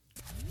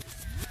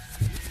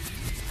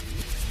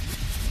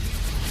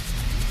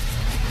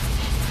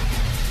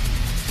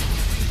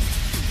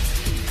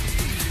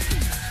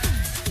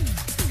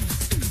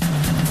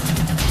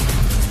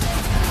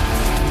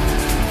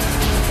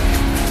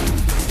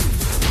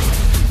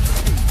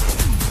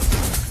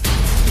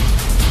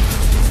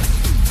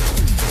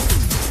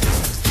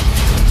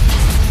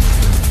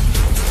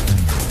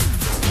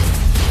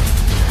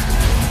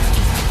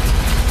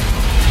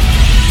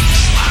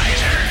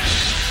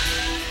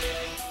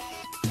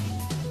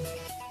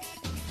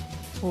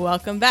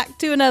Welcome back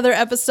to another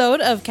episode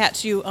of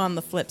Catch You on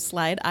the Flip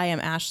Slide. I am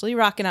Ashley,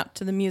 rocking out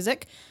to the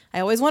music. I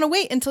always want to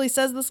wait until he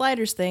says the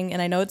sliders thing,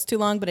 and I know it's too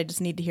long, but I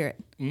just need to hear it.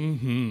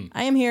 Mm-hmm.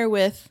 I am here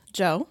with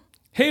Joe.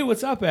 Hey,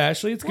 what's up,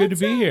 Ashley? It's good to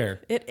be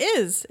here. It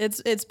is.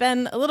 It's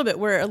been a little bit.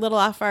 We're a little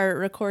off our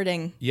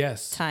recording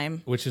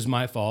time. Which is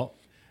my fault.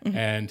 Mm-hmm.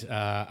 And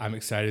I'm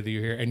excited that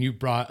you're here. And you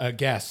brought a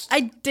guest.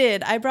 I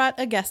did. I brought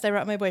a guest. I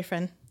brought my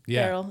boyfriend.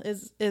 Yeah. Daryl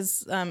is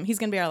he's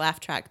going to be our laugh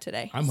track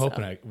today. I'm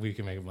hoping we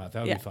can make him laugh.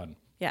 That would be fun.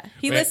 Yeah.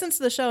 He listens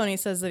to the show and he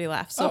says that he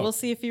laughs. So we'll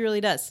see if he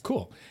really does.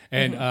 Cool.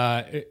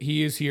 And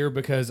he is here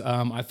because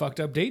I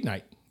fucked up date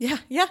night. Yeah.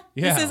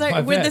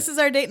 This is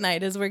our date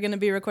night. Is we're going to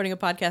be recording a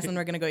podcast and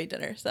we're going to go eat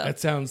dinner. So that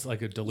sounds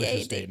like a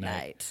delicious date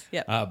night.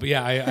 Yep. But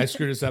yeah, I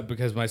screwed this up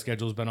because my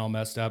schedule's been all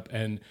messed up,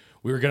 and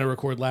we were going to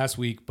record last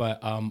week, but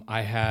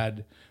I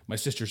had my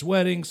sister's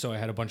wedding, so I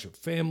had a bunch of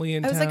family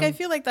in town. I was like, I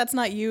feel like that's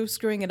not you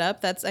screwing it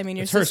up.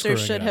 Your sister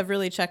should have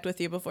really checked with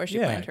you before she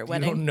planned her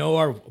wedding. You don't know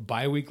our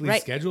bi-weekly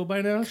schedule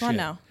by now? Come on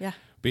now. Yeah.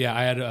 But yeah,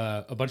 I had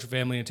a bunch of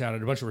family in town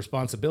and a bunch of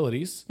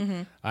responsibilities.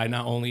 Mm-hmm. I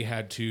not only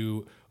had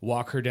to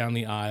walk her down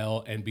the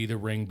aisle and be the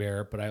ring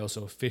bearer, but I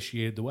also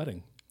officiated the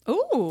wedding.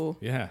 Ooh.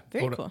 Yeah.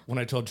 Very cool. When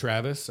I told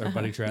Travis, our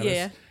buddy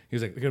Travis, he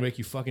was like, they're going to make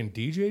you fucking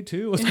DJ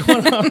too? What's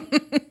going on?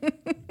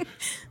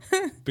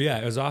 But yeah,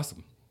 it was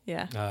awesome.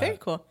 Yeah. Very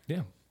cool.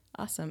 Yeah.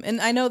 Awesome. And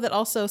I know that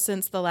also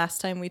since the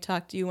last time we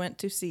talked, you went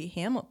to see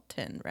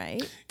Hamilton,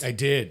 right? I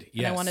did,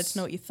 yes. And I wanted to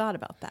know what you thought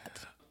about that.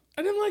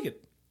 I didn't like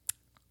it.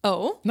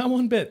 Oh? Not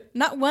one bit.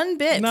 Not one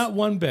bit? Not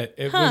one bit.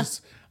 It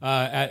was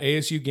at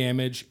ASU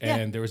Gamage,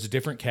 and there was a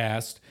different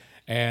cast,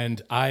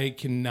 and I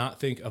cannot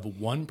think of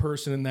one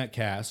person in that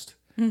cast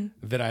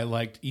that I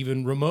liked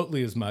even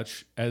remotely as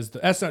much as...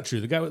 That's not true.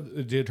 The guy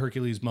who did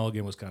Hercules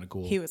Mulligan was kind of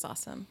cool. He was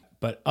awesome.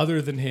 But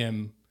other than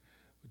him,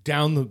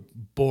 down the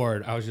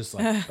board, I was just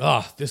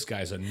like, this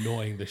guy's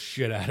annoying the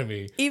shit out of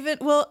me.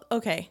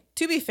 Okay.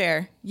 To be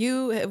fair,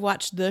 you have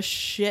watched the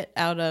shit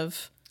out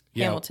of...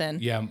 Hamilton.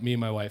 Yeah, me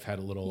and my wife had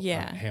a little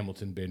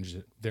Hamilton binge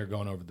that they're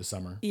going over the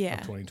summer of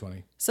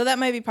 2020. So that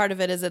might be part of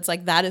it, is it's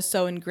like that is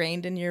so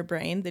ingrained in your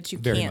brain that you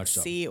can't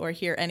see or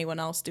hear anyone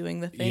else doing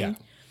the thing.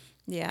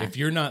 Yeah. If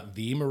you're not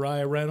the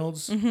Mariah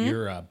Reynolds,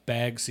 you're a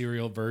bag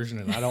cereal version,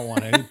 and I don't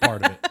want any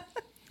part of it.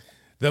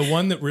 The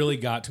one that really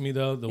got to me,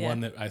 though, one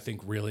that I think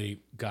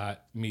really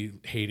got me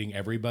hating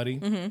everybody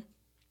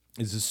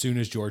is as soon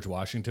as George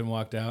Washington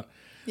walked out.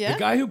 Yeah. The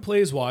guy who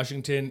plays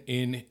Washington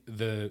in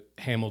the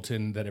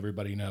Hamilton that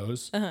everybody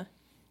knows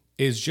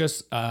is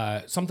just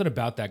something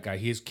about that guy.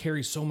 He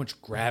carries so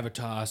much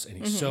gravitas, and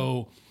he's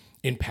so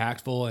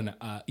impactful.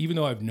 And even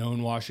though I've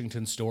known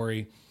Washington's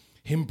story,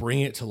 him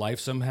bringing it to life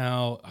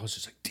somehow, I was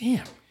just like,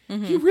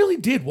 damn, he really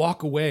did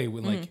walk away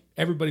when like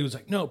everybody was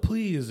like, no,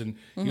 please. And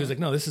he was like,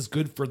 no, this is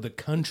good for the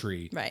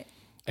country. Right.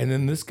 And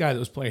then this guy that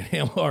was playing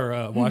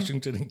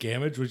Washington and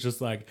Gamage was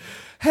just like,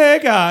 hey,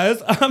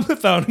 guys, I'm the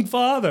founding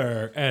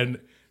father. And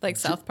like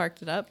South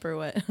Parked it up or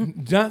what?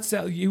 Not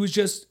South. He was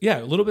just,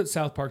 a little bit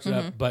South Parked it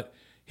up, but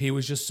he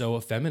was just so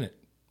effeminate.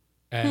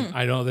 And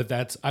I know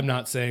I'm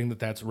not saying that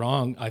that's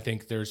wrong. I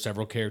think there's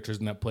several characters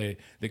in that play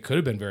that could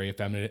have been very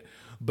effeminate,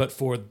 but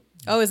for...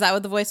 Oh, is that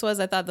what the voice was?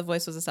 I thought the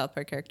voice was a South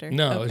Park character.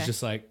 No, It was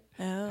just like,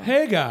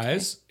 hey,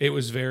 guys. Okay. It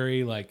was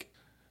very like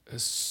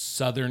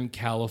Southern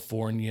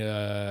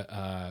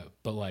California,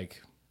 but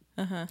like,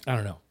 I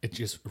don't know. It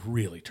just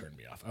really turned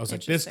me off. I was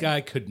like, this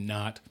guy could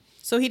not...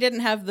 So he didn't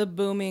have the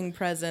booming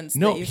presence.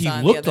 No, that you he saw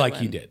looked like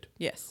one. He did.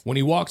 Yes. When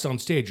he walks on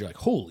stage, you're like,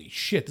 holy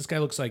shit, this guy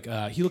looks like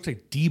he looks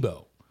like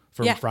Debo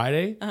from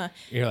Friday. And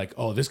you're like,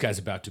 oh, this guy's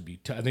about to be.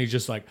 And then he's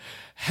just like,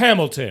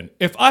 Hamilton,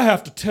 if I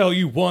have to tell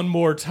you one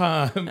more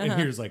time, and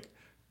he's like,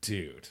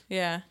 dude,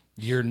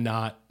 you're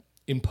not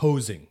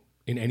imposing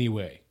in any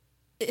way.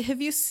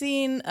 Have you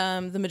seen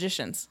The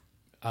Magicians?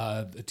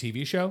 The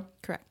TV show?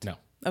 Correct. No.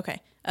 Okay.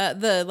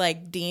 The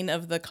like dean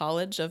of the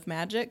College of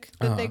Magic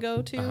that they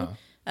go to.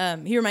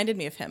 He reminded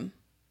me of him.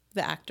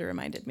 The actor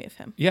reminded me of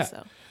him. Yeah.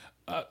 So.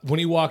 When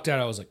he walked out,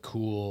 I was like,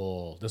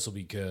 cool, this will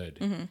be good.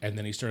 And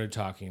then he started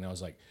talking, and I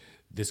was like,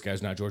 this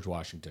guy's not George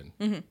Washington.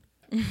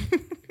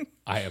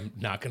 I am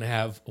not going to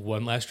have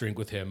one last drink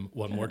with him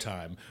one more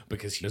time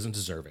because he doesn't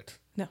deserve it.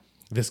 No.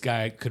 This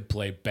guy could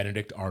play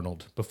Benedict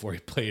Arnold before he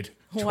played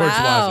George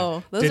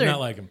Washington. Those Did not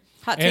like him.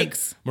 Hot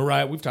takes.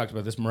 Mariah, we've talked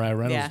about this. Mariah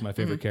Reynolds is my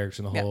favorite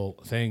character in the whole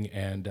thing.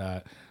 And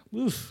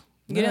you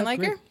didn't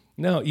like her?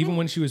 No, even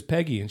when she was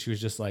Peggy and she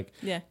was just like,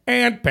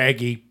 and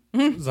Peggy.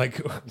 It was like,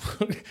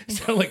 it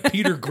sounded like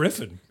Peter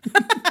Griffin.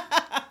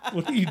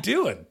 What are you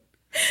doing?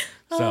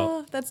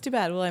 So that's too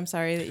bad. Well, I'm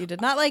sorry that you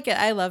did not like it.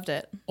 I loved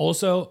it.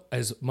 Also,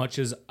 as much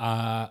as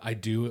I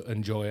do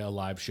enjoy a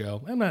live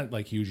show, I'm not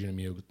like huge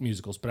into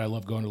musicals, but I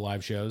love going to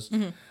live shows.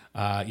 You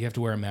have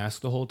to wear a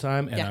mask the whole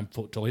time, and I'm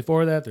totally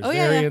for that. There's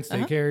variants.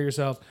 Take care of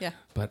yourself. Yeah.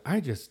 But I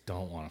just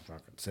don't want to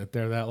fucking sit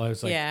there that long.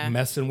 It's like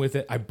messing with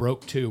it. I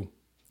broke 2.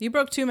 You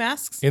broke 2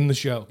 masks? In the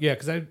show. Yeah,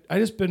 because I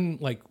just been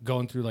like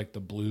going through like the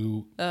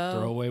blue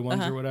throwaway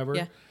ones or whatever.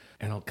 Yeah.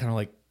 and I'll kind of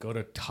like go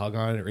to tug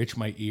on it or itch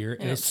my ear,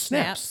 and it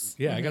snaps.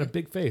 Yeah, I got a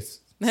big face.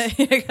 I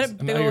got a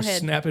big Now you're old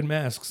head. snapping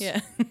masks. Yeah.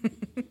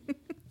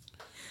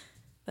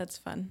 That's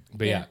fun.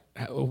 But yeah,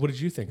 what did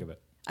you think of it?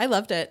 I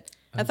loved it.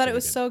 I thought it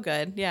was good. so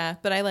good. Yeah,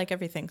 but I like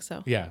everything.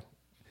 So Yeah.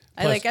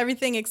 I like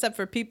everything except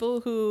for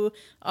people who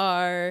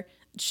are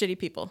shitty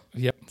people.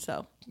 Yep.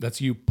 So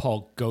That's you,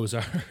 Paul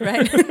Gozar.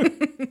 right.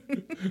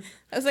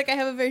 I was like, I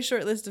have a very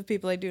short list of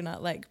people I do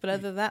not like, but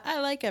other than that, I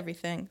like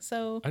everything.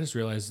 So I just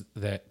realized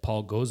that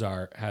Paul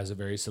Gozar has a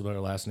very similar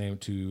last name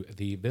to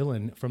the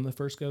villain from the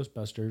first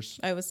Ghostbusters.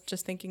 I was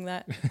just thinking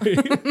that.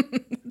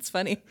 It's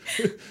funny.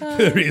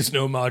 There is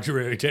no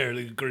Marjorie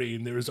Taylor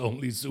Greene. There is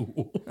only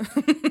Zool.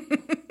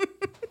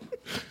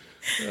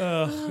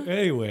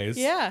 Anyways.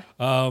 Yeah.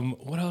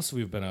 What else have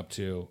we been up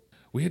to?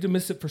 We had to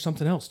miss it for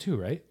something else too,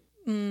 right?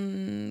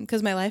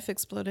 Because my life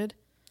exploded.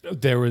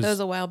 There was. That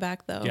was a while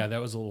back, though. Yeah, that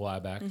was a little while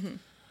back.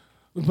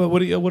 But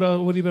what have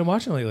you been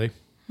watching lately?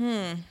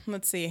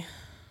 Let's see.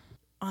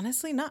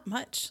 Honestly, not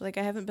much. Like,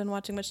 I haven't been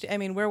watching much. I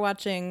mean, we're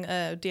watching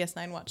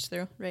DS9 watch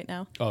through right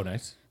now. Oh,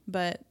 nice.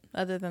 But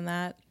other than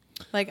that,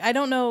 like, I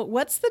don't know.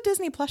 What's the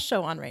Disney Plus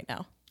show on right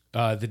now?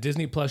 The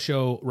Disney Plus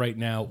show right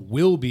now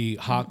will be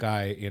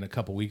Hawkeye in a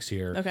couple weeks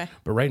here. Okay.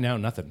 But right now,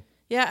 nothing.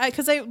 Yeah,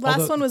 because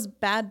last one was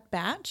Bad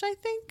Batch, I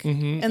think.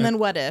 And then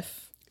What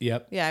If?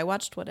 Yep. Yeah, I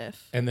watched What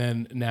If. And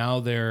then now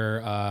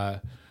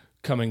they're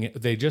coming.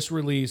 They just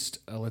released,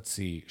 let's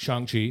see,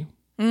 Shang-Chi,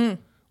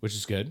 which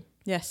is good.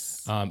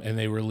 Yes. And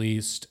they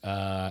released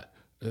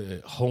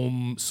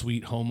Home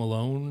Sweet Home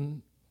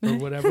Alone or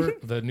whatever,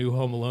 the new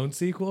Home Alone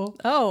sequel.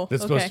 Oh,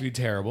 that's supposed okay. to be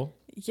terrible.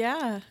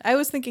 Yeah, I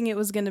was thinking it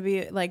was going to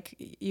be like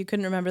you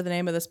couldn't remember the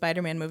name of the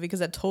Spider-Man movie because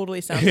that totally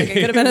sounds like it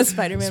could have been a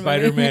Spider-Man movie.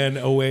 Spider-Man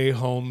Away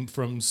Home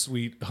from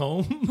Sweet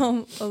Home.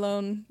 Home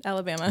Alone,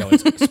 Alabama. No,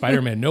 it's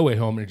Spider-Man No Way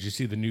Home. Did you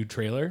see the new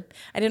trailer?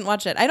 I didn't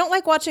watch it. I don't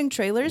like watching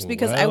trailers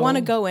because I want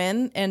to go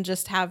in and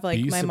just have like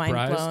my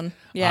mind blown.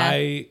 Yeah,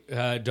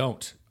 I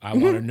don't. I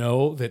want to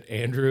know that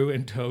Andrew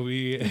and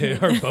Toby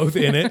are both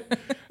in it,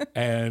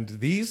 and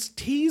these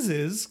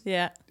teases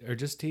are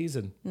just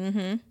teasing.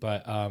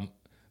 But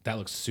that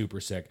looks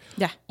super sick.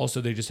 Yeah. Also,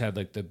 they just had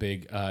like the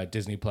big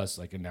Disney Plus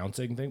like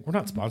announcing thing. We're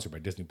not sponsored by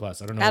Disney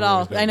Plus. I don't know at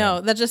all. I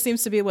know that just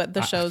seems to be what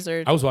the shows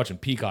are. I was watching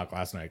Peacock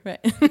last night. Right.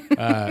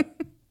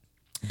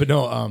 But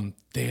no,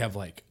 they have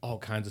like all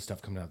kinds of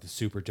stuff coming out. The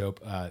super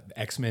dope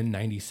X-Men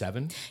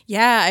 97.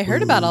 Yeah, I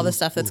heard about all the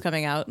stuff that's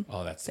coming out.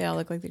 Oh, that's they all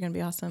look like they're gonna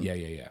be awesome.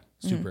 Yeah.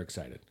 Super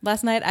excited.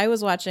 Last night I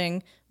was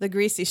watching The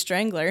Greasy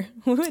Strangler,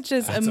 which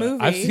is a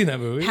movie. I've seen that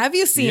movie. Have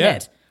you seen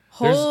it?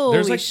 Holy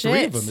there's like shit.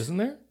 3 of them, isn't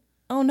there?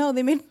 Oh no,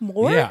 they made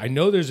more? Yeah, I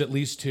know there's at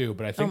least 2,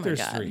 but I think there's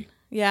God. 3.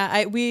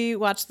 Yeah, we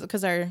watched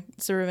because our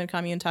Suburban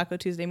Commune Taco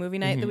Tuesday movie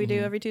night that we do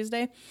every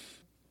Tuesday.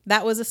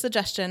 That was a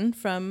suggestion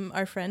from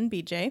our friend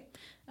BJ.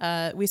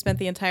 We spent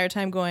the entire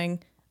time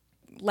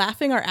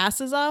laughing our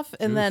asses off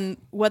and then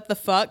what the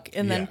fuck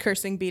and then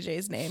cursing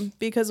BJ's name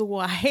because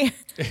why?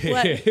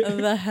 What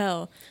the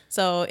hell?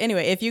 So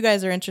anyway, if you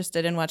guys are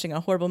interested in watching a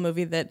horrible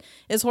movie that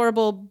is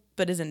horrible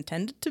but is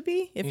intended to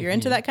be, if you're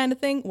into that kind of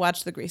thing,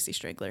 watch The Greasy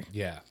Strangler.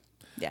 Yeah.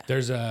 Yeah.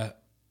 There's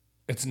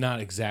it's not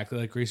exactly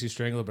like Greasy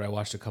Strangler, but I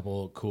watched a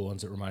couple of cool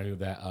ones that remind me of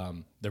that.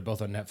 They're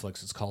both on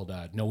Netflix. It's called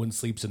No One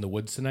Sleeps in the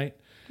Woods Tonight.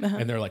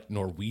 And they're like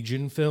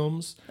Norwegian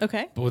films.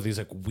 Okay. But with these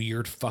like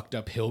weird fucked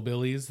up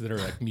hillbillies that are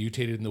like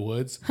mutated in the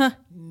woods.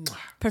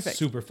 Perfect.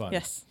 Super fun.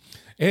 Yes.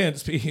 And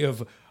speaking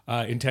of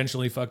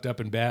intentionally fucked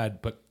up and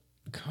bad, but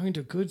kind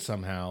of good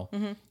somehow.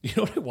 You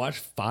know what I watched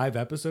 5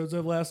 episodes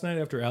of last night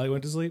after Allie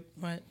went to sleep?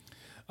 What?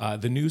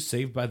 The new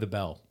Saved by the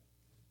Bell.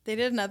 They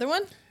did another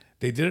one?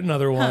 They did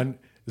another one.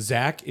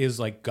 Zach is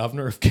like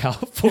governor of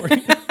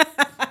California.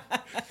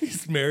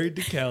 He's married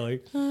to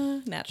Kelly.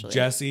 Naturally.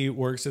 Jesse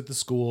works at the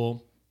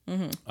school.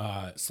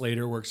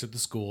 Slater works at the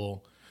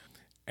school.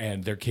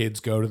 And their kids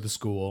go to the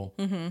school.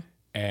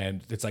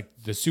 And it's like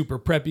the super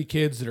preppy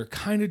kids that are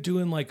kind of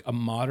doing like a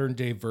modern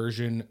day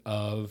version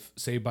of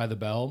Saved by the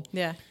Bell.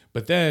 Yeah.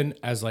 But then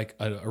as like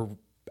a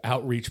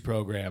outreach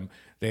program,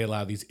 they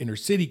allow these inner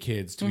city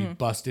kids to be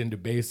bussed into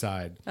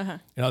Bayside.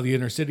 And all the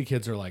inner city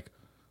kids are like,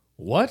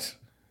 what?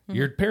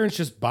 Your parents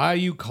just buy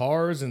you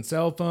cars and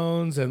cell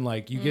phones and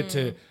like you get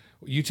to,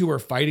 you two are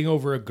fighting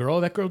over a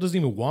girl. That girl doesn't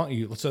even want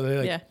you. So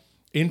they like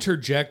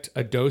interject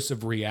a dose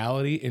of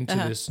reality into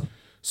this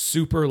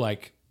super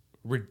like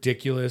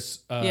ridiculous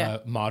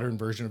modern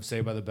version of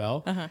Saved by the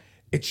Bell.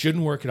 It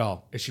shouldn't work at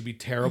all. It should be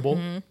terrible.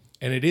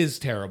 And it is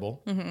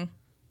terrible.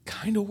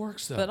 Kind of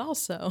works though. But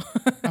also.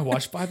 I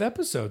watched 5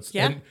 episodes.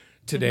 Yeah. And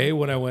today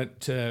when I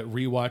went to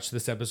rewatch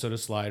this episode of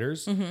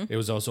Sliders, it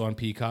was also on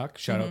Peacock.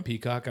 Shout out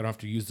Peacock. I don't have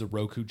to use the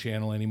Roku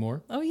channel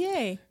anymore. Oh,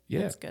 yay. Yeah.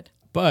 That's good.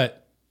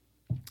 But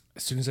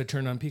as soon as I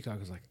turned on Peacock, I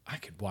was like, I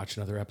could watch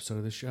another episode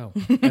of this show.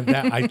 And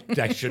that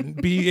I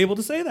shouldn't be able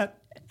to say that.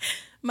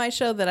 My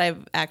show that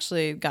I've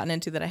actually gotten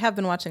into that I have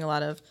been watching a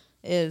lot of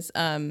is,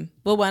 one,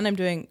 I'm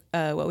doing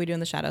What We Do in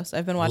the Shadows.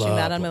 I've been watching Love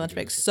that on my What We lunch Do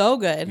break. So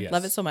good. Yes.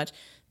 Love it so much.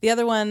 The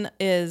other one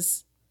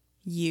is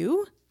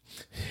You,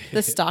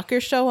 the Stalker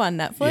show on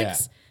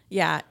Netflix.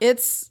 Yeah,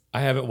 it's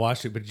I haven't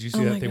watched it, but did you see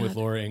Oh that my thing with God.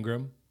 Laura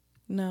Ingraham?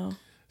 no.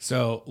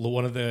 So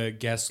one of the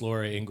guests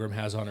Laura Ingraham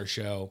has on her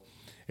show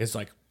is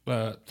like,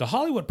 the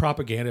Hollywood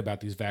propaganda about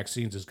these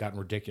vaccines has gotten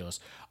ridiculous.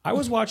 I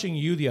was watching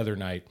You the other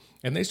night,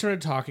 and they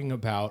started talking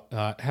about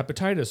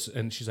hepatitis,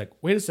 and she's like,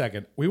 "Wait a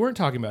second, we weren't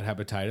talking about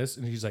hepatitis."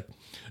 And she's like,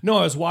 "No,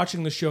 I was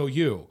watching the show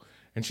You."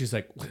 And she's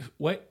like,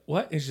 "What?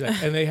 What?" And she's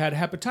like, "And they had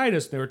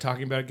hepatitis. And they were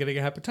talking about getting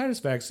a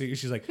hepatitis vaccine." And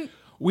she's like,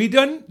 "We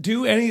didn't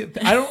do any.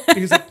 I don't."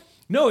 He's like,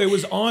 "No, it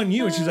was on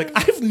You." And she's like,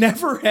 "I've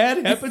never had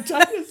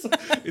hepatitis."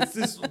 It's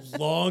this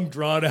long,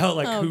 drawn out,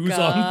 like, Oh, who's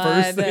on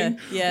first God. thing,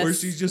 Yes. where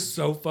she's just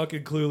so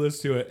fucking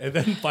clueless to it. And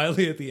then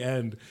finally at the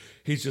end,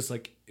 he's just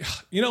like,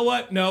 "You know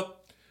what?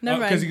 Nope." Never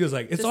mind. Because he goes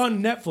like, "It's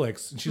on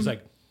Netflix." And she's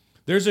like,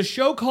 "There's a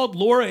show called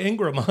Laura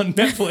Ingraham on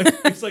Netflix."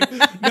 He's like,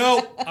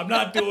 "No, I'm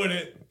not doing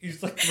it."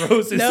 He's like,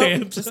 throws his Nope.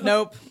 hands. Just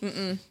nope.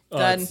 Mm-mm. Oh,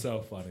 Done. it's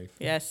so funny.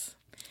 Yes.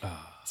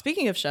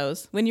 Speaking of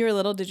shows, when you were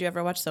little, did you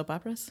ever watch soap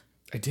operas?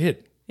 I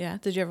did. Yeah.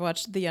 Did you ever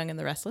watch The Young and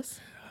the Restless?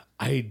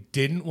 I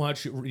didn't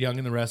watch Young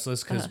and the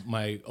Restless because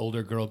my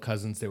older girl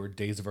cousins, they were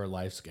Days of Our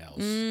Lives gals.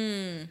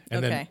 And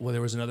then, okay. well,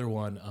 there was another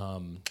one.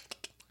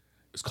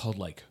 It was called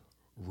like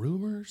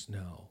Rumors?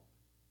 No.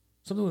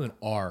 Something with an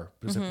R.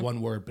 It was like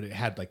one word, but it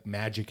had like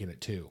magic in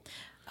it too.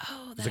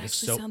 Oh, that like a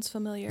actually soap- sounds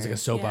familiar. It's like a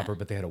soap Yeah. opera,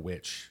 but they had a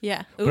witch.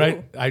 Yeah. But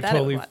Ooh, I that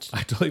totally watched.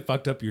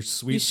 fucked up your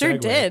sweet You sure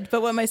segue. did.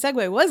 But what my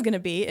segue was going to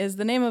be is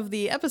the name of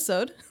the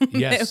episode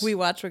Yes. that we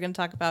watch, we're going to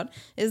talk about,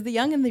 is The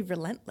Young and the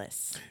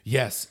Relentless.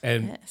 Yes.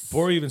 And Yes.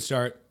 before we even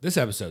start, this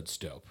episode's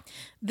dope.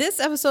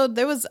 This episode,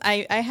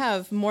 I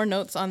have more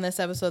notes on this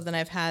episode than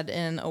I've had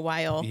in a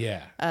while.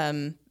 Yeah.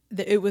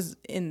 It was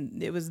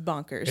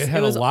bonkers. It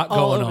had was a lot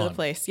all going over on. the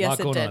place. A Yes, lot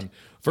it going did. on.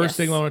 First Yes.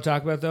 thing I want to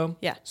talk about, though,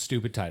 Yeah.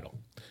 stupid title.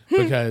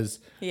 Because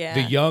Yeah.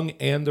 The Young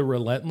and the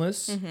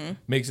Relentless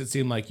makes it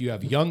seem like you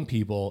have young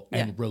people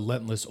and Yeah.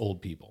 relentless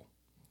old people.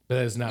 But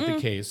that is not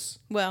the case.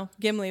 Well,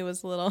 Gimli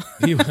was a little.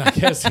 I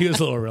guess he was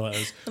a little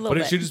relentless. little But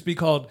it bit. should just be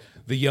called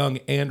The Young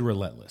and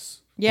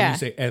Relentless. When Yeah. you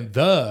say, and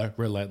the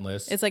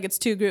Relentless. It's like it's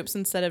two groups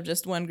instead of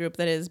just one group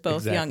that is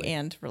both young Exactly.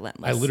 and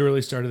relentless. I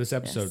literally started this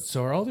episode. Yes.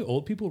 So are all the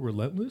old people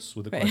relentless?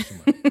 With a Right.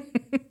 question mark.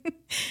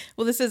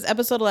 Well, this is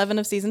episode 11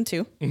 of season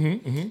 2.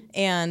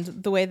 And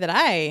the way that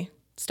I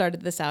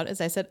started this out is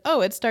I said,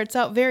 oh, it starts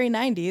out very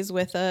 90s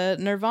with a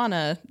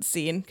Nirvana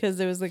scene because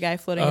there was the guy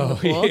floating in the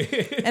pool.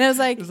 yeah. And I was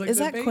like, It was like is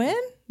that that baby.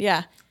 Quinn?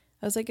 Yeah.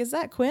 I was like, is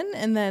that Quinn?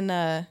 And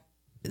then,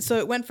 so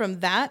it went from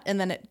that and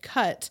then it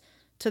cut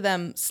to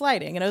them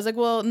sliding. And I was like,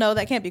 well, no,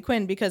 that can't be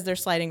Quinn because they're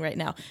sliding right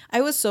now.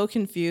 I was so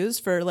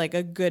confused for like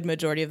a good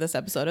majority of this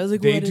episode. I was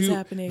like, what is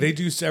happening? They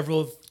do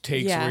several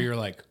takes Yeah. where you're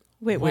like,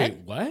 Wait, what?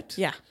 what?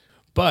 Yeah.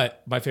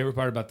 But my favorite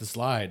part about the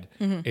slide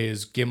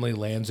is Gimli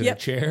lands in Yep. a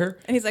chair.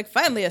 And he's like,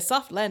 finally, a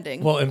soft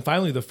landing. Well, and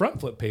finally the front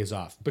flip pays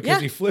off because Yeah.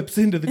 he flips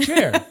into the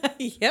chair.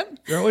 Yep.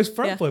 They're always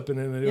front Yeah. flipping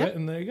into Yep. it,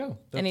 and there you go.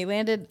 That And he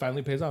landed.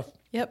 finally pays off.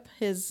 Yep,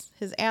 his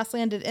ass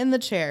landed in the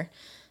chair.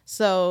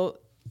 So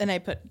then I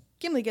put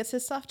Gimli gets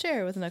his soft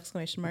chair with an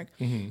exclamation mark.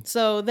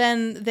 So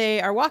then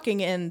they are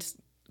walking and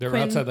They're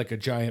Quinn- outside like a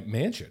giant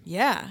mansion.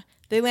 yeah,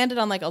 they landed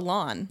on like a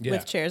lawn Yeah.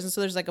 with chairs, and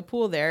so there's like a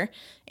pool there,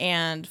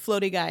 and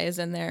Floaty Guy is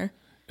in there.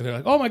 And they're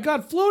like, oh my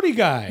God, floaty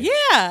guy.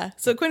 Yeah.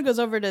 So Quinn goes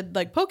over to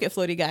like poke at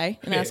Floaty Guy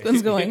and ask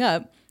what's going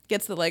up.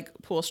 Gets the like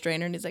pool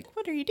strainer and he's like,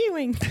 "What are you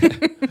doing?"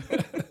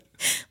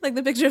 Like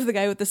the picture of the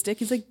guy with the stick.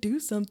 He's like, "Do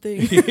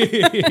something."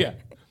 yeah.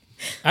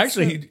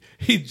 Actually,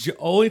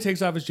 only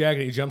takes off his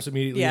jacket. He jumps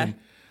immediately Yeah. in.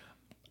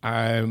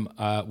 I'm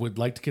would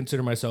like to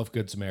consider myself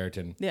good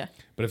Samaritan. Yeah.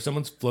 But if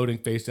someone's floating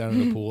face down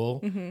in the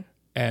pool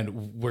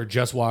and we're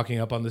just walking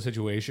up on the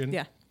situation,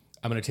 Yeah.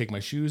 I'm going to take my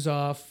shoes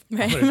off.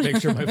 Right. I'm going to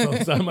make sure my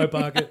phone's out of my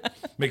pocket.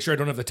 Make sure I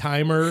don't have the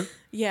timer.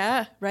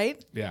 Yeah.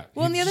 Right. Yeah.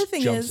 Well, and he the other just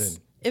thing jumps is,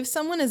 in. if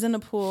someone is in a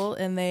pool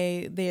and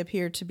they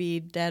appear to be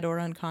dead or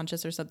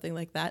unconscious or something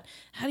like that,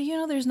 how do you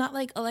know there's not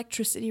like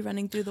electricity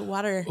running through the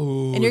water?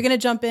 Ooh. And you're gonna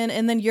jump in,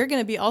 and then you're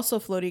gonna be also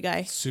Floaty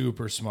Guy,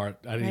 Super smart.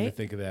 I didn't even Right?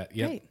 think of that.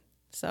 Yep. right?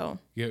 So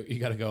You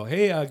got to go,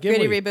 hey,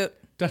 Gimli. gritty reboot.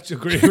 That's a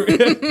gritty, gritty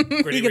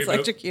He gets reboot.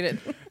 electrocuted.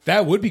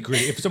 That would be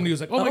great if somebody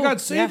was like, "Oh my Oh,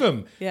 God, save yeah,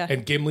 him!" yeah.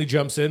 And Gimli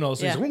jumps in. All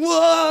of a sudden, Yeah.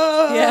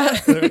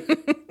 he's like, "Whoa!"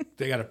 Yeah.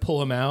 They got to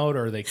pull him out,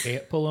 or they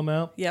can't pull him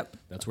out. Yep.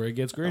 That's where it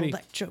gets gritty.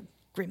 Electro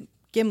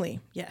Gimli.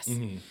 Yes.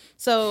 Mm-hmm.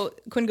 So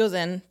Quinn goes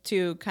in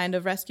to kind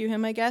of rescue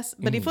him, I guess,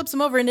 but he Mm-hmm. flips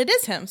him over, and it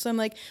is him. So I'm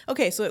like,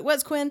 okay, so it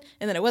was Quinn,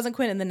 and then it wasn't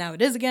Quinn, and then now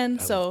it is again.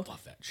 I So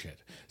love that shit.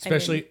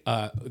 Especially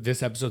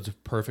this episode's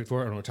perfect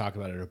for it. I'm going to talk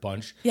about it a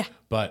bunch. Yeah.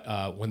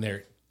 But when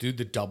they do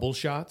the double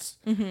shots,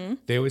 Mm-hmm.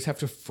 they always have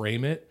to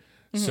frame it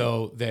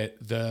so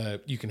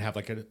that you can have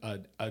like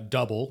a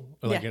double,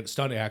 or like Yeah. a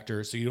stunt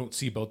actor, so you don't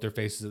see both their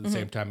faces at the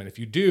same time. And if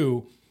you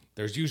do,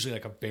 there's usually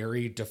like a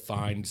very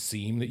defined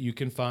seam that you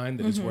can find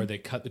that is where they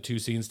cut the two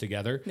scenes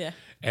together. Yeah.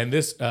 And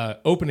this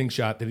opening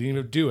shot, they didn't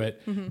even do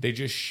it. They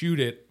just shoot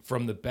it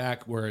from the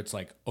back where it's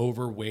like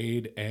over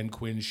Wade and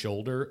Quinn's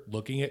shoulder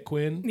looking at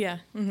Quinn. yeah.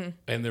 And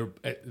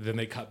then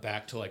they cut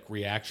back to like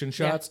reaction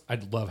shots. I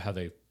love how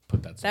they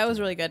put that. That was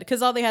really good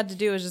because all they had to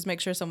do was just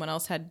make sure someone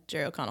else had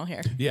Jerry O'Connell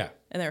hair. Yeah,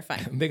 and they were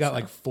fine. They got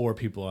like 4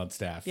 people on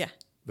staff. Yeah.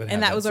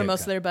 And that was where most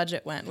cut. of their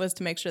budget went, was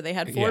to make sure they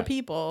had 4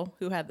 people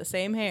who had the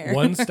same hair.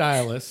 One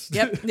stylist.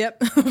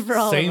 Yep. For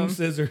all same of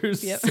them.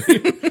 scissors. Yep.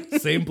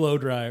 Same blow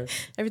dryer.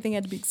 Everything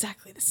had to be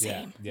exactly the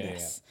same. Yeah.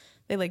 Yes.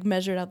 They like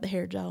measured out the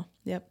hair gel.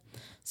 Yep.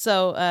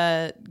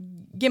 So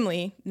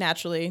Gimli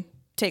naturally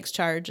takes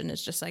charge and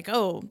is just like,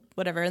 oh,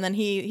 whatever. And then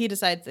he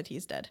decides that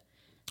he's dead.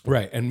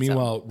 Right. And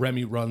meanwhile,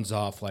 Remy runs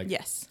off like,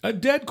 yes, a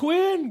dead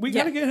Quinn. We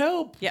got to get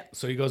help. Yep.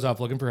 So he goes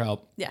off looking for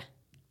help. Yeah.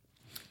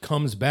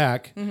 Comes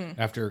back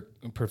after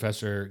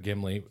Professor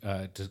Gimli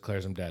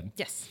declares him dead.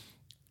 Yes.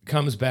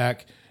 Comes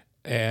back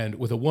and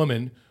with a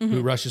woman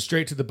who rushes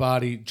straight to the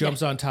body,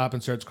 jumps on top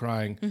and starts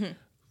crying.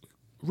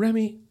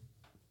 Remy,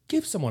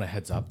 give someone a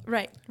heads up.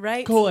 Right.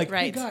 Go like,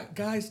 right. hey,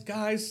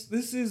 guys,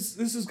 this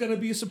is gonna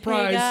be a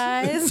surprise.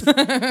 Hey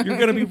guys. You're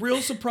gonna be real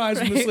surprised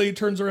when this lady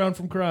turns around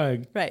from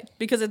crying. Right.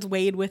 Because it's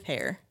Wade with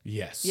hair.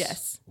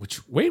 Yes.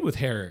 Which Wade with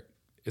hair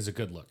is a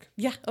good look.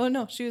 Yeah. Oh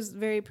no, she was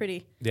very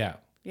pretty. Yeah.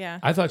 Yeah.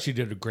 I thought she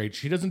did a great.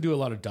 She doesn't do a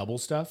lot of double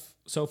stuff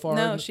so far.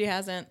 No, she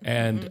hasn't.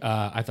 And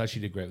I thought she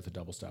did great with the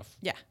double stuff.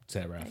 Yeah.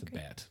 Say it right off the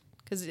bat.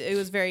 Because it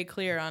was very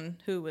clear on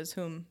who was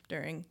whom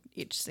during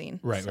each scene.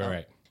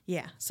 Right.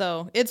 Yeah.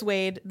 So it's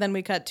Wade. Then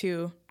we cut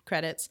to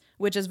credits,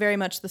 which is very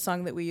much the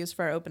song that we use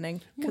for our opening.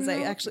 Because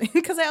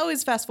I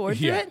always fast forward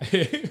through it.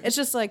 It's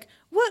just like,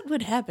 what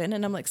would happen?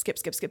 And I'm like, skip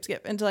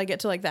until I get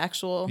to like the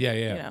actual. Yeah.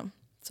 You know.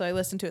 So I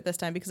listened to it this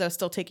time because I was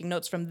still taking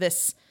notes from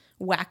this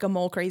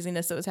whack-a-mole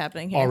craziness that was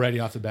happening here. Already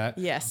off the bat.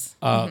 Yes.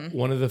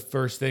 One of the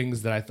first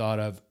things that I thought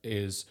of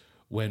is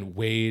when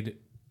Wade,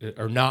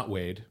 or not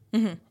Wade.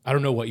 I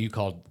don't know what you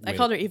called Wade. I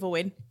called her Evil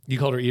Wade. You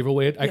called her Evil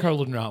Wade? I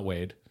called her not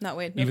Wade. Not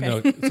Wade. Even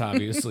okay. though it's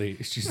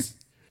obviously she's.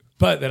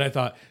 But then I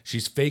thought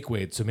she's fake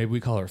Wade, so maybe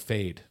we call her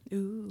Fade.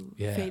 Ooh.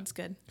 Yeah. Fade's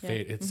good. Yeah.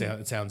 Fade. It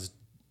sounds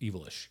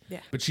evilish. Yeah.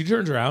 But she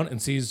turns around and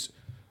sees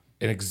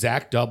an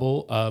exact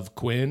double of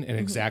Quinn, an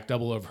exact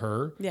double of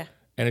her. Yeah.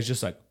 And it's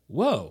just like,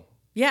 whoa.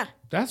 Yeah.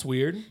 That's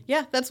weird.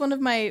 Yeah, that's one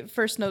of my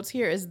first notes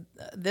here is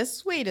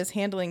this Wade is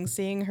handling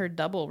seeing her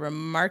double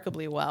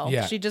remarkably well.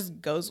 Yeah. She just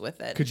goes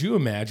with it. Could you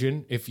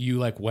imagine if you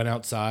like went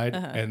outside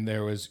and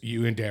there was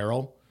you and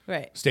Daryl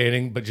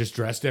standing but just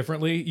dressed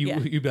differently?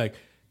 You'd be like,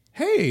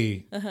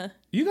 hey,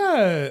 you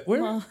got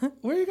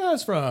where you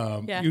guys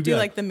from? Yeah, You'd do be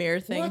like the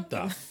mirror thing. What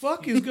the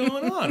fuck is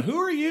going on? Who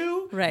are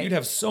you? Right. You'd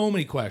have so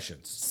many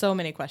questions. So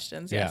many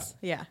questions. Yes.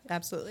 Yeah,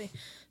 absolutely.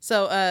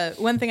 So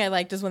one thing I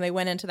liked is when they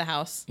went into the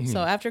house. So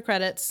after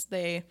credits,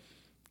 they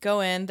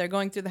go in, they're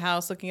going through the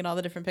house, looking at all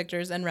the different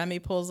pictures, and Remy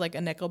pulls like a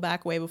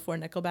Nickelback way before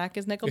Nickelback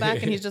is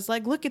Nickelback, and he's just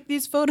like, look at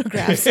these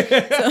photographs. And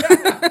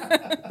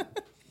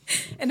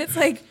it's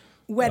like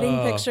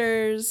wedding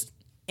pictures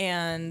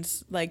and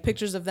like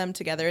pictures of them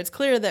together. It's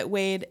clear that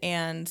Wade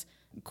and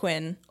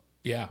Quinn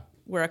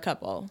were a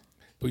couple.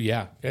 But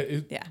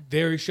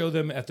they show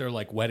them at their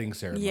like wedding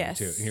ceremony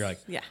too. And you're like,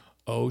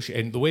 oh,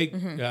 and the way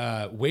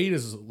Wade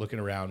is looking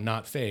around,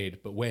 not Fade,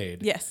 but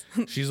Wade. Yes.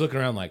 She's looking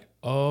around like,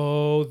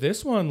 oh,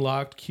 this one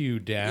locked Q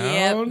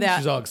down.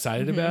 She's all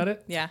excited about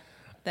it. Yeah.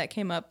 That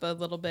came up a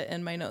little bit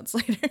in my notes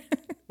later.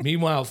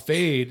 Meanwhile,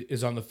 Fade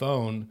is on the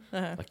phone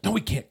like, no,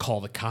 we can't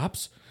call the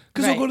cops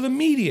because they'll go to the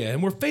media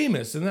and we're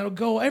famous and that'll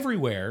go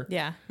everywhere.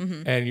 Yeah.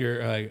 And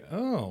you're like,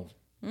 oh,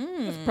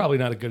 that's probably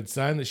not a good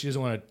sign that she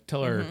doesn't want to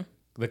tell her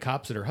the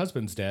cops that her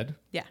husband's dead.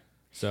 Yeah.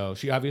 So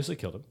she obviously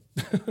killed him.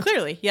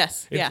 Clearly,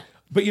 yes. Yeah.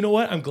 But you know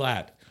what? I'm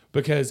glad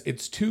because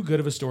it's too good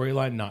of a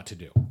storyline not to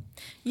do.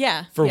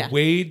 Yeah. For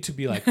Wade to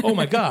be like, oh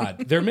my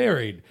God, they're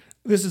married.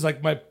 This is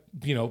like my,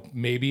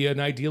 maybe an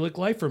idyllic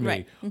life for me.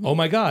 Right. Oh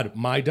my God,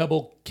 my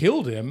double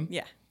killed him.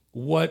 Yeah.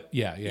 What?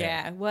 Yeah.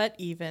 Yeah. What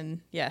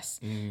even? Yes.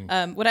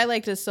 What I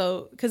liked is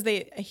because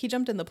he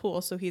jumped in the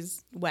pool, so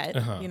he's wet,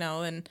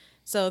 and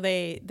so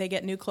they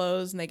get new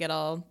clothes and they get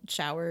all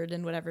showered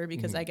and whatever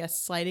because I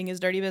guess sliding is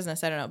dirty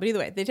business. I don't know, but either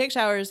way, they take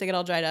showers, they get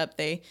all dried up,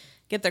 they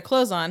get their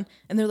clothes on,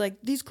 and they're like,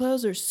 "These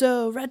clothes are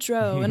so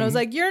retro," and I was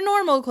like, "Your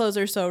normal clothes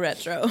are so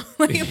retro,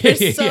 like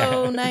they're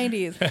so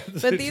 90s,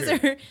 but these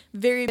are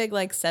very big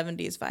like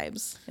 70s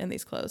vibes in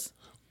these clothes."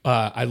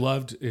 I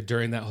loved it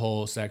during that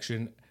whole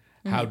section.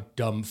 How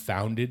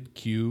dumbfounded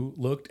Q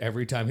looked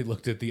every time he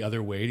looked at the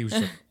other Wade. He was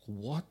just like,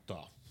 what the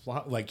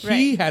fuck? Like,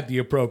 he had the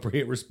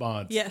appropriate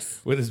response.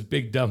 Yes. With his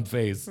big dumb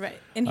face. Right.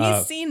 And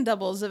he's seen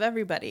doubles of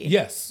everybody.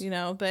 Yes.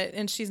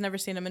 And she's never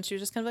seen him, and she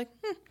was just kind of like,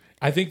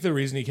 I think the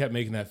reason he kept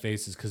making that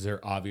face is because they're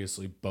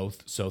obviously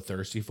both so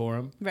thirsty for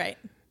him. Right.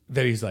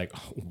 That he's like,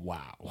 oh,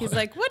 wow. He's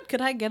like, what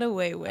could I get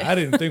away with? I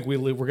didn't think we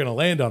were going to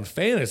land on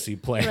Fantasy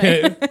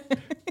Planet.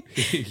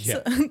 Right.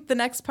 So, the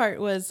next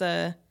part was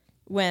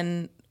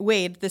when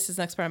Wade, this is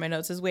the next part of my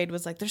notes, is Wade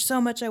was like, there's so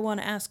much I want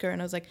to ask her.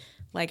 And I was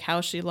like how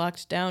she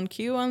locked down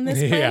Q on this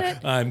planet?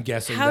 Yeah, I'm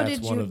guessing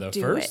that's one of the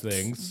first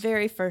things.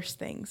 Very first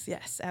things.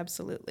 Yes,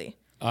 absolutely.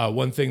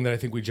 One thing that I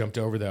think we jumped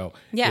over, though,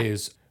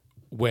 is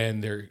when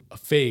their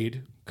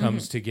Fade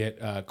comes to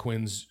get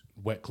Quinn's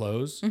wet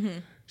clothes.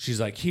 She's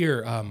like,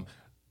 here,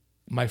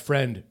 my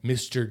friend,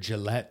 Mr.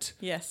 Gillette,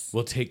 Yes.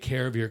 will take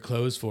care of your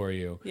clothes for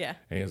you. Yeah.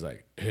 And he's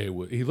like, hey,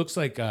 he looks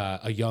like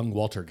a young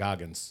Walter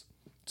Goggins.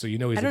 So you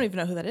know he's I don't even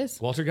know who that is.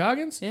 Walter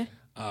Goggins? Yeah.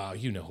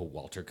 You know who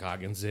Walter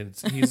Goggins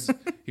is.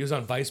 He was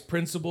on Vice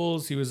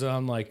Principals. He was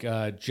on like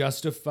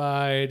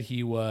Justified.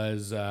 He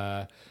was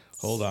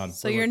hold on.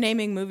 So you're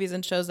naming movies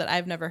and shows that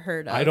I've never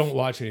heard of. I don't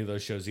watch any of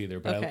those shows either,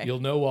 but Okay. you'll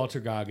know Walter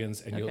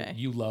Goggins, and Okay.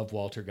 you love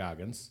Walter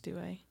Goggins. Do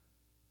I?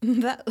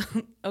 That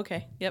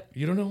okay. Yep.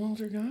 You don't know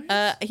Walter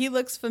Goggins? He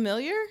looks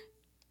familiar.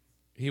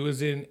 He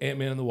was in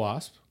Ant-Man and the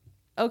Wasp.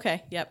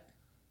 Okay. Yep.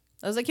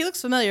 I was like, he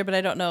looks familiar, but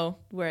I don't know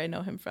where I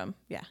know him from.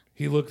 Yeah.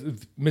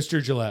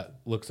 Mr. Gillette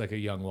looks like a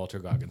young Walter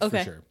Goggins Okay.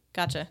 for sure.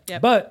 Gotcha.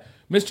 Yep. But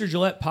Mr.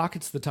 Gillette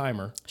pockets the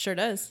timer. Sure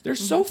does. They're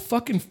so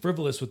fucking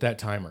frivolous with that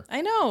timer.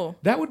 I know.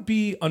 That would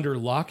be under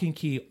lock and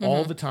key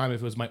all the time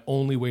if it was my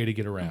only way to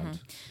get around.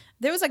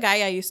 There was a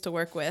guy I used to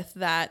work with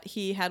that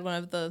he had one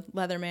of the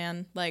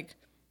Leatherman like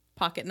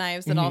pocket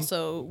knives that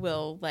also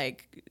will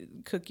like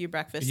cook you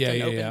breakfast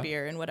and open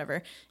beer and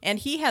whatever. And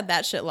he had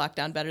that shit locked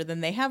down better than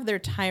they have their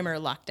timer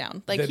locked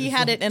down. Like That he is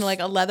had it in like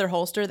a leather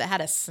holster that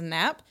had a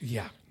snap.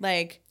 Yeah.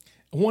 Like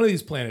One of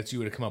these planets, you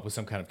would have come up with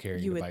some kind of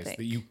carrying You would device think.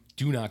 that you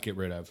do not get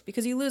rid of.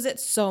 because you lose it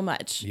so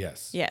much.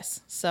 Yes.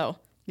 Yes. So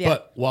yeah.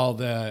 But while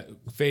the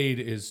Fade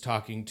is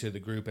talking to the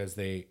group as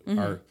they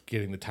are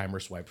getting the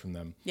timer swiped from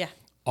them, Yeah.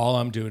 all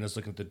I'm doing is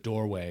looking at the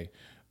doorway,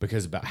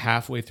 because about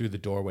halfway through the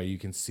doorway, you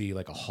can see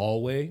like a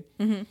hallway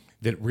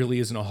that really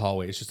isn't a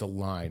hallway. It's just a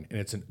line, and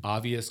it's an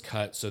obvious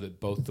cut so that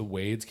both the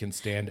Wades can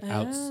stand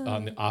out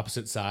on the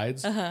opposite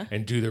sides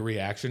and do the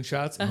reaction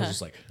shots. And I was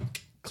just like,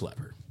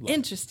 clever. Love it.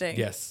 Interesting.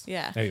 Yes.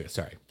 Yeah. Anyway,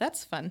 sorry.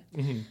 That's fun.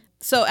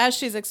 So as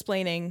she's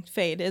explaining,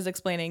 Fade is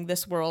explaining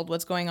this world,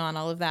 what's going on,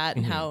 all of that,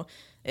 and how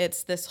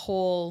it's this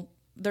whole,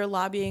 they're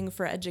lobbying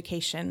for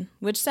education,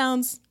 which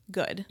sounds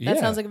good. That Yeah.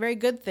 sounds like a very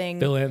good thing.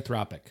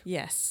 Philanthropic.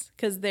 Yes,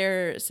 because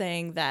they're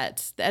saying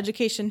that the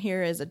education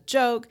here is a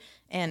joke,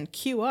 and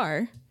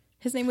QR,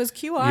 his name was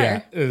QR.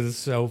 Yeah, it is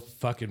so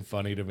fucking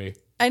funny to me.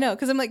 I know,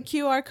 because I'm like,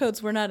 QR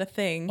codes were not a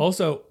thing.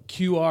 Also,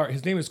 QR,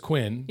 his name is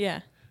Quinn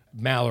Yeah,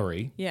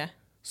 Mallory. yeah.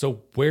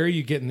 So where are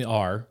you getting the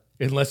R?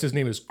 Unless his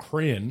name is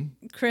Crin.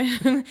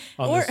 Korean.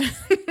 On this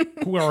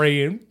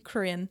Korean.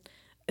 Korean.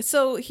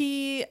 So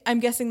I'm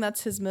guessing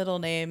that's his middle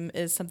name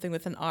is something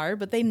with an R,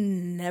 but they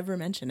never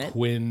mention it.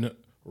 Quinn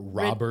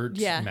Robert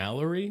yeah.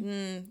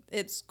 Mallory.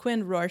 It's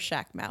Quinn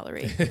Rorschach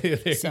Mallory. There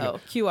you So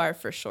QR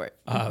for short.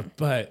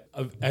 But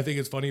I think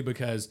it's funny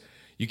because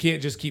you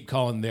can't just keep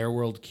calling their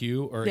world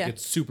Q, or Yeah. it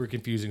gets super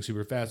confusing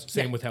super fast.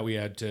 Same with how we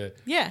had to.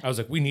 Yeah. I was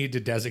like, we need to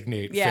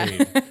designate Yeah.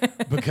 Fade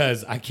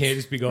because I can't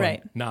just be going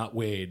Right. not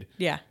Wade.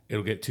 Yeah.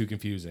 It'll get too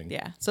confusing.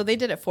 Yeah. So they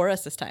did it for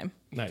us this time.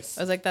 Nice.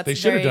 I was like, that's they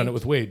should have very- done it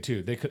with Wade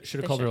too. They should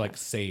have called her should like have.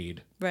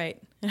 Sade.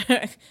 Right.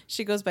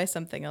 She goes by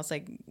something else,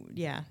 like,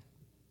 yeah,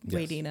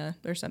 Wadina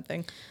or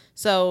something.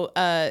 So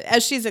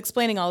as she's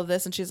explaining all of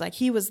this, and she's like,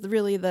 he was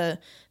really the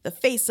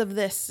face of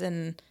this,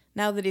 and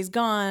now that he's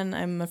gone,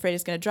 I'm afraid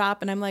he's going to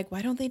drop. And I'm like,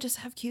 why don't they just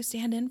have Q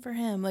stand in for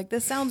him? Like,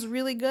 this sounds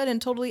really good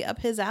and totally up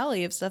his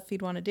alley of stuff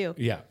he'd want to do.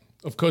 Yeah.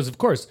 Of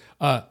course.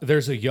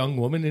 There's a young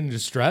woman in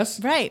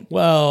distress. Right.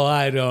 Well,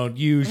 I don't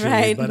usually,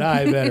 Right. but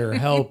I better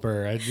help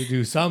her. I to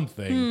do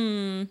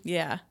something.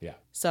 Yeah. Yeah.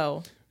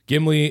 So,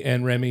 Gimli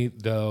and Remy,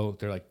 though,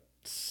 they're like,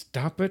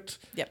 stop it.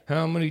 Yep.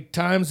 How many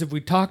times have we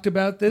talked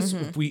about this?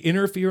 If we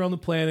interfere on the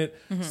planet,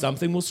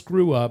 something will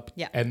screw up.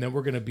 Yeah. And then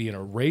we're going to be in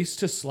a race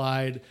to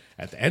slide.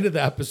 At the end of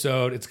the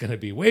episode, it's going to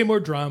be way more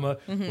drama.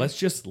 Let's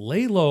just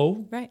lay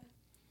low. right.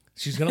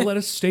 She's going to let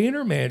us stay in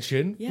her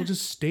mansion. Yeah. We'll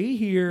just stay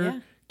here. Yeah.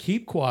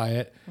 Keep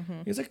quiet.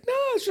 He's like, no,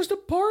 it's just a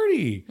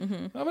party.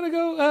 I'm going to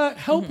go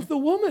help the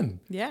woman.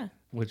 Yeah.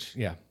 Which,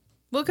 yeah.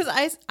 Well, because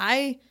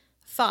I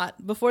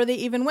thought before they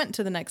even went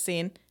to the next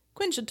scene,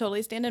 Quinn should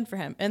totally stand in for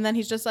him. And then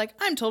he's just like,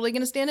 I'm totally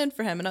going to stand in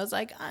for him. And I was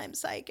like, I'm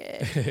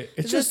psychic.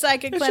 It's just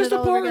psychic it's planet just a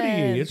all over party.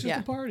 again. It's just Yeah.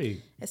 a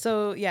party.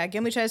 So, yeah,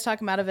 Gimli tries to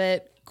talk him out of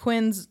it.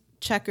 Quinn's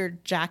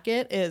checkered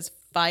jacket is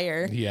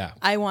fire. Yeah.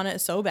 I want it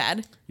so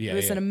bad. Yeah, It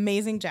was yeah. an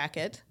amazing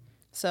jacket.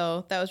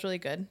 So that was really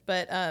good.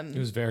 But It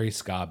was very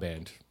ska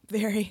band.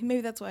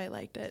 maybe that's why I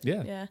liked it.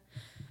 Yeah. Yeah.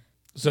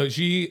 So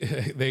he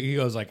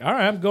goes like, all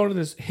right, I'm going to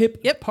this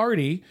hip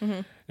party.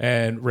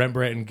 And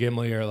Rembrandt and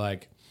Gimli are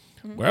like,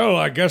 well,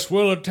 I guess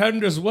we'll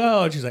attend as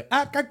well. And she's like,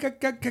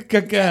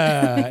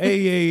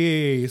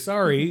 hey,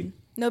 sorry.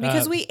 No,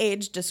 because we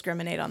age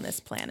discriminate on this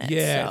planet.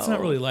 Yeah, it's so- not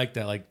really like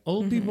that. Like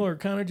old people are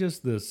kind of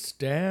just the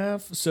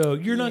staff. So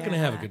you're not going to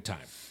have a Yeah. good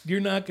time. You're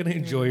not going to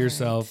enjoy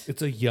yourself.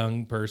 It's a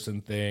young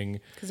person thing.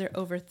 Because they're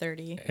over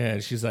 30.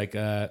 And she's like,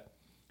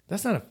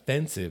 that's not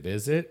offensive,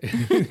 is it?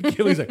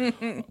 Gilly's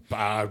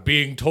like,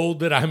 being told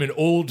that I'm an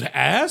old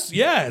ass?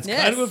 Yeah, it's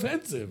kind of Yes.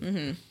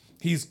 offensive.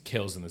 He's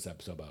kills in this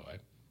episode, by the way.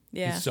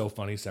 Yeah. He's so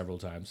funny several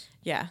times.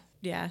 Yeah.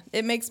 Yeah.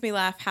 It makes me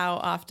laugh how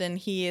often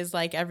he is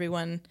like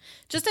everyone,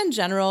 just in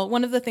general.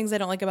 One of the things I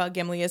don't like about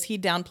Gimli is he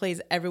downplays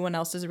everyone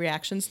else's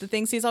reactions to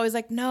things. He's always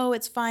like, no,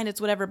 it's fine.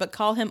 It's whatever. But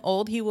call him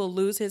old. He will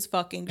lose his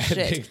fucking They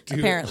shit, do it,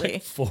 apparently.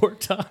 like 4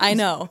 times. I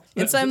know.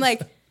 And so I'm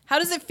like, how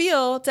does it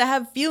feel to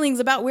have feelings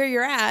about where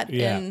you're at?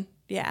 Yeah. And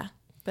yeah,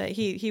 but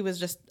he was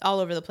just all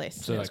over the place.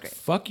 So it was like, great.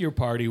 fuck your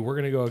party. We're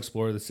going to go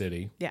explore the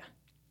city. Yeah.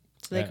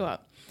 So they Yeah. go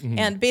out.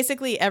 And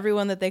basically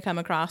everyone that they come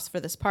across for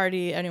this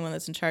party, anyone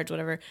that's in charge,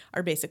 whatever,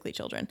 are basically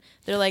children.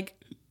 They're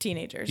like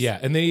teenagers. Yeah.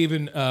 And they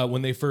even,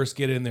 when they first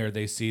get in there,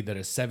 they see that a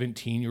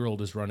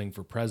 17-year-old is running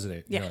for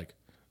president. Yeah. They're like,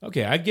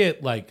 okay, I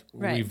get like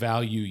Right. we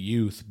value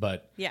youth,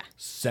 but Yeah.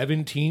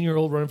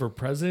 17-year-old running for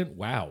president?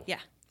 Wow. Yeah.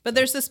 But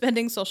they're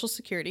suspending Social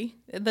Security.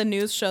 The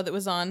news show that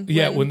was on.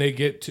 Yeah, when they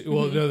get to,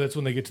 well, no, that's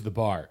when they get to the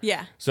bar.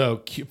 Yeah.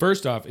 So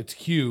first off, it's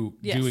Q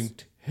Yes. doing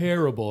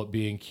terrible at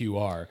being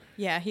QR.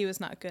 Yeah, he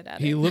was not good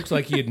at He it. looks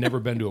like he had never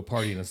been to a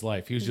party in his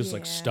life. He was just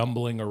like Yeah.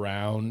 stumbling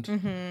around.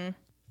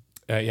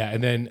 Yeah,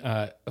 and then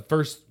a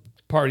first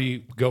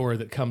party goer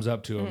that comes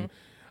up to him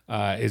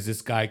is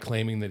this guy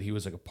claiming that he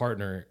was like a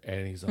partner,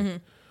 and he's like,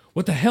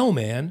 "What the hell,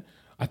 man?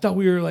 I thought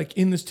we were like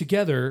in this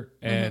together."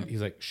 And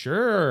he's like,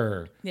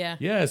 "Sure, Yeah.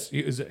 yes."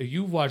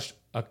 You've watched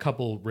a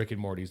couple Rick and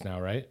Morty's now,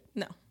 right?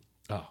 No.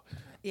 Oh.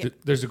 Yeah.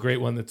 There's a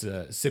great one that's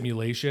a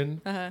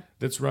simulation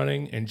that's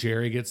running, and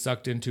Jerry gets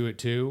sucked into it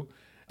too.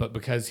 But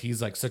because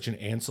he's like such an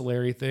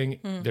ancillary thing,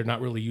 they're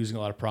not really using a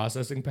lot of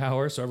processing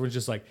power. So everyone's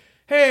just like,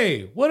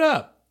 "Hey, what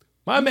up,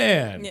 my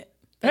man? Yeah.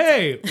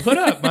 Hey, what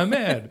up, my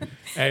man?"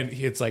 And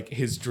it's like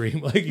his dream.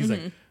 Like he's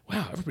like,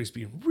 "Wow, everybody's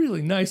being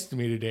really nice to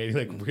me today." And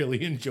he like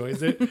really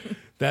enjoys it.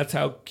 That's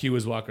how Q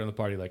was walking around the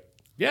party. Like,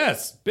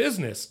 "Yes,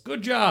 business,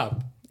 good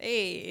job."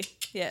 Hey.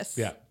 Yes.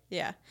 Yeah.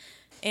 Yeah.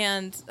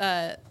 And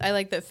I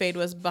like that Fade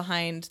was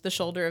behind the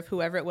shoulder of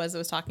whoever it was that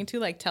was talking to,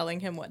 like telling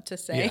him what to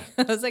say.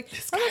 Yeah. I was like,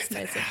 oh, that's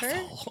nice of her.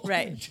 Asshole.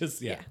 Right.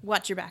 Just yeah.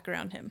 Watch your back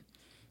around him.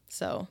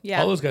 So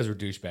yeah, All those guys were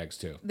douchebags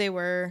too. they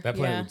were. That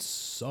planet yeah. would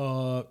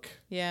suck.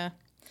 Yeah.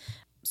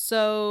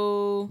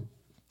 So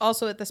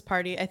also at this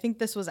party, I think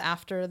this was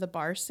after the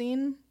bar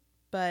scene,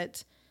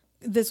 but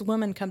this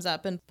woman comes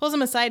up and pulls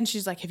him aside and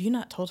she's like, have you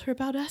not told her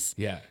about us?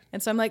 Yeah.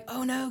 And so I'm like,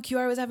 oh no,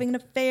 QR was having an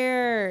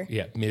affair.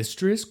 Yeah.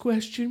 Mistress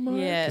question mark?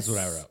 Yes. That's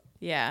what I wrote.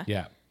 Yeah.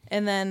 Yeah.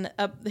 And then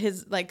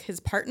his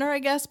partner, I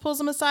guess, pulls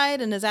him aside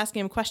and is asking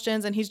him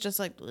questions, and he's just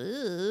like,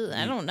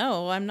 I don't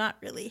know, I'm not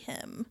really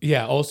him.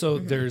 Yeah. Also,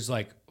 there's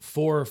like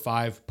 4 or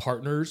 5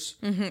 partners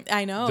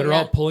I know. that are yeah.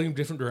 all pulling in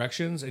different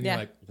directions, and Yeah. you're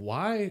like,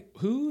 why?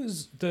 Who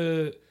is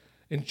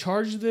in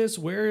charge of this?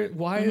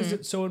 Why is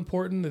it so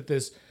important that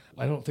this?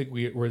 I don't think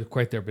we're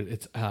quite there, but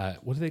it's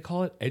what do they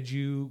call it? I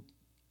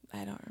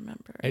don't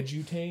remember.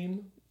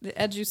 Edutane. The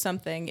edu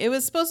something. It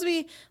was supposed to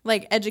be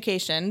like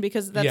education,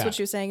 because that's Yeah. what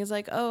she was saying is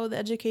like, oh, the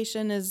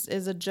education is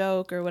a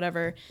joke or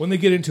whatever. When they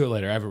get into it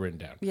later, I have it written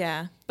down.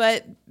 Yeah.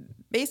 But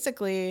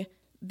basically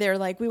they're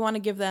like, we want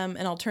to give them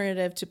an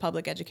alternative to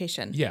public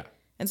education. Yeah.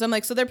 And so I'm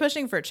like, so they're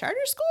pushing for charter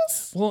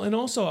schools? Well, and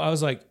also I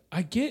was like,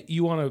 I get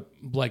you want to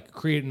like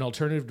create an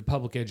alternative to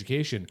public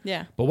education.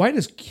 Yeah. But why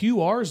does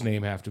QR's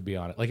name have to be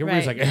on it? Like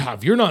everybody's Right. like,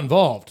 if you're not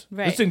involved,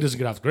 Right. this thing doesn't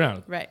get off the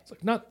ground. Right. It's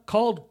like not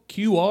called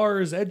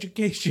QR's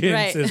education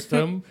Right.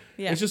 system.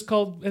 Yeah. It's just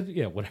called,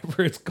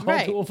 whatever it's called.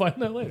 Right. We'll find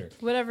that later.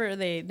 Whatever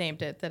they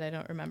named it that I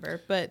don't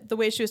remember. But the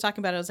way she was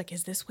talking about it, I was like,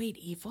 is this Wade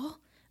evil?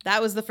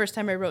 That was the first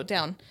time I wrote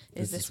down,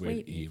 is this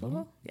Wade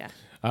evil? Yeah.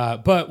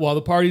 But while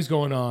the party's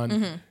going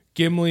on,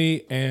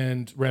 Gimli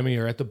and Remy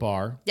are at the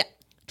bar. Yeah.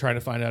 Trying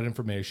to find out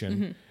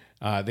information.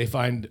 They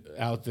find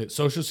out that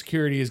Social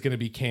Security is going to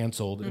be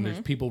canceled, and there's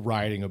people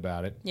rioting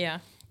about it. Yeah.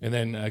 And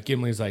then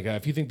Gimli's like,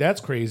 if you think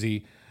that's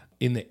crazy,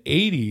 in the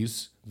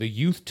 80s, the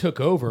youth took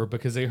over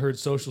because they heard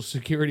Social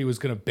Security was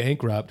going to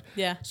bankrupt.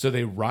 Yeah. So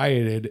they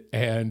rioted,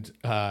 and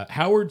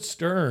Howard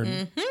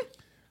Stern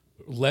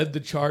led the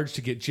charge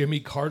to get Jimmy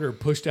Carter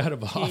pushed out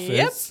of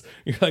office.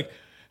 You're like,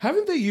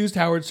 haven't they used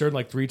Howard Stern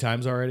like 3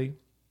 times already?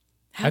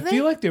 Have I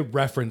feel like they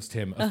referenced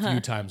him a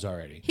few times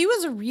already. He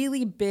was a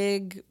really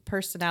big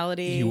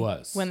personality. He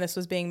was. When this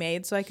was being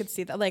made. So I could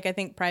see that. Like, I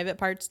think Private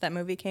Parts, that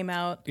movie came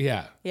out.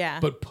 Yeah.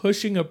 Yeah. But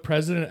pushing a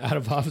president out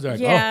of office, they're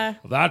like, Yeah.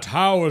 oh, that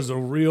Howard's a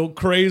real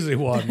crazy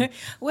one.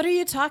 What are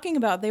you talking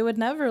about? They would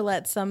never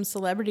let some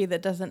celebrity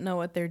that doesn't know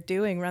what they're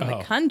doing run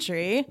the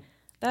country.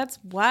 That's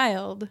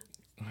wild.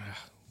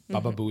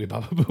 Baba booey,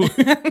 baba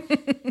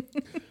booey.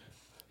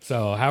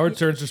 So Howard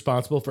Stern's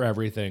responsible for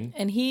everything.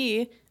 And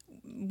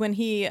when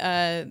he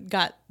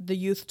got the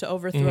youth to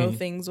overthrow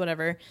things,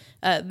 whatever,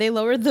 they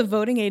lowered the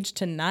voting age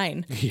to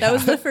 9. Yeah. That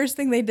was the first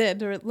thing they did.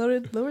 They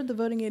lowered the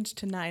voting age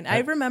to 9. I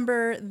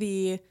remember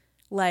the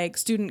like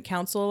student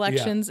council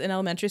elections in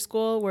elementary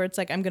school where it's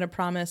like, I'm going to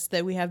promise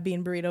that we have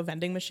bean burrito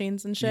vending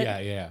machines and shit.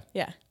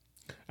 Yeah.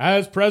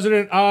 As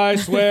president, I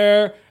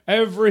swear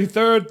every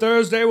 3rd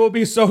Thursday will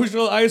be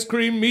social ice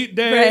cream meat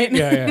day. Right.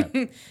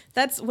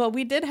 Yeah.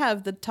 We did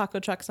have the taco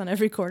trucks on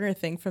every corner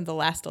thing from the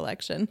last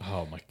election.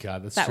 Oh my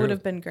God, that's That true. would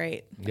have been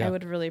great. Yeah. I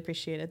would have really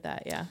appreciated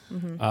that. Yeah.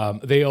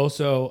 Mm-hmm. They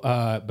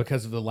also,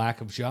 because of the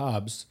lack of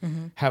jobs,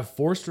 have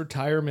forced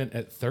retirement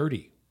at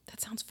 30. That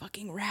sounds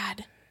fucking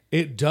rad.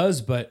 It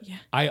does, but Yeah.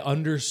 I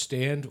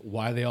understand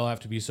why they all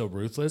have to be so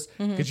ruthless.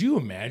 Could you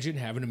imagine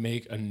having to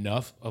make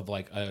enough of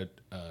like a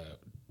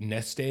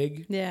nest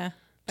egg Yeah.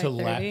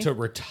 30? to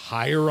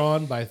retire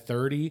on by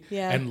 30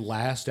 Yeah. and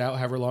last out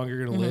however long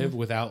you're going to live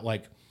without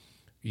like,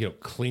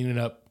 cleaning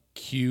up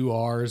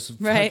QR's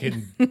Right.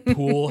 fucking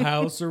pool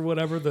house or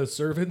whatever the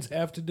servants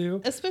have to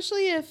do.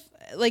 Especially if,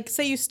 like,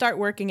 say you start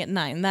working at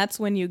 9. That's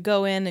when you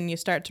go in and you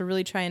start to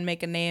really try and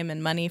make a name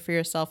and money for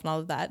yourself and all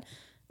of that.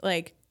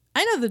 Like,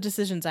 I know the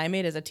decisions I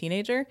made as a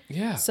teenager.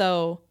 Yeah.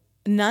 So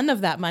none of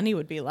that money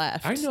would be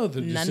left. I know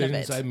the None of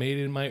decisions it. I made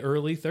in my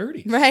early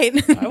 30s. Right.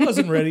 I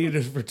wasn't ready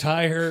to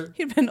retire.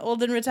 You'd been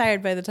old and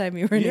retired by the time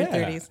you were in your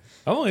 30s.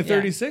 I'm only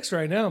 36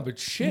 right now, but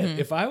shit,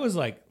 if I was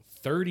like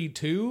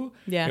 32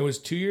 Yeah. and was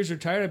 2 years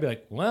retired, I'd be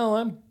like, well,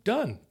 I'm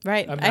done.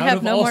 Right. I'm I out have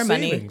of no all more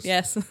savings. money.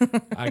 Yes.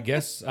 I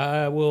guess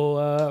I will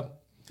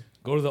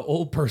go to the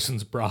old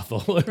person's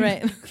brothel.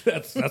 Right.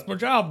 that's my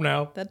job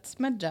now. That's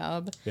my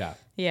job. Yeah.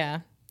 Yeah.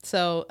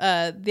 So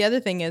the other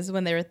thing is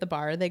when they're at the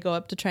bar, they go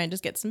up to try and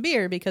just get some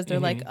beer because they're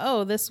like,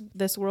 oh,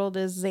 this world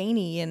is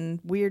zany and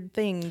weird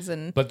things.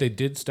 And But they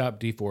did stop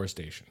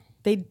deforestation.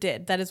 they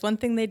did. That is one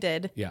thing they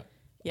did. Yeah.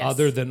 Yes.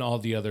 Other than all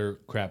the other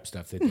crap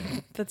stuff they did.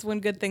 That's one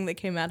good thing that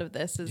came out of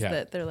this is Yeah.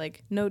 that they're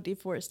like, no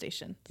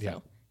deforestation. So, Yeah.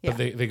 yeah.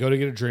 But they go to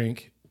get a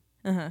drink.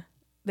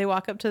 They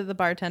walk up to the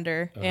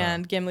bartender Uh-huh.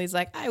 and Gimli's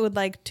like, I would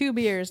like 2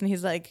 beers. And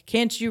he's like,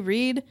 can't you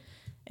read?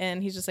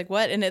 And he's just like,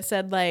 what? And it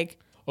said like,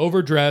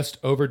 Overdressed,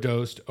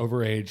 overdosed,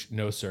 overaged,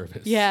 no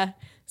service. yeah.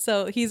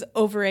 So he's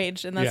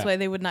overaged and that's Yeah. why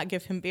they would not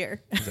give him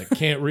beer. He's like,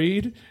 can't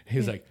read?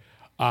 He's like,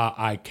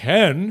 I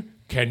can.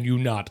 Can you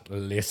not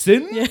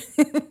listen? Yeah.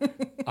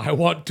 I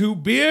want 2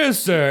 beers,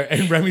 sir.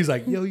 And Remy's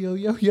like, yo, yo,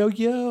 yo, yo,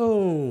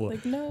 yo.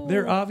 Like, no.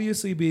 They're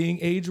obviously being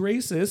age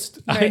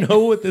racist. I Right. know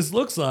what this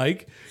looks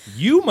like.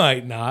 You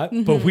might not,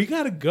 but we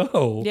got to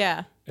go.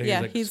 Yeah. And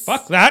Yeah. he's like,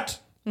 fuck that.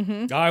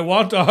 I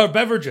want our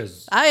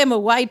beverages. I am a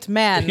white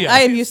man. Yeah. I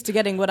am used to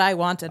getting what I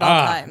want at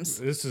all times.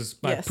 This is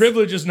my Yes.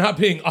 privilege is not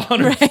being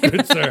honored,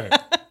 good sir.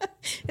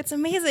 It's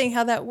amazing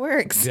how that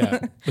works.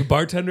 Yeah. The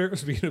bartender,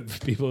 speaking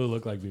of people who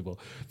look like people,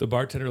 the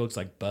bartender looks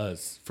like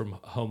Buzz from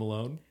Home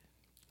Alone.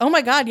 Oh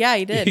my God. Yeah,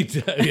 he did. He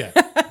does, yeah.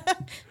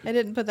 I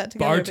didn't put that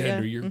together. but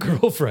Bartender, yeah. your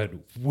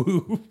girlfriend.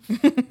 Woo.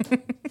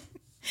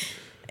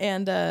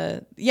 And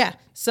yeah,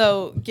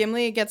 so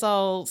Gimli gets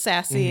all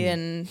sassy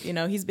and,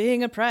 he's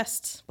being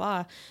oppressed,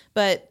 blah.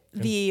 But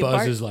the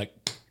Buzz is like,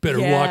 better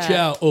watch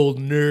Yeah. out, old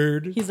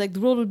nerd. he's like, the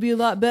world would be a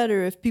lot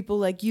better if people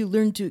like you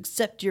learned to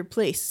accept your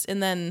place.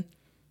 And then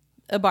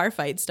a bar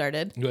fight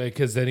started.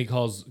 Because then he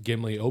calls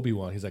Gimli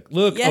Obi-Wan. He's like,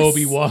 look, Yes.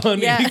 Obi-Wan.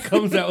 Yeah. And he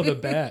comes out with a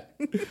bat.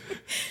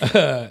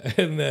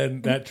 And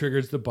then that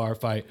triggers the bar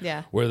fight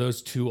Yeah. where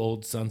those 2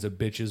 old sons of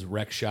bitches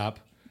wreck shop.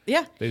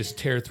 Yeah. They just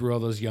tear through all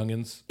those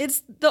youngins.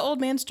 It's the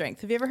old man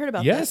strength. Have you ever heard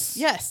about Yes. this?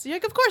 Yes. You're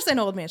like, of course I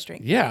know old man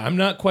strength. Yeah, I'm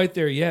not quite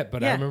there yet,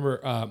 but I Yeah.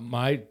 remember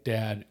my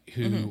dad,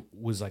 who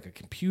was like a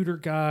computer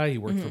guy, he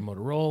worked for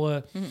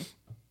Motorola,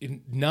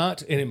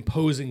 not an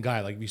imposing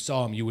guy. Like if you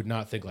saw him, you would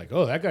not think like,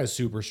 oh, that guy's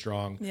super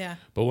strong. Yeah.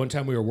 But one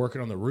time we were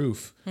working on the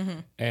roof,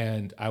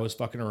 and I was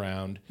fucking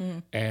around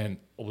and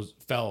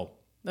fell.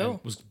 Oh. And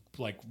was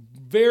like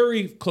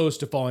very close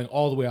to falling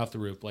all the way off the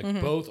roof, like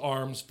both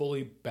arms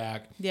fully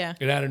back. Yeah.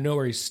 And out of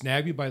nowhere, he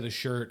snagged me by the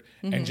shirt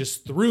and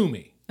just threw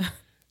me,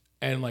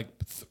 and like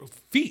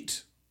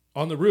feet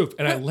on the roof,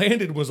 and I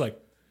landed and was like,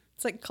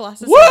 It's like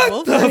Colossus and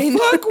 "What the Wolverine.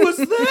 fuck was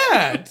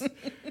that?"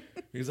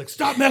 He's like,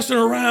 "Stop messing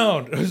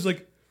around." I was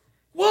like,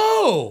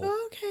 "Whoa,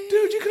 Okay.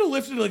 dude, you could have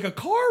lifted like a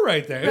car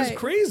right there. It was Right.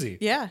 crazy."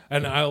 Yeah.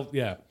 And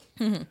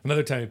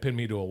another time he pinned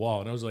me to a wall,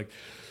 and I was like,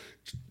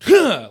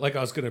 like I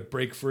was gonna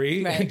break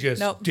free, Right. and just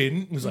Nope.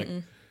 didn't. It was like,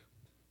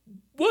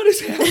 what is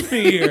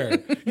happening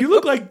here? You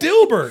look like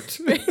Dilbert.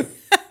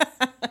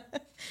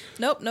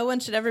 Nope, no one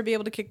should ever be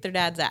able to kick their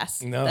dad's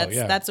ass. No,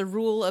 that's a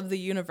rule of the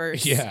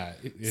universe. Yeah.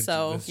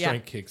 So, the yeah.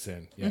 strength kicks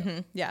in.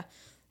 Yeah. Yeah.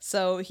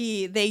 So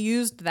they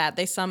used that.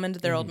 They summoned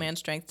their old man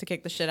strength to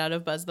kick the shit out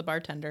of Buzz the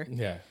bartender.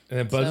 Yeah. And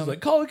then Buzz So- is like,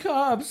 call the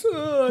cops.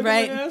 Oh, I got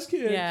Right. my ass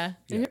kicked. Yeah.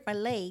 You hit my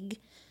leg.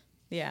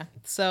 Yeah.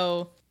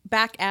 So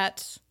back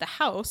at the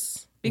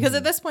house, because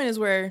at this point is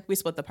where we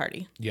split the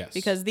party. Yes.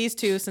 Because these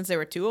 2, since they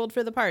were too old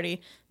for the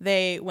party,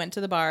 they went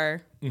to the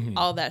bar.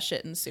 All that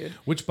shit ensued.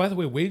 Which, by the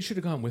way, Wade should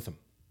have gone with him.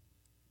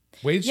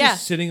 Wade's Yeah.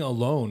 just sitting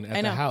alone at I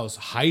the know. house,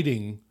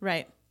 hiding,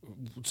 Right.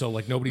 so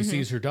like nobody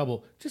sees her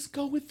double. Just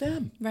go with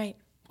them. Right.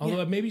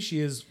 Although maybe she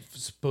is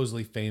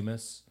supposedly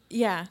famous.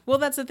 Yeah. Well,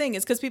 that's the thing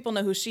is because people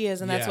know who she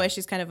is, and that's Yeah. why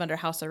she's kind of under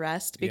house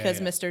arrest because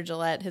yeah. Mr.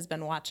 Gillette has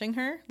been watching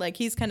her. Like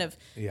he's kind of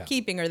Yeah.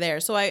 keeping her there.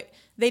 So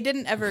they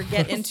didn't ever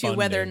get into Fun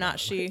whether or name, not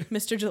she,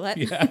 Mr. Gillette,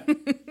 Yeah.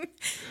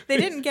 they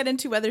didn't get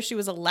into whether she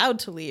was allowed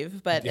to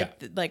leave. But Yeah.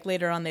 like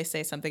later on, they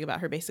say something about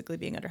her basically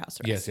being under house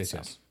arrest. Yes.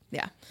 So,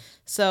 yeah.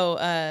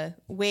 So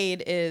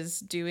Wade is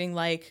doing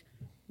like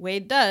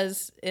Wade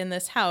does in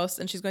this house,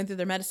 and she's going through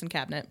their medicine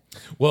cabinet.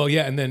 Well,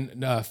 yeah, and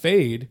then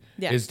Fade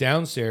Yeah. is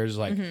downstairs,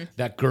 like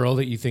that girl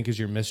that you think is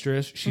your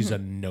mistress. She's a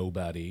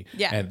nobody,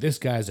 Yeah. and this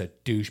guy's a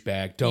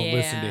douchebag. Don't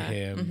listen to Yeah.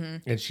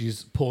 him. And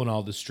she's pulling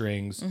all the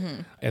strings.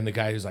 And the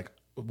guy who's like,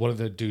 one of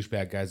the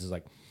douchebag guys is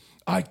like,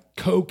 I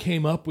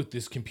came up with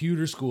this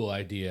computer school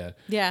idea.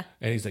 Yeah.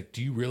 And he's like,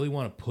 do you really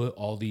want to put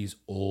all these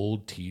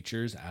old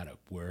teachers out of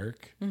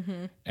work?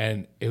 Mm-hmm.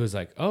 And it was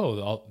like, oh,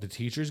 all the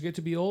teachers get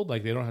to be old?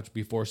 Like, they don't have to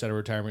be forced out of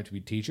retirement to be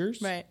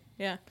teachers? Right.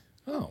 Yeah.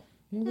 Oh,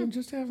 well, then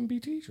just have them be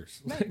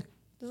teachers. Right.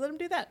 Just let them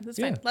do that. That's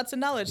Yeah. fine. Lots of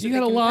knowledge. You that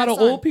got a they can lot pass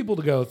of on. old people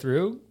to go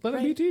through. Let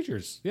them be Right.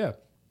 teachers. Yeah.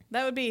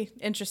 That would be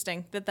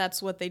interesting.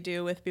 That's what they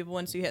do with people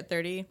once you hit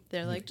 30.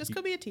 They're like, just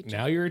go be a teacher.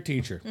 Now you're a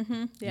teacher.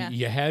 Mm-hmm. Yeah.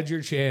 You had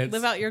your chance.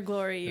 Live out your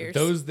glory years.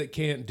 Those that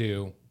can't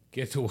do,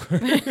 get to work.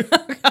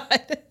 Oh, God.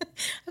 I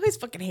always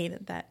fucking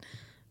hated that.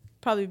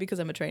 Probably because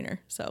I'm a trainer.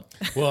 So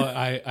Well,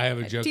 I have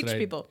a joke teach that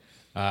people.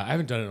 I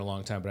haven't done it in a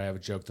long time, but I have a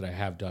joke that I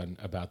have done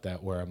about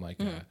that where I'm like,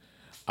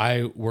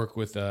 I work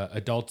with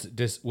adults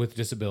with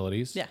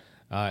disabilities. Yeah.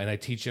 And I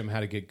teach them how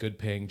to get good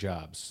paying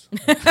jobs.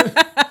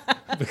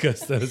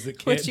 Because those that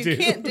can't What you do.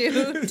 can't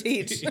do,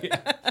 teach.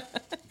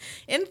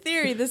 In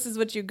theory, this is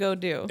what you go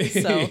do.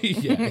 So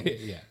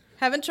yeah.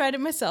 haven't tried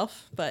it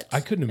myself, but I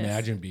couldn't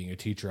imagine being a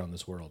teacher on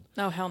this world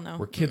Oh, hell no.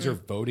 where kids are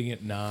voting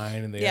at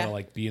 9 and they Yeah. gotta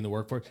like be in the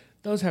workforce.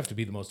 Those have to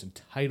be the most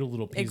entitled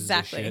little pieces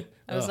Exactly. of shit.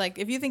 I was Ugh. like,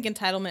 if you think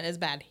entitlement is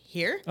bad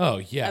here, Oh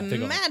yeah. They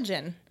go,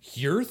 imagine.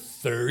 you're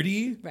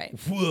 30? Right.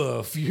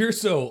 Woof, you're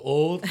so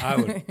old.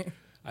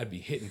 I'd be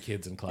hitting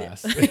kids in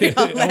class. I Left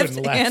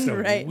wouldn't last and a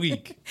right.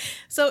 week.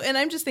 So, and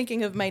I'm just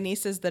thinking of my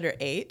nieces that are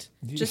 8,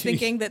 just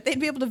thinking that they'd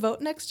be able to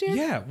vote next year.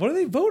 Yeah, what are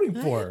they voting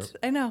for? What?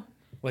 I know.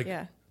 Like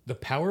Yeah. the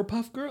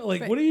Powerpuff Girl?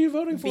 Like Right. what are you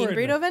voting Bean for?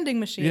 burrito vending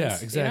machines. Yeah, you know?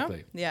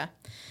 exactly. Yeah.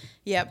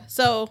 Yep.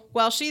 So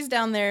while she's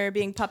down there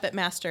being puppet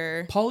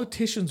master,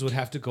 Politicians would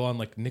have to go on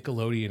like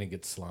Nickelodeon and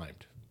get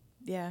slimed.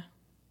 yeah,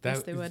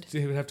 yes, they would.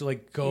 They would have to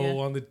like go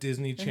Yeah. on the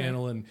Disney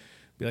Channel and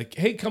be like,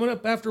 "Hey, coming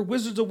up after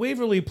Wizards of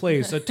Waverly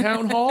Place, a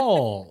town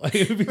hall." Like,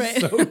 it would be Right.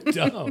 so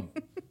dumb.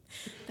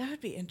 That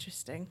would be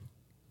interesting.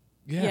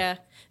 Yeah.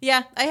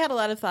 Yeah. I had a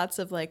lot of thoughts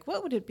of like,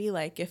 what would it be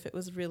like if it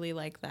was really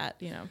like that,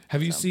 you know?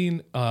 Have you So,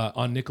 seen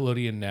on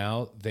Nickelodeon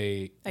now?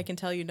 I can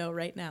tell you no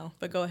right now,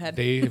 but go ahead.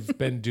 They've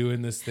been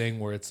doing this thing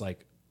where it's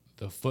like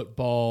the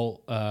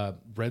football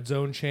red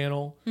zone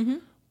channel,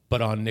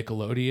 but on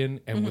Nickelodeon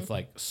and with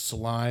like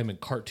slime and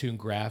cartoon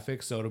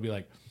graphics. So it'll be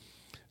like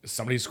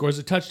somebody scores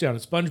a touchdown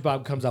and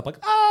SpongeBob comes up like,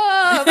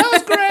 "Ah, that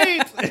was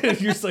great!"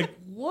 And you're just like,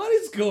 "What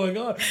is going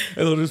on?"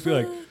 And they'll just be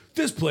like,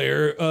 "This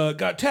player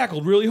got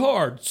tackled really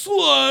hard,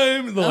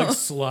 slime." And they'll like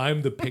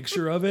slime the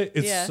picture of it.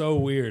 It's Yeah. so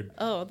weird.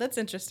 Oh, that's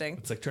interesting.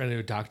 It's like trying to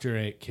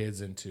indoctrinate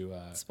kids into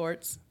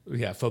Sports.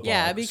 football.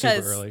 Yeah, super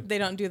because early. they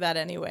don't do that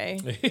anyway.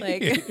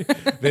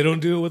 Like, They don't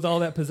do it with all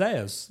that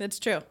pizzazz. that's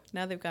true.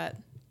 Now they've got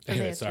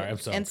Anyway, sorry, I'm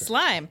so and crazy.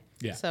 slime.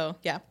 Yeah. So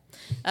yeah,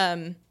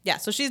 yeah.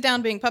 So she's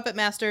down being puppet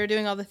master,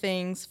 doing all the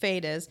things.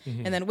 Fade is,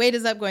 Mm-hmm. and then Wade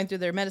is up going through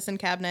their medicine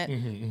cabinet,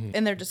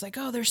 and they're just like,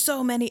 oh, there's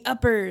so many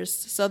uppers.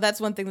 So that's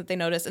one thing that they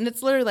notice, and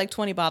it's literally like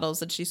 20 bottles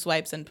that she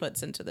swipes and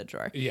puts into the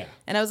drawer. Yeah.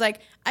 And I was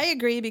like, I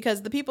agree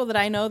because the people that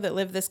I know that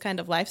live this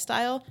kind of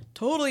lifestyle,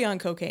 totally on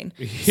cocaine.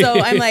 So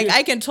I'm like,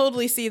 I can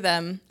totally see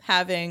them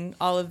having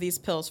all of these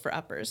pills for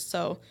uppers.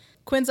 So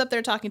Quinn's up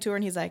there talking to her,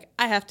 and he's like,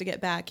 I have to get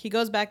back. He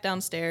goes back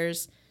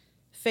downstairs.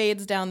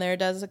 Fades down there,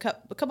 does a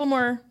couple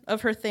more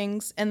of her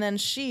things, and then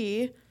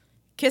she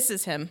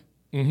kisses him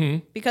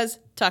because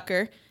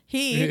Tucker,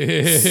 he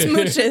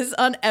smooches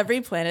on every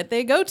planet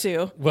they go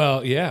to.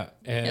 Well, yeah.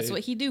 And That's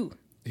what he do.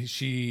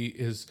 she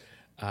is.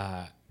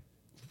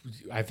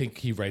 I think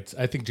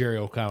Jerry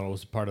O'Connell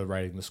was part of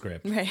writing the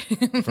script Right.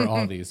 for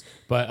all these,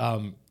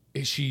 but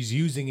she's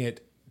using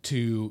it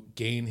to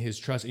gain his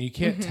trust, and you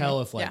can't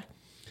tell if like, Yeah.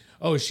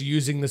 oh, is she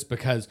using this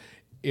because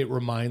it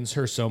reminds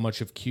her so much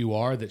of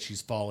QR that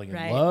she's falling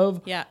Right. in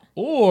love, Yeah.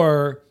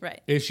 or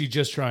Right. is she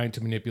just trying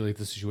to manipulate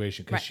the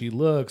situation because Right. she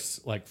looks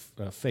like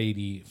a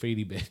fady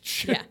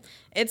bitch? Yeah.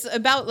 It's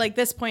about like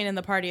this point in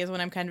the party is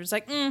when I'm kind of just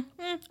like, I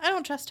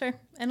don't trust her.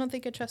 I don't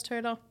think I trust her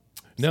at all.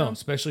 No, So-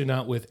 especially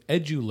not with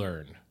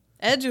EduLearn.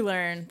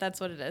 EduLearn, that's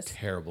what it is.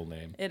 Terrible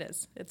name. It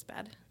is. It's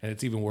bad. And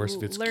it's even worse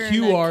if it's Learn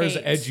QR's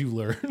Kate.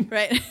 EduLearn.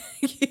 Right.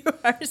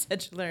 QR's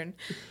EduLearn.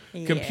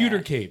 Computer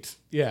Yeah. Kate.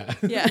 Yeah.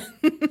 Yeah.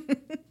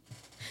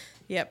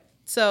 Yep.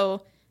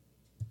 So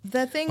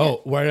the thing.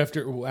 Oh, right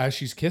after, as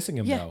she's kissing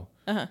him, Yeah. though,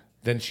 Uh-huh.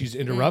 then she's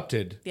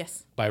interrupted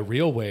Yes. by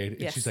Real Wade.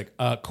 And Yes. she's like,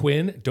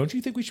 Quinn, don't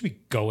you think we should be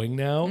going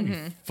now?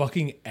 You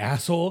fucking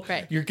asshole.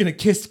 Right. You're going to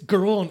kiss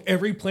girl on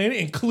every planet,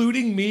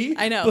 including me?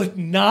 I know. But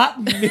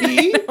not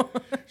me?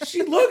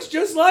 She looks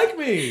just like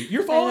me.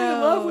 You're falling in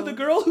love know. with a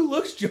girl who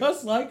looks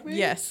just like me?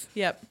 Yes.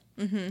 Yep.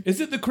 Is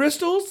it the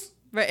crystals?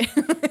 Right.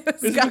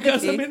 Is it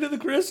because I'm into the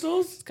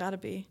crystals? It's gotta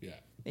be. Yeah.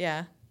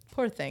 Yeah.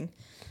 Poor thing.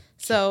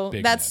 So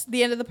Big that's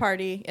the end of the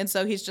party. And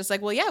so he's just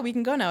like, well, yeah, we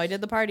can go now. I did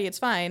the party. It's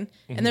fine.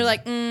 And they're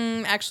like,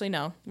 actually,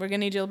 no. We're going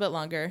to need you a little bit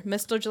longer.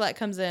 Mr. Gillette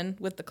comes in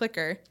with the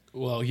clicker.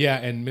 Well, yeah,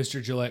 and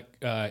Mr. Gillette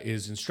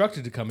is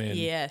instructed to come in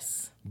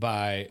Yes.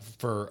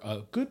 for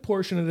a good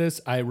portion of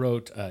this. I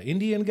wrote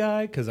Indian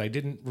guy because I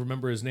didn't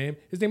remember his name.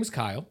 His name is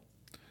Kyle.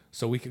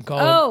 So we can call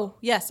him. Oh,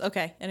 yes.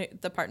 Okay. And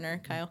the partner,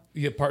 Kyle.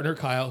 Yeah, partner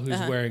Kyle, who's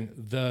wearing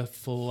the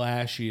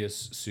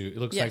flashiest suit. It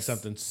looks like Yes.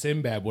 something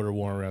Sinbad would have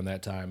worn around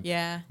that time.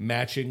 Yeah.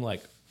 Matching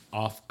like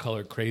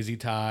off-color crazy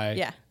tie,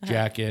 Yeah.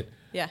 jacket.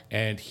 Yeah.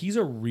 And he's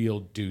a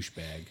real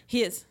douchebag.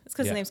 He is. It's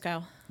because Yeah. his name's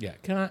Kyle. Yeah.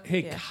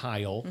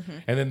 Kyle. Mm-hmm.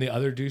 And then the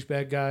other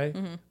douchebag guy,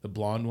 the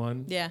blonde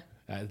one. Yeah.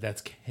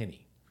 That's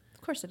Kenny.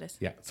 Of course it is.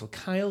 Yeah. So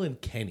Kyle and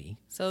Kenny.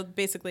 So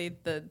basically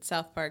the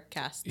South Park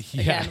cast.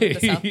 Yeah. Again,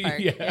 the South Park.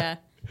 Yeah. Yeah.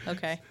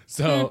 Okay.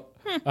 So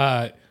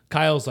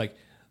Kyle's like,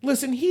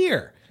 listen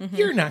here,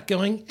 you're not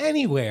going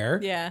anywhere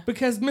Yeah.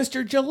 because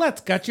Mr.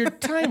 Gillette's got your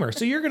timer.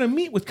 So you're going to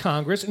meet with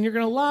Congress and you're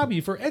going to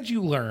lobby for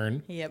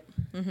EduLearn. Yep.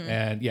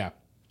 And yeah,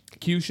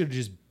 Q should have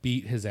just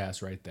beat his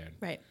ass right then.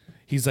 Right.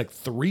 He's like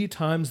 3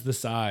 times the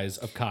size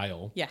of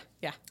Kyle. Yeah.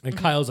 Yeah. And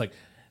Kyle's like,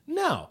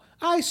 no,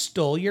 I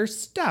stole your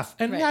stuff.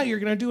 And Right. now you're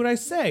going to do what I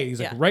say. He's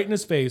like Yeah. right in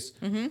his face.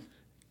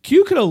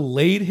 Q could have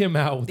laid him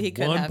out with He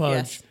could one have.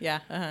 punch.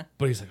 Yes. Yeah. Uh-huh.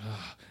 But he's like,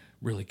 oh,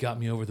 really got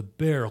me over the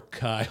barrel,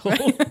 Kyle.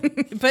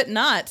 But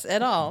not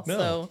at all. No.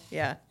 So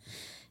yeah.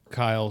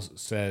 Kyle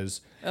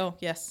says, Oh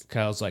yes.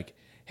 Kyle's like,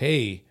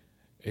 hey,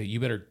 you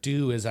better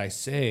do as I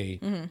say,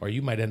 or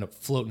you might end up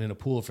floating in a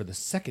pool for the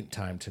second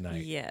time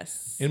tonight.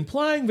 Yes.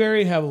 Implying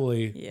very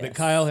heavily that Yes.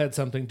 Kyle had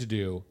something to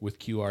do with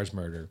QR's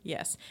murder.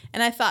 Yes.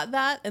 And I thought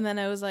that, and then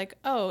I was like,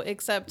 oh,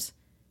 except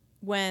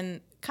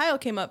when Kyle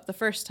came up the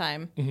first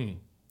time,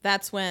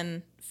 that's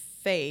when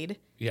Fade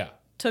Yeah.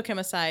 took him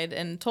aside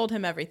and told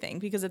him everything.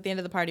 Because at the end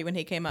of the party, when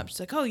he came up, she's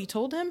like, oh, you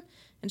told him?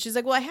 And she's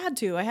like, well, I had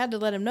to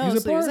let him know. He's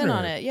a So he was in on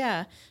partner. it.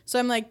 Yeah. So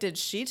I'm like, did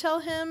she tell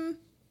him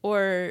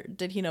or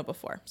did he know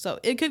before? So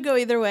it could go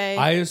either way.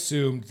 I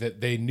assumed that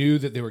they knew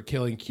that they were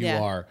killing QR.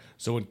 Yeah.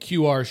 So when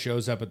QR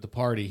shows up at the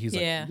party, he's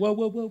Yeah. like, whoa,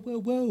 whoa, whoa, whoa,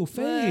 whoa, What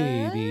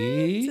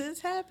Fady.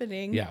 is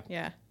happening? Yeah.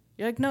 Yeah.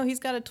 You're like, no, he's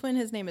got a twin.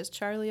 His name is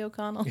Charlie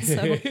O'Connell.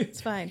 So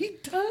it's fine. He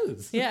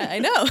does. Yeah, I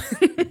know.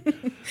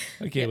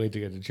 I can't wait to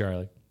get to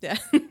Charlie. Yeah.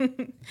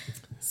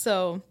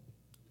 So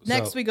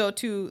next So- we go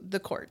to the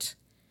court.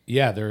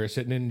 Yeah, they're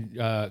sitting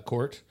in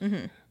court.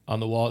 Mm-hmm. On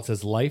the wall, it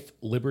says life,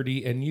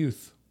 liberty, and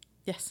youth.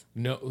 Yes.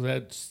 No,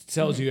 that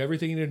tells you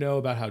everything you need to know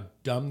about how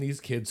dumb these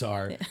kids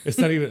are. It's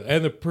not even,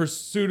 and the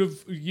pursuit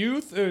of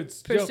youth.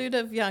 It's Pursuit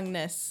of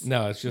youngness.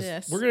 no, it's just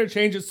Yes. we're gonna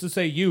change it to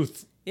say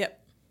youth. Yep.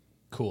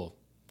 Cool.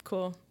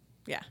 Cool.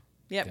 Yeah.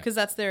 Yep. Because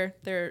that's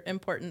their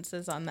importance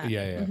is on that.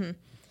 Yeah.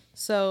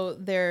 So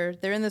they're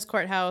in this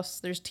courthouse.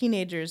 There's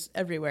teenagers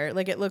everywhere.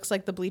 Like it looks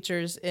like the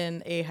bleachers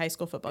in a high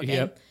school football game.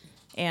 Yep.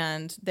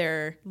 And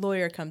their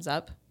lawyer comes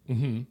up,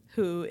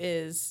 who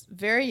is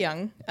very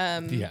young.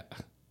 Yeah.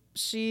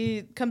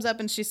 She comes up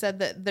and she said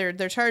that they're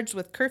charged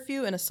with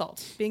curfew and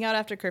assault, being out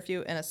after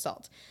curfew and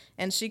assault.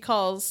 And she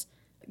calls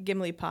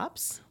Gimli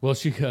Pops. Well,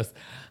 she goes,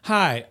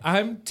 "Hi,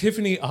 I'm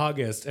Tiffany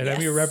August, and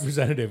I'm your Yes.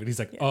 representative." And he's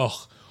like,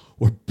 "Oh,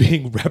 we're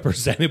being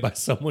represented by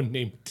someone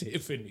named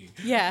Tiffany."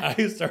 Yeah.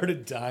 I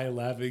started dying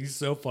laughing. He's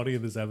so funny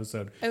in this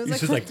episode. I was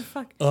He's like, just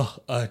what the fuck?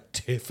 A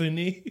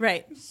Tiffany?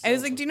 Right. I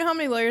was like, do you know how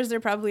many lawyers there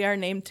probably are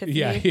named Tiffany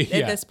Yeah, at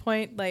yeah. this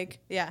point? Like,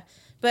 yeah.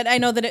 But I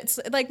know that it's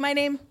like my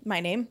name,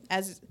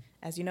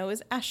 as you know,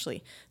 is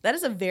Ashley. That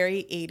is a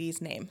very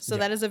 80s name. So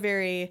that is a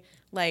very,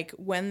 like,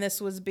 when this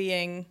was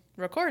being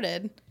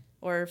recorded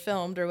or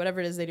filmed or whatever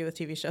it is they do with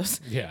TV shows.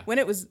 Yeah. When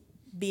it was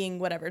being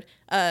whatever,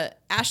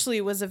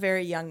 Ashley was a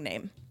very young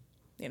name.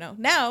 You know,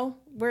 now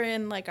we're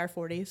in like our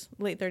 40s,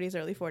 late 30s,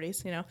 early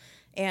 40s, you know,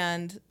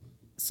 and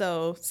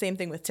so same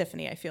thing with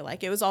Tiffany. I feel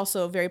like it was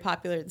also very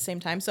popular at the same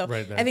time. So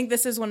Right there. I think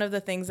this is one of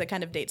the things that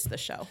kind of dates the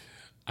show.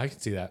 I can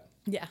see that.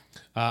 Yeah.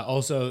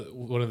 Also,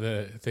 one of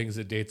the things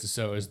that dates the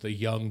show is the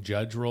young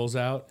judge rolls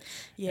out,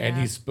 Yeah. and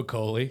he's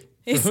Spicoli.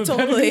 He's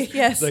totally,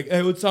 yes. It's like,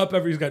 "Hey, what's up?"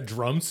 He's got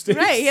drumsticks.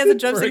 Right. He has a for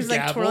drumstick. He's like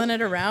gavel. twirling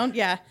it around.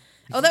 Yeah.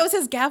 Oh, that was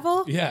his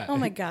gavel? Yeah. Oh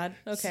my God.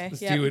 Okay.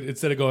 Let's Yeah. do it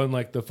instead of going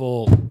like the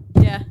full.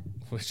 Yeah.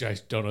 Which I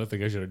don't know. I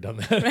think I should have done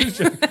that.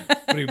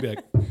 But he'd be like,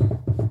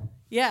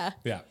 Yeah.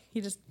 yeah.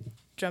 He just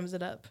drums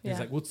it up. Yeah. He's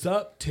like, "What's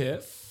up,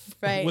 Tiff?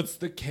 Right. What's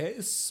the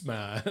case,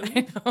 man?"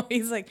 I know.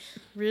 He's like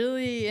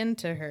really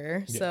into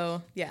her. Yeah.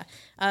 So yeah.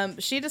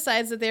 She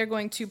decides that they are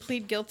going to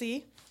plead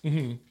guilty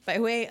by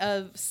way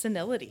of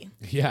senility.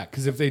 Yeah,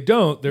 because if they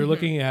don't, Mm-hmm. they're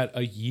looking at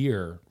a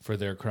year for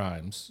their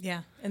crimes.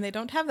 Yeah. And they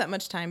don't have that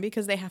much time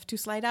because they have to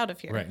slide out of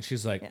here. Right. And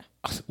she's like, Yeah.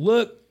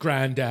 "Look,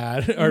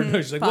 granddad." Or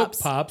no, she's like,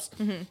 Pops. "Look, Pops,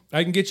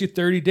 I can get you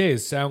 30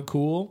 days. Sound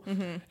cool?"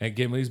 And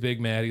Gimli's big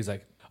mad. He's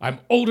like, "I'm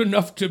old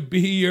enough to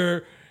be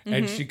your..."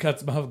 And she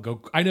cuts him off and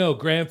go, "I know,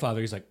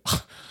 grandfather." He's like,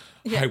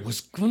 "I was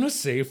going to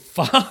say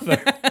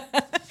father."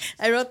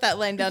 I wrote that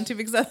line down too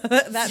because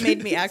that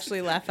made me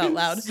actually laugh out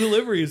loud. His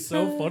delivery is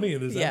so funny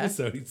in this Yeah.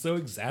 episode. He's so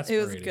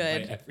exasperated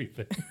good. by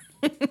everything.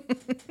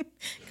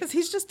 Because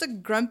he's just a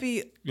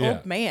grumpy Yeah.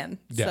 old man.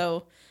 Yeah.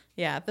 So,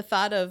 yeah, the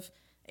thought of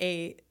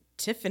a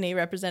Tiffany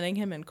representing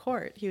him in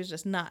court, he was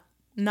just not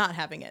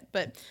having it.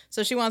 But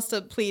so she wants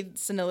to plead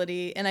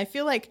senility. And I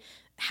feel like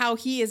how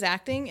he is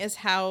acting is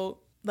how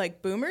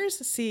like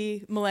boomers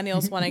see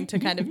millennials wanting to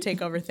kind of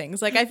take over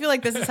things. Like I feel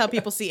like this is how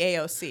people see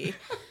AOC.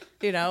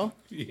 You know,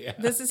 Yeah.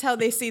 this is how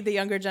they see the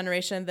younger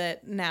generation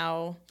that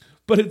now.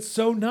 But it's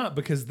so not,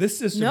 because this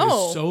system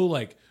No. is so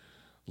like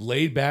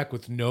laid back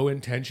with no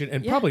intention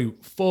and probably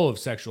full of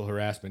sexual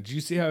harassment. Do you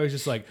see how it's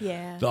just like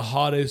the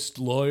hottest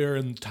lawyer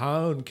in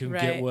town can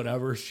get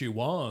whatever she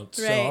wants,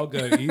 so I'll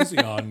go easy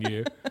on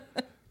you.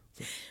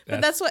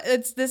 But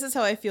this is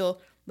how I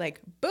feel like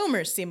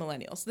boomers see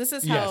millennials. This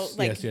is how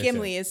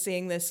Gimli is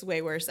seeing this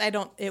way worse.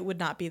 It would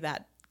not be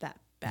that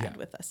bad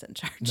with us in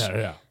charge.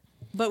 No.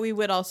 But we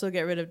would also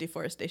get rid of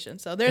deforestation.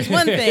 So there's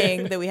one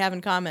thing that we have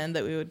in common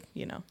that we would,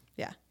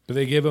 But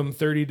they give him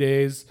 30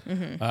 days,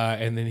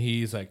 and then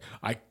he's like,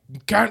 I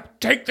can't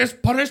take this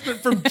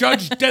punishment from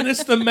Judge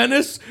Dennis the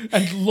Menace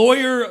and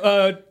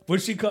lawyer,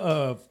 what's she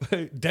called?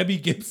 Debbie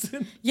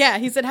Gibson? Yeah,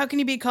 he said, how can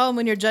you be calm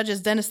when your judge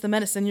is Dennis the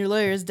Menace and your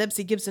lawyer is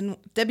Debbie Gibson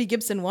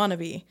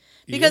wannabe?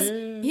 Because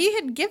he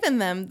had given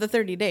them the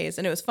 30 days,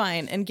 and it was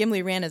fine, and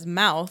Gimli ran his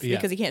mouth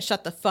because he can't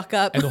shut the fuck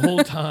up. And the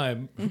whole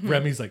time,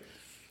 Remy's like,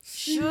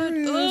 shut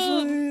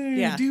up.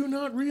 Yeah. Do you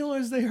not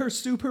realize they are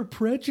super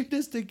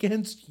prejudiced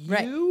against you?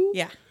 Right.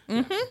 Yeah.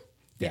 Mm-hmm.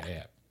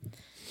 Yeah.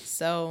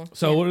 So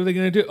what are they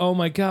going to do? Oh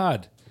my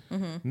God.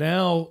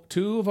 Now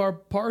 2 of our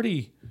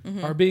party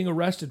are being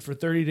arrested for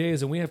 30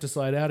 days, and we have to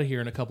slide out of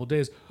here in a couple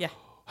days. Yeah.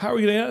 How are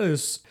we going to get out of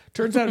this?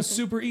 Turns out it's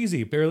super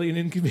easy, barely an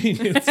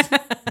inconvenience.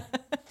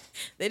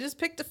 They just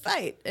picked a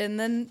fight, and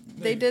then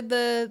they did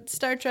the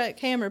Star Trek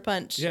hammer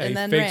punch, and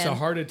then fakes ran. a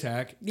heart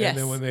attack, and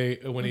then when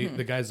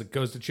the guy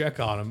goes to check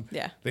on him,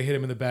 they hit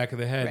him in the back of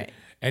the head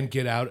and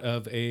get out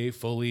of a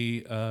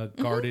fully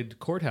guarded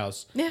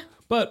courthouse. Yeah.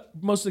 But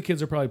most of the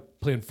kids are probably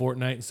playing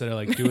Fortnite instead of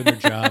like doing their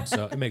job,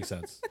 so it makes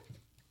sense.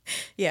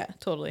 Yeah,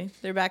 totally.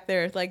 They're back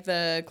there, like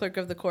the clerk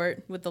of the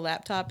court with the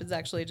laptop is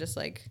actually just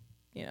like,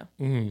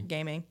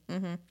 gaming.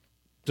 Mm-hmm.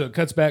 So it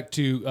cuts back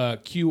to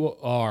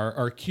QR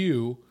or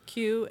Q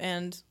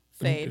and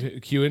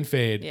Fade. Q and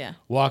Fade. Yeah.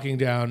 Walking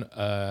down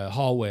a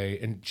hallway,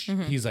 and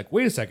he's like,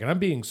 "Wait a second, I'm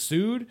being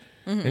sued."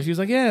 And she's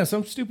like, "Yeah,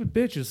 some stupid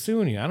bitch is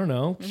suing you. I don't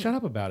know. Shut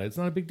up about it. It's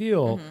not a big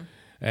deal."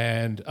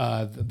 And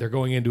they're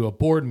going into a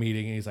board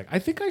meeting, and he's like, "I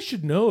think I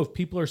should know if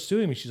people are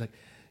suing me." She's like,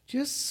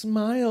 "Just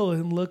smile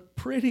and look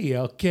pretty,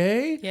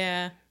 okay?"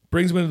 Yeah.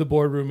 Brings them into the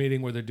boardroom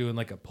meeting where they're doing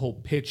like a whole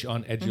pitch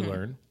on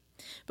EduLearn.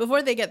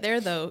 Before they get there,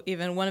 though,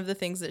 even one of the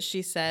things that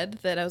she said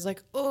that I was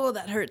like, oh,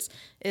 that hurts,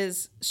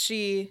 is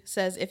she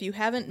says, if you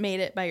haven't made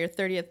it by your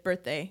 30th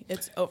birthday,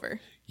 it's over.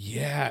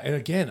 Yeah. And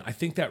again, I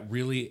think that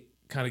really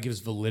kind of gives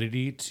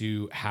validity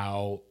to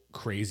how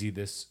crazy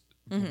this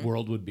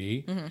world would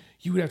be.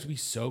 You would have to be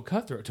so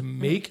cutthroat to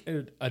make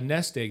a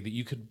nest egg that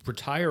you could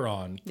retire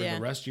on for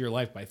the rest of your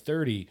life by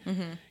 30.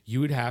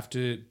 You would have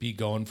to be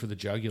going for the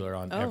jugular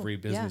on every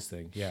business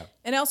thing. Yeah.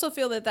 And I also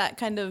feel that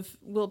kind of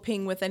will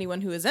ping with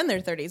anyone who is in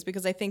their 30s,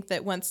 because I think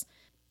that once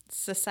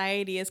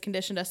society has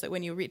conditioned us that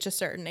when you reach a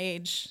certain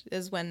age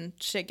is when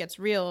shit gets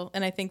real.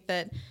 And I think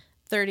that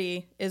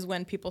 30 is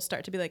when people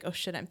start to be like, oh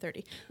shit, I'm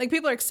 30. Like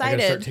people are excited. I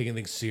gotta start taking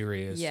things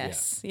serious.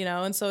 Yes.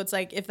 Yeah. And so it's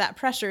like, if that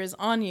pressure is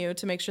on you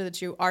to make sure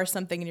that you are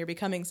something and you're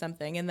becoming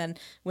something. And then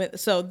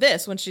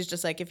when she's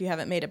just like, if you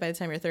haven't made it by the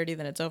time you're 30,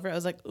 then it's over. I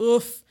was like,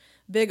 oof,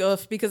 big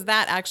oof, because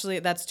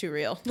that's too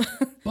real.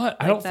 But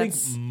I don't think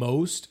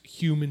most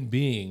human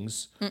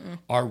beings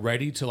are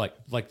ready to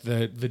like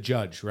the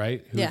judge,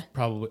 right? Who's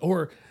probably,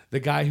 or the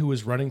guy who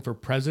was running for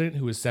president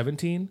who was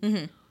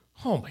 17.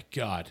 Oh my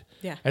God.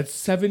 Yeah. At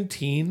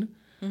 17,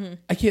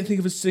 I can't think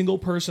of a single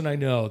person I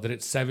know that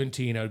at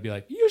 17 I would be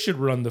like, you should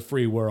run the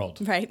free world.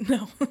 Right.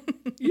 No.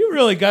 You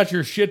really got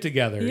your shit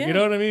together. Yeah. You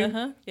know what I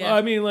mean? Yeah. Well,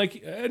 I mean,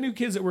 like, I knew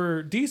kids that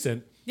were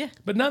decent. Yeah.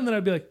 But none that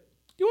I'd be like,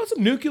 you want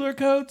some nuclear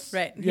codes?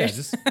 Right. Yeah,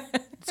 just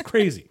it's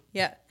crazy.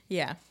 Yeah.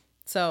 Yeah.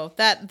 So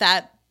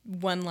that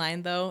one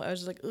line though, I was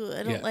just like, ooh,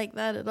 I don't like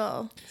that at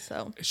all.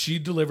 So she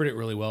delivered it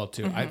really well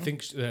too. I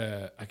think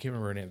I can't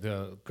remember her name.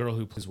 The girl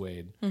who plays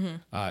Wade,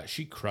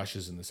 she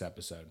crushes in this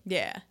episode.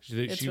 Yeah,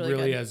 she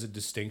really has a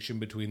distinction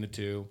between the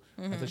two.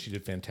 I thought she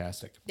did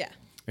fantastic. Yeah,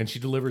 and she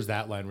delivers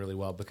that line really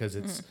well because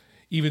it's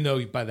even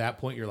though by that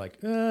point you're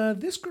like,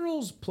 this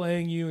girl's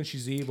playing you and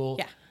she's evil.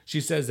 Yeah, she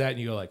says that and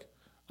you go like,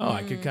 oh,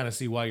 I could kind of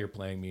see why you're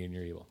playing me and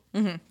you're evil.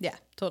 Yeah,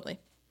 totally.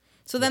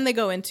 So then they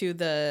go into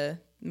the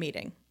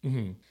meeting.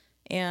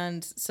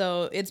 And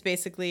so it's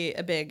basically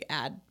a big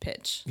ad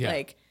pitch. Yeah.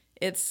 Like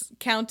it's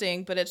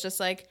counting, but it's just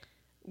like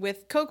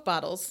with Coke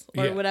bottles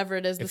or whatever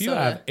it is. If you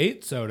have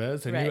 8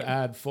 sodas and you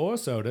add 4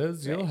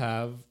 sodas, you'll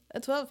have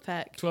a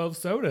 12-pack. 12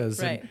 sodas.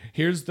 Right. And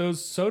here's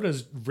those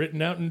sodas written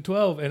out in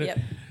 12.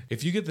 And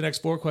if you get the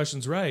next 4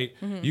 questions right,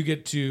 you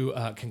get to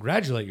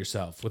congratulate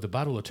yourself with a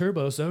bottle of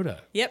turbo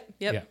soda. Yep.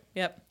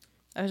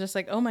 I was just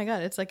like, oh my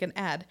God, it's like an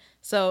ad.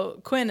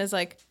 So Quinn is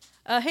like,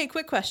 hey,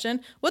 quick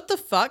question. What the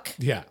fuck?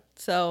 Yeah.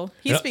 So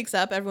he speaks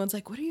up. Everyone's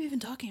like, what are you even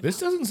talking about? This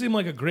doesn't seem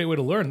like a great way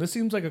to learn. This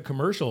seems like a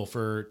commercial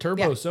for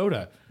turbo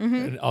soda.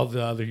 And all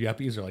the other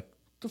yuppies are like,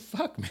 the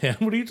fuck, man?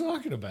 What are you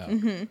talking about?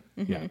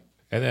 Yeah.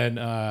 And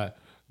then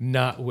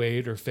not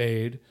Wade or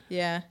Fade.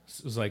 Yeah.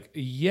 Was like,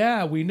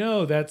 yeah, we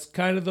know. That's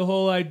kind of the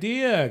whole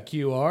idea,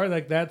 QR.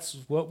 Like, that's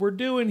what we're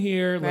doing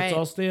here. Let's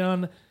all stay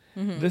on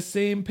the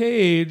same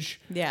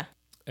page. Yeah.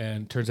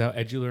 And turns out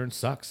EduLearn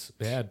sucks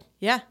bad.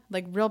 Yeah,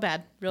 like real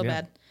bad, real Yeah.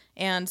 bad.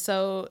 And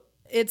so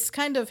it's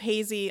kind of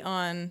hazy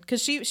on,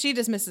 because she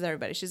dismisses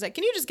everybody. She's like,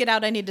 can you just get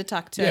out? I need to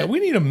talk to We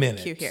need a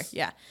minute. Q here.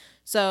 Yeah.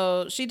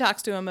 So she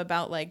talks to him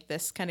about like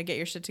this kind of get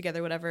your shit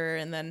together, whatever.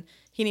 And then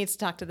he needs to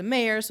talk to the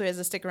mayor. So he has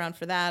to stick around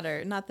for that,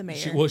 or not the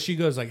mayor. She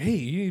goes like, hey,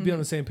 you need to be on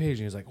the same page.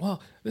 And he's like,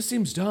 well, this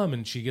seems dumb.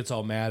 And she gets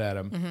all mad at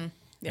him.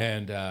 Yeah.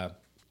 And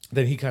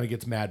then he kind of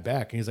gets mad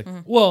back. And he's like,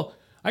 well,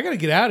 I got to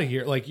get out of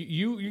here. Like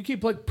you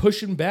keep like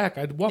pushing back.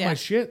 I want my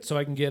shit so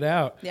I can get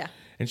out. Yeah.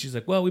 And she's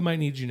like, well, we might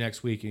need you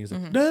next week. And he's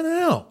like,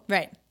 no.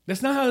 Right.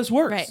 That's not how this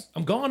works. Right.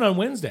 I'm gone on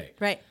Wednesday.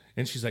 Right.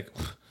 And she's like,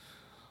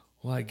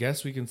 well, I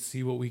guess we can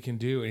see what we can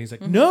do. And he's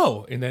like,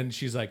 no. And then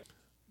she's like,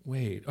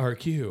 wait,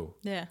 RQ,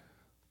 Yeah.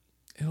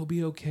 it'll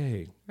be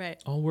okay.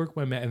 Right. I'll work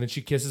my And then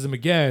she kisses him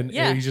again.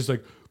 Yeah. And he's just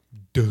like,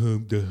 duh,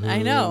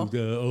 I know.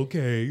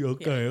 Okay.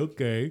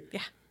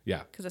 Yeah.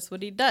 Yeah. Because that's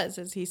what he does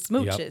is he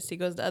smooches. He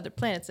goes to other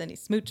planets and he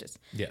smooches.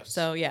 Yes.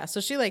 So yeah.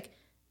 So she like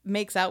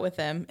makes out with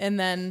him, and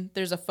then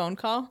there's a phone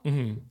call,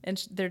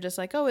 and they're just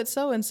like, oh, it's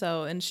so and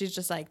so, and she's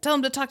just like, tell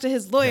him to talk to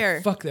his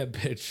lawyer. Fuck that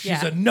bitch. She's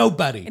Yeah. a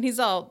nobody. And he's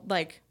all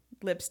like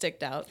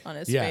lipsticked out on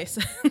his face.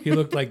 He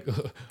looked like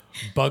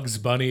Bugs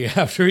Bunny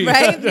after he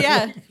Right? got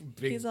Yeah.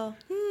 big- He's all,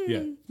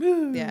 Yeah.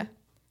 yeah.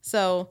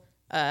 So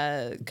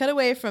cut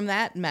away from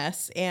that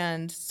mess.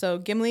 And so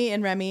Gimli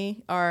and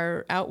Remy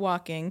are out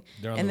walking.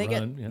 They're on and the they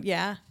run,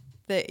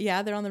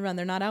 they're on the run.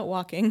 They're not out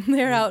walking.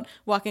 They're out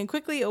walking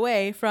quickly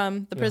away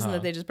from the prison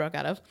that they just broke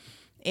out of.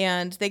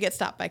 And they get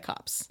stopped by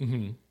cops.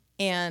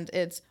 And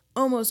it's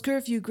almost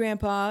curfew,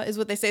 Grandpa, is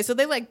what they say. So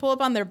they like pull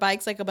up on their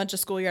bikes like a bunch of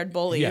schoolyard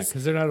bullies. Yeah,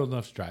 because they're not old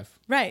enough to drive.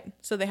 Right.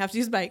 So they have to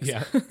use bikes.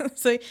 Yeah.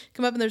 So they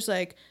come up and there's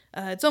like,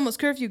 it's almost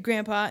curfew,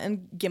 Grandpa.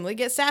 And Gimli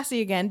gets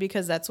sassy again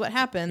because that's what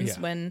happens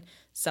when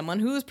someone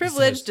who is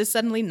privileged is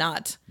suddenly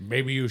not.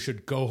 Maybe you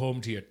should go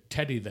home to your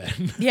teddy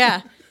then.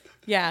 Yeah.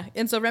 Yeah.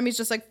 And so Remy's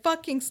just like,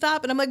 fucking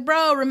stop. And I'm like,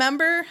 bro,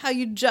 remember how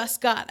you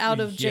just got out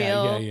of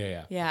jail?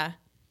 Yeah. Yeah.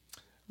 I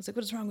was like,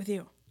 what is wrong with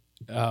you?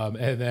 And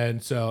then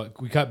so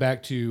we cut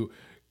back to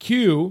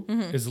Q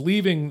is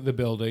leaving the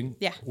building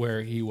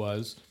where he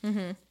was.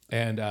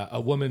 And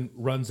a woman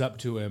runs up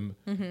to him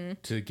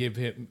to give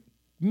him,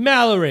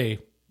 Mallory,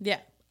 Yeah.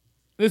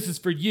 this is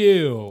for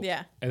you.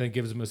 Yeah. And then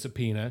gives him a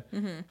subpoena.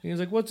 And he's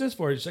like, what's this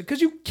for? She's like,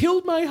 because you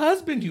killed my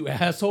husband, you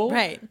asshole.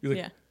 Right. You're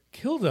like, Yeah.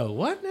 killed a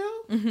what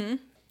now?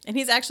 And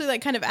he's actually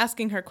like kind of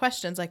asking her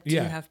questions like, do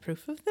you have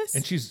proof of this?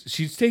 And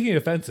she's taking it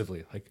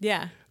offensively. Like,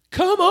 yeah.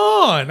 come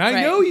on, I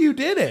Right. know you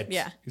did it.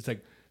 Yeah. He's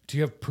like, do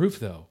you have proof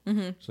though?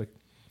 She's like,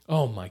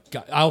 oh my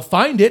God, I'll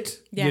find it,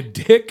 Yeah. you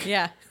dick.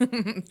 Yeah.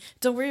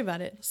 Don't worry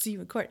about it. I'll see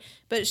you in court.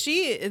 But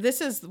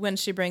this is when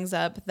she brings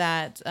up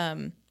that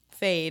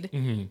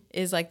Fade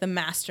is like the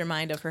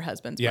mastermind of her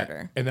husband's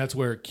murder. And that's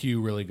where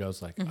Q really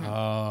goes like,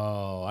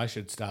 oh, I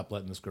should stop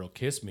letting this girl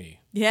kiss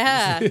me.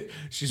 Yeah.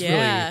 She's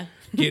Yeah. really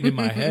getting in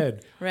my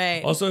head.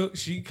 Right. Also,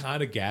 she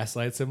kind of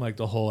gaslights him like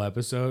the whole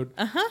episode.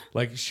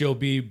 Like she'll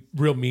be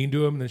real mean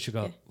to him, and then she'll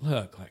go,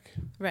 look, like,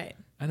 Right.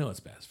 I know what's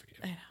best for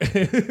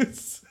you.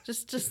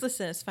 Just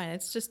listen. It's fine.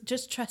 It's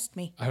just trust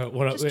me.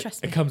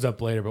 Trust me. It comes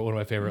up later, but one of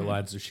my favorite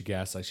lines is she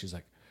gaslights. She's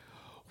like,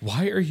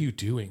 why are you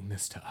doing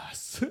this to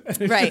us? And it's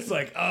Right. just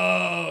like,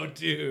 oh,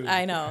 dude.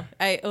 I know.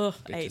 I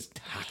It's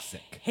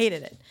toxic.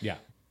 hated it. Yeah.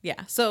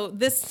 Yeah. So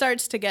this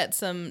starts to get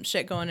some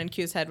shit going in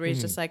Q's head where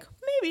he's just like,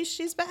 maybe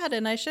she's bad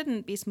and I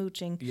shouldn't be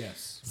smooching.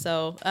 Yes.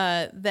 So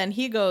then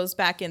he goes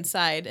back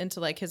inside into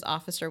like his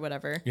office or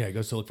whatever. Yeah, he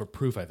goes to look for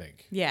proof, I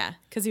think. Yeah.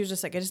 Because he was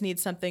just like, I just need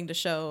something to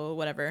show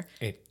whatever.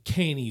 And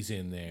Kaney's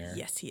in there.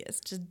 Yes, he is.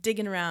 Just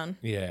digging around.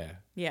 Yeah.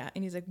 Yeah.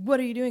 And he's like, what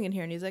are you doing in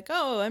here? And he's like,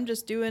 oh, I'm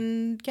just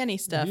doing Kenny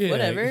stuff. Yeah,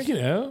 whatever. you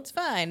know. It's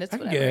fine. It's I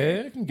can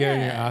whatever. go in your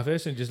Yeah.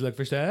 office and just look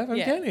for stuff. I'm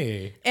Yeah.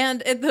 Kenny.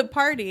 And at the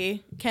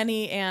party,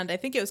 Kenny and I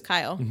think it was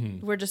Kyle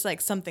were just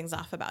like, something's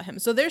off about him.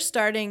 So they're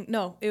starting.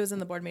 No, it was in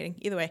the board meeting.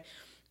 Either way,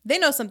 they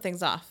know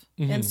something's off.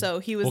 And so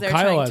he was there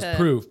Kyle trying has to.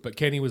 proof, but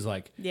Kenny was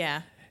like,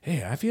 Yeah.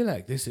 hey, I feel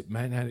like this it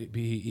might not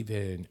be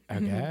even a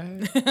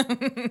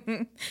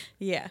guy.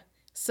 Yeah.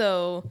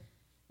 So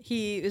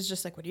he is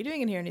just like, what are you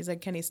doing in here? And he's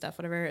like, Kenny stuff,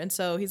 whatever. And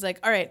so he's like,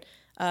 all right,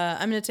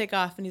 I'm going to take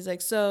off. And he's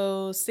like,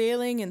 so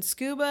sailing and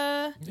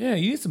scuba. Yeah,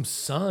 you need some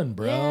sun,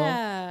 bro.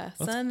 Yeah.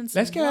 Sun and some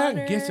Let's go out water.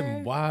 and get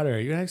some water.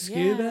 You like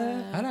scuba?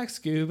 Yeah. I like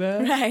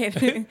scuba.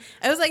 Right.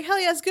 I was like, hell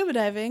yeah, scuba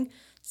diving.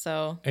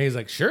 So, And he's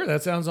like, sure,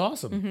 that sounds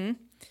awesome.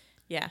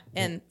 yeah.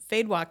 And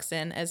Fade walks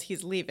in as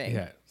he's leaving.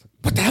 Yeah. It's like,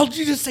 what the hell did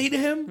you just say to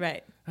him?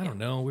 Right. I don't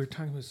know. We were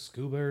talking about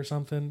scuba or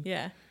something.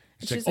 Yeah.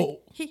 And She's she's like, like,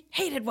 oh. he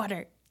hated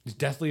water. He's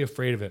deathly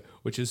afraid of it,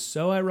 which is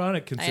so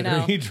ironic know.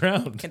 considering he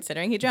drowned.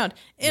 Considering he drowned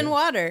in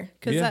water.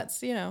 Because Yeah.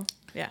 that's,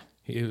 yeah.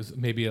 He was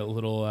maybe a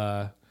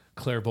little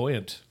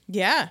clairvoyant.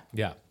 Yeah.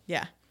 Yeah.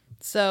 Yeah.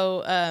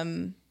 So,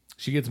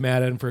 She gets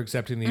mad at him for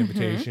accepting the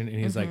invitation, and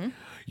he's like,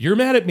 "You're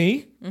mad at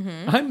me.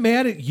 I'm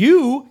mad at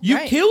you. You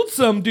Right. killed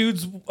some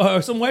dude's,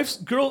 some wife's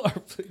girl.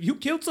 You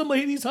killed some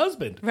lady's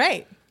husband."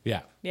 right.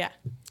 Yeah, Yeah.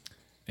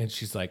 and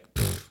she's like,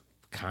 "Pfft,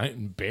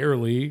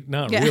 Barely,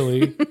 not Yeah.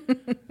 really.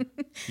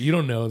 You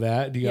don't know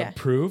that. Do you Yeah. got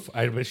proof?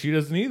 I bet she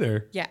doesn't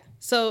either. Yeah.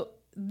 So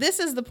this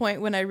is the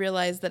point when I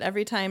realized that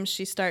every time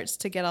she starts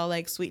to get all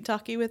like sweet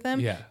talky with him,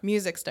 Yeah.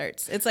 music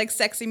starts. It's like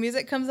sexy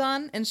music comes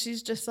on and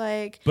she's just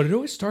like, But it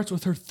always starts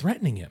with her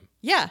threatening him.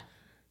 yeah,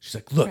 She's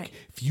like, look, Right.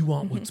 if you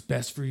want what's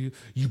best for you,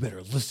 you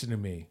better listen to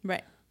me.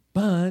 right,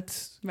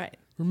 But right,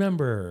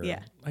 remember,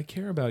 Yeah. I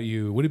care about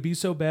you. Would it be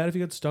so bad if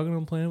you got stuck on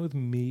a planet with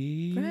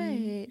me?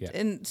 right. Yeah.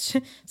 And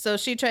so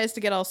she tries to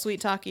get all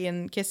sweet talky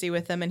and kissy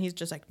with him and he's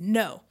just like,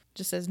 no,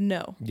 just says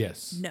no,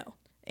 Yes. no.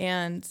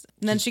 And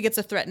then she gets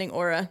a threatening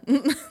aura.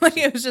 Like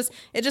it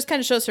just kind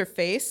of shows her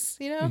face,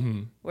 you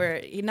know, where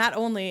he not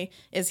only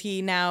is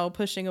he now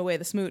pushing away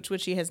the smooch,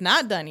 which he has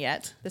not done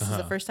yet. This is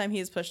the first time he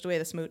has pushed away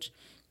the smooch,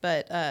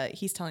 but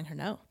he's telling her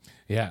no.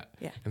 Yeah.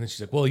 Yeah. And then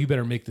she's like, well, you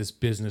better make this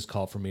business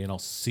call for me and I'll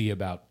see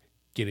about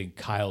getting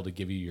Kyle to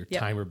give you your Yep.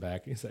 timer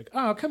back. And he's like,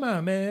 oh, come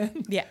on,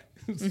 man. Yeah.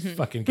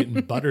 Fucking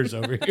getting butters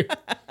over here.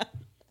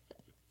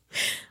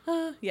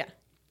 Yeah.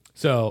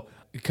 So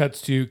it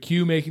cuts to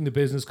Q making the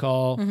business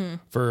call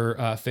for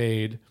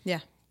Fade. Yeah.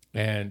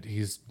 And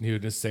he's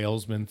doing his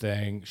salesman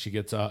thing. He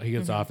gets off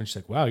and she's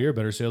like, wow, you're a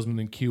better salesman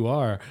than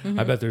QR.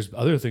 I bet there's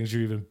other things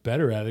you're even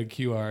better at than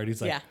QR. And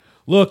he's like, Yeah.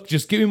 look,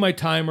 just give me my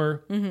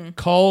timer.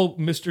 Call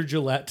Mr.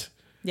 Gillette.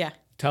 Yeah.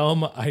 Tell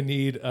him I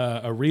need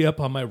a re-up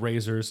on my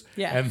razors.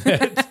 Yeah. And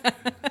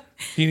that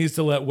he needs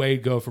to let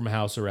Wade go from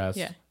house arrest.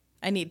 Yeah.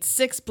 I need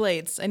 6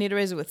 blades. I need a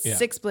razor with Yeah.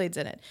 6 blades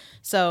in it.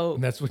 So,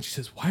 And that's when she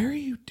says, why are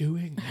you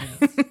doing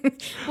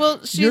this? well,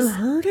 she's You're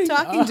hurting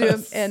talking to him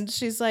us. and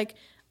she's like,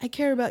 I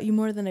care about you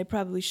more than I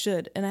probably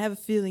should. And I have a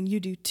feeling you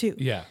do too.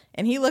 Yeah.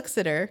 And he looks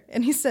at her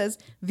and he says,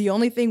 the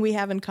only thing we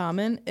have in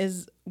common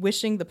is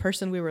wishing the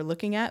person we were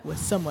looking at was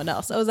someone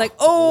else. I was like,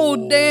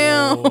 oh,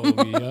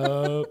 damn.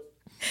 Yup.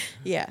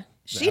 Yeah.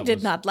 She That did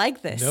was- not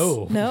like this.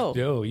 No. No.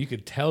 No. You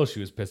could tell she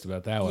was pissed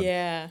about that one.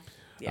 Yeah.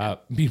 Yeah.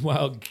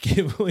 Meanwhile,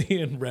 Gimli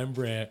and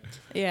Rembrandt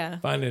Yeah.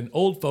 find an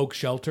old folk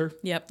shelter.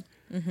 Yep.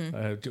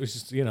 It was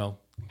just,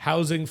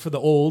 housing for the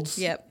olds.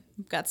 Yep.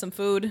 Got some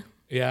food.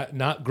 Yeah,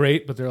 not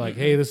great, but they're like,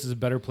 hey, this is a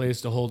better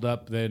place to hold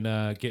up than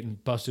getting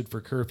busted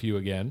for curfew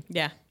again.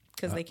 Yeah.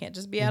 Because they can't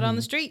just be out on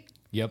the street.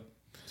 Yep.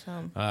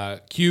 So,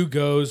 Q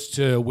goes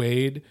to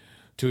Wade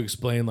to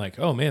explain, like,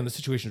 oh man, the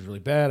situation is really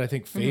bad. I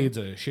think Fade's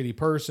a shitty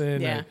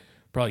person. Yeah.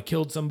 Probably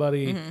killed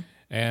somebody.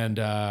 And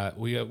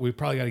we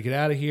probably got to get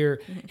out of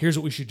here. Here's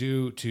what we should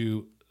do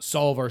to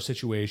solve our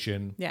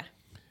situation. yeah.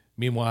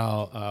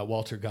 Meanwhile,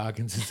 Walter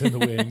Goggins is in the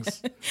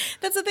wings.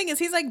 That's the thing is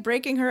he's like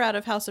breaking her out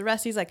of house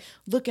arrest. He's like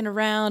looking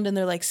around and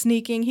they're like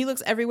sneaking. He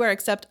looks everywhere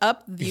except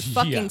up the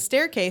fucking Yeah.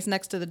 staircase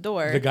next to the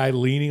door. The guy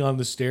leaning on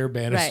the stair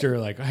banister,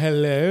 like,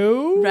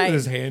 hello, Right. with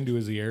his hand to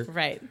his ear.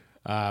 Right.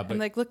 But I'm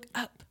like, look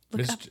up.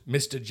 Look up.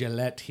 Mr.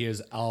 Gillette hears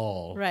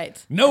all.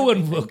 Right. No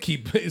one will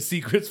keep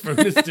secrets from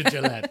Mr.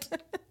 Gillette.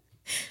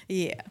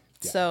 Yeah.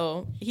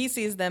 So he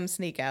sees them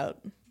sneak out.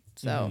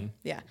 So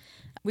yeah.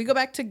 We go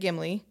back to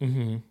Gimli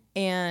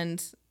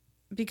and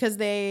because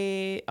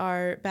they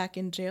are back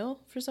in jail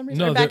for some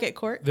reason. Or back they're- at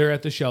court. They're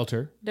at the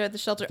shelter. They're at the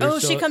shelter. they're Oh,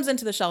 she still- comes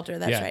into the shelter.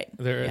 That's yeah, right.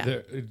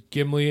 They're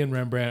Gimli and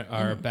Rembrandt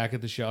are back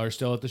at the shelter, are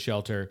still at the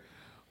shelter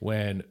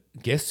when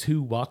guess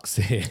who walks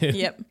in?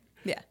 Yep.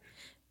 Yeah.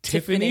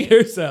 Tiffany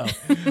herself.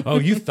 Oh,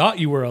 you thought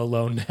you were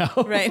alone now.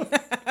 Right.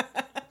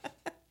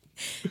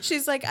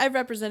 She's like, I've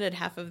represented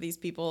half of these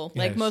people.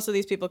 Like Yes. most of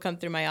these people come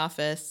through my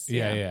office. you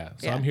Yeah, know. yeah.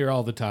 So Yeah. I'm here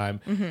all the time.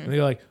 And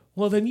they're like,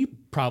 well, then you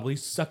probably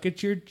suck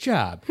at your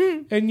job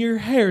and your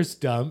hair's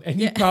dumb and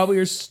you probably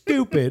are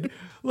stupid.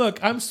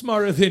 Look, I'm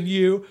smarter than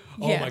you.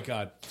 Oh Yeah. my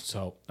God.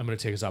 So I'm going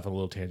to take us off on a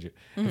little tangent.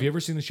 Have you ever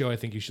seen the show I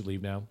Think You Should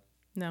Leave Now?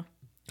 No.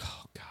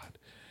 Oh God.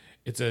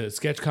 It's a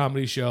sketch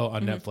comedy show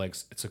on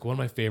Netflix. It's like one of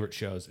my favorite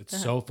shows. It's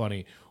so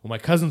funny. When my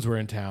cousins were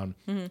in town,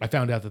 I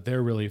found out that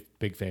they're really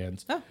big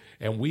fans. Oh.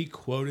 And we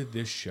quoted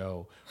this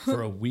show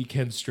for a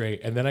weekend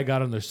straight. And then I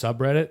got on their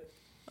subreddit.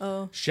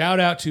 Oh.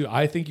 Shout out to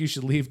I Think You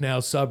Should Leave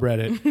Now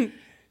subreddit.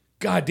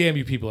 God damn,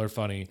 you people are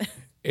funny.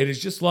 It is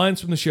just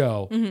lines from the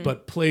show,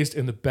 but placed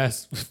in the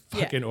best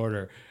fucking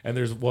order. And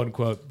there's one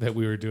quote that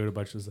we were doing a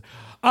bunch of.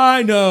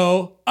 I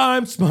know,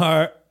 I'm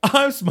smart.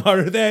 I'm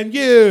smarter than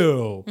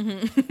you.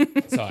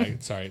 Sorry.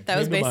 That was Came to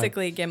mind.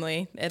 basically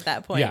Gimli at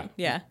that point. Yeah.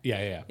 Yeah.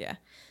 Yeah. Yeah.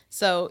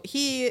 So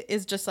he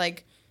is just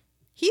like,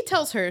 he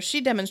tells her she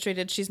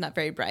demonstrated she's not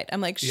very bright. I'm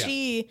like, Yeah.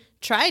 she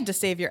tried to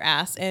save your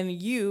ass and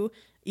you,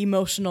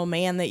 emotional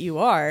man that you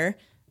are,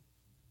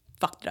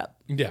 fucked it up.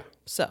 Yeah.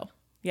 So,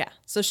 yeah.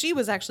 So she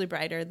was actually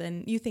brighter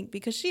than you think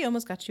because she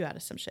almost got you out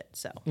of some shit.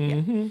 So,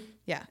 Mm-hmm. yeah.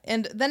 Yeah.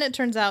 And then it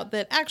turns out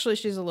that actually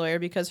she's a lawyer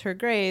because her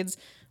grades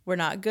were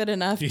not good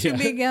enough to Yeah.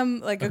 become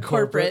like a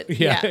corporate.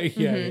 Yeah.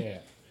 Yeah. Yeah.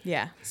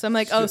 Yeah. So I'm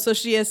like, oh, so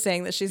she is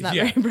saying that she's not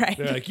Yeah. very bright.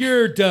 They're like,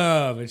 you're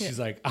dumb. And she's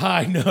like,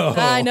 I know.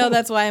 I know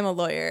that's why I'm a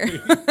lawyer.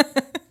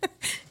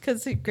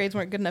 Because grades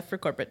weren't good enough for a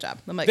corporate job.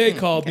 I'm like, They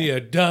called me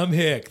a dumb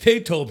hick. They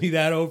told me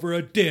that over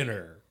a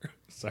dinner.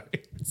 Sorry.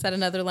 Is that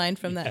another line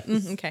from that?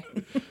 Okay.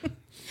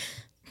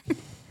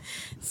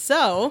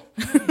 So,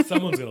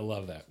 Someone's going to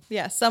love that.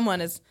 yeah,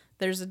 someone is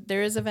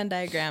there is a Venn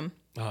diagram.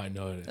 Oh, I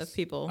know it is. Of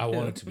people I who-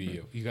 want it to be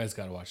you. You guys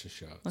got to watch this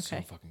show. It's so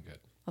Okay. fucking good.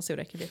 I'll see what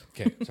I can do.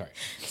 Okay, sorry.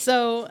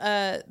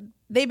 So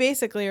they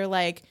basically are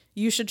like,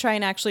 you should try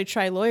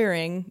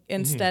lawyering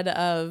instead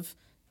of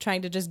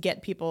trying to just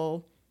get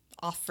people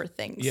off for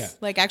things. Yeah.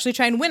 Like actually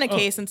try and win a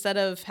case instead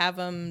of have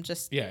them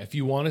just. Yeah, if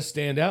you want to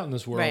stand out in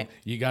this world, Right.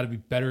 you got to be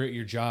better at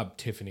your job,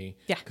 Tiffany.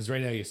 Yeah. Because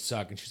right now you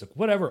suck. And she's like,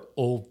 whatever,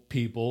 old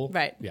people.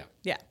 Right. Yeah.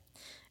 Yeah.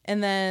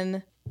 And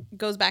then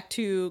goes back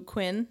to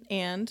Quinn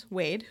and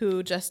Wade,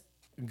 who just,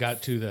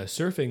 Got to the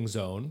surfing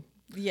zone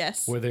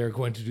yes. where they're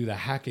going to do the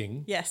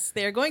hacking. Yes,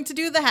 they're going to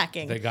do the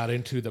hacking. They got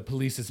into the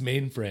police's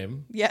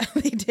mainframe Yeah,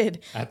 they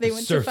did. at They the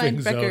went to find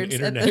surfing zone records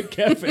at internet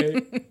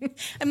cafe.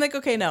 I'm like,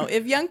 okay, no.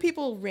 If young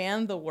people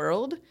ran the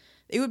world,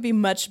 it would be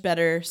much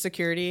better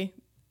security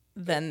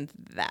than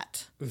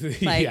that.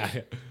 Like,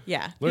 yeah.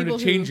 Yeah. Learn People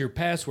to change who- your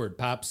password,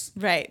 pops.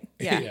 Right.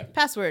 Yeah. Yeah.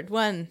 Password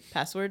 1,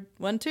 password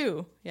 1,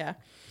 2. Yeah.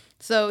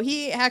 So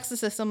he hacks the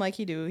system like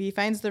he do. He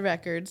finds the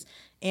records,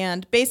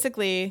 and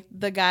basically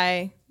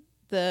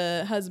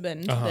the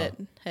husband that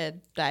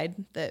had died,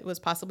 that was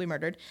possibly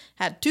murdered,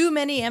 had too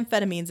many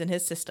amphetamines in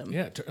his system.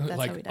 Yeah, That's how he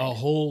like died. a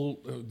whole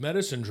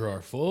medicine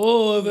drawer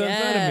full of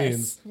amphetamines.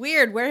 Yes.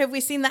 Weird. Where have we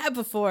seen that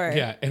before?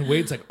 Yeah, and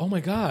Wade's like, oh my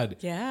God.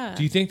 Yeah.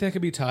 Do you think that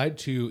could be tied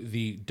to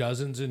the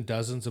dozens and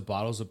dozens of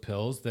bottles of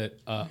pills that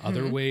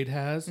other Wade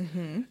has?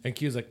 And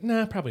Q's like,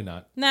 nah, probably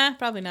not. Nah,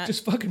 probably not.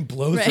 Just fucking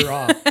blows her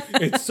off.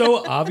 It's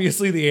so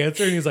obviously the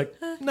answer. And he's like,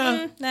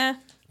 nah. Nah.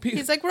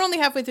 He's like, we're only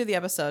halfway through the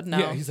episode. No.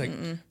 Yeah, he's like,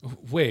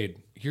 Wade,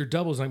 your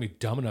double's not going to be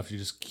dumb enough to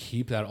just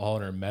keep that all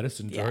in her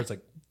medicine drawer. Yeah. It's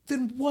like,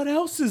 then what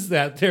else is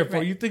that there for?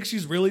 Right. You think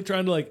she's really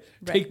trying to like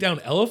Right. take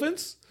down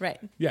elephants? Right.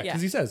 Yeah, because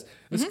he says,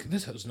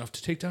 this has enough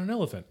to take down an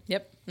elephant.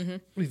 Yep. Mm-hmm.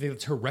 What do you think?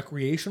 It's her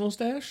recreational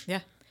stash? Yeah.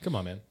 Come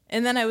on, man.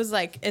 And then I was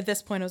like, at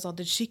this point, I was all,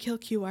 did she kill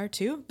QR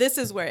too? This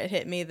is where it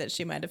hit me that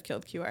she might have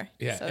killed QR.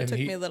 Yeah. So it and took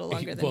me a little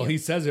longer than well, you. he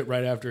says it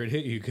right after it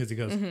hit you because he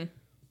goes,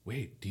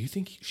 wait, do you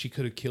think she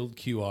could have killed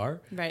QR?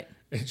 Right.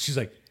 And she's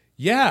like,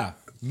 yeah,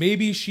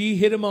 maybe she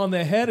hit him on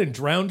the head and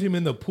drowned him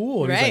in the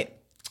pool. And he's Right.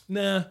 like,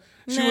 nah,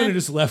 she Nah. would have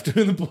just left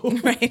him in the pool.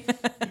 Right.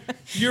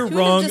 You're Who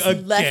wrong would've just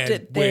again. left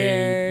it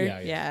there.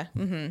 Wade. Yeah.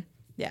 Mm-hmm.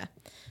 Yeah.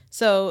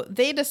 So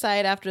they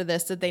decide after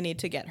this that they need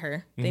to get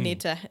her. They Mm-hmm. need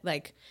to,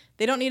 like,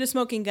 they don't need a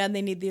smoking gun.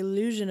 They need the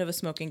illusion of a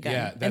smoking gun.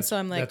 Yeah, and so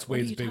I'm like, that's what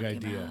are Wade's you big talking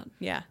idea. about?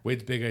 Yeah.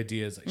 Wade's big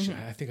idea is like, "Shit,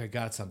 I think I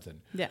got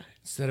something. Yeah.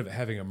 Instead of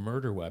having a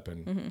murder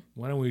weapon,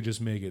 why don't we just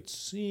make it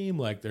seem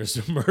like there's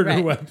a murder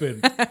Right.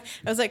 weapon? I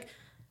was like,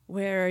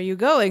 where are you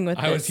going with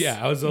this?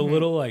 I was a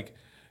little like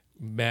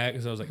mad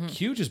because I was like,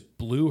 Q just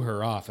blew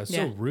her off. That's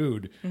so Yeah.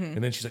 rude.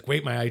 And then she's like,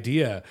 wait, my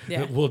idea.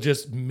 Yeah. We'll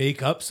just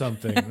make up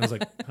something. And I was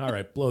like, all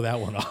right, blow that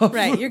one off.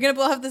 Right. You're going to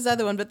blow off this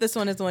other one, but this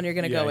one is the one you're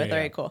going to Yeah, go with. yeah, All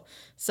yeah. right, cool.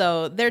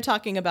 So they're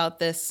talking about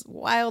this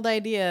wild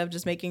idea of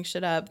just making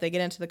shit up. They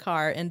get into the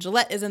car, and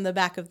Gillette is in the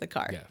back of the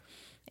car. Yeah.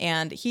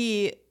 And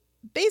he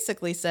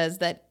basically says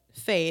that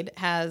Fade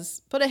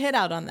has put a hit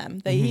out on them,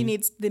 that he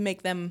needs to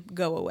make them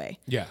go away.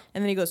 Yeah.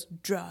 And then he goes,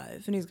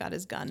 drive, and he's got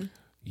his gun.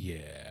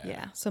 Yeah.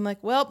 Yeah. So I'm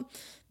like, well,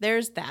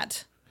 there's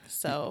that.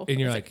 So And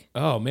you're it's like,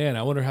 oh man,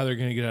 I wonder how they're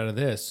going to get out of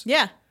this.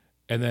 yeah.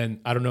 And then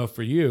I don't know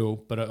for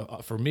you,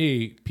 but for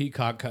me,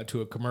 Peacock cut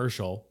to a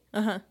commercial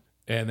and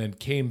then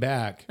came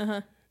back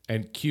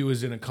and Q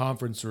is in a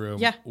conference room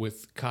Yeah.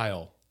 with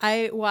Kyle.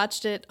 I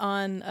watched it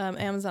on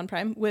Amazon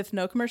Prime with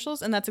no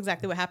commercials, and that's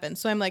exactly what happened.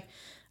 So I'm like,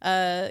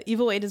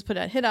 Evil Wade has put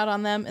a hit out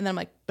on them, and then I'm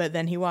like, but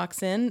then he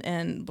walks in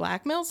and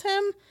blackmails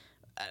him?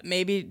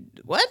 Maybe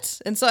what?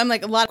 And so I'm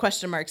like, a lot of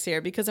question marks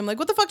here because I'm like,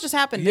 what the fuck just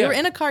happened? They Yeah. were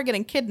in a car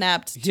getting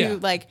kidnapped to Yeah.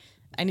 like,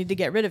 I need to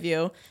get rid of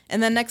you.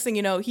 And then next thing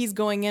you know, he's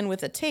going in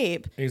with a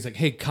tape. And he's like,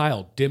 hey,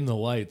 Kyle, dim the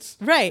lights.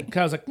 Right.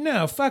 Kyle's like,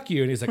 no, fuck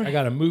you. And he's like, I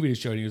got a movie to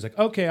show you. He was like,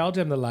 okay, I'll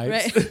dim the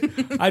lights. Right.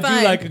 I do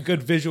Fine. like a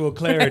good visual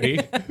clarity.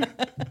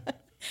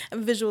 A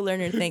visual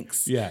learner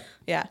thinks. Yeah.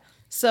 Yeah.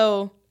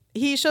 So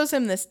he shows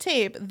him this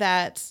tape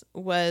that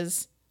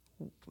was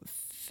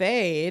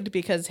Fade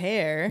because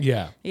hair.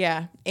 Yeah.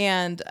 Yeah.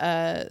 And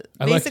like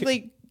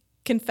basically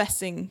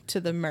confessing to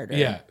the murder.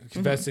 Yeah.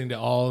 Confessing to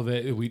all of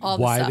it, All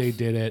the why stuff. they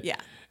did it. Yeah.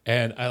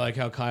 And I like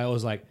how Kyle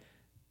was like,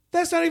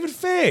 that's not even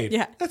Fade.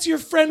 Yeah. That's your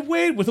friend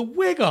Wade with a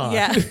wig on.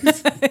 Yeah.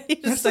 He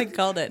just like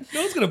called it.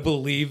 No one's going to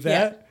believe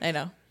that. Yeah, I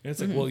know. And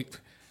it's like, well,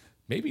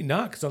 maybe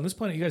not, because on this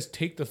planet, you guys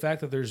take the fact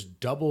that there's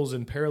doubles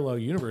in parallel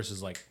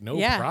universes like no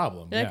Yeah.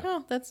 problem. You're Yeah. like,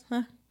 oh, that's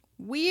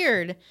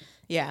weird.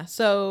 Yeah.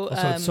 So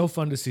Also, it's so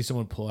fun to see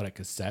someone pull out a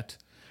cassette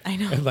I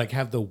know. and like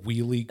have the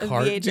wheelie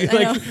cart, VHS, do,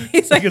 I know. like,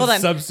 He's like, a hold on.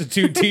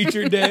 substitute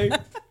teacher day.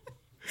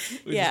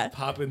 We Yeah. just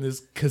pop in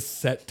this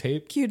cassette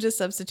tape. Q just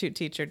substitute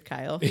teachered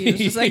Kyle. He was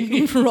just like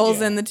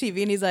rolls in the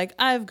TV and he's like,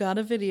 I've got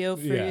a video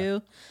for Yeah.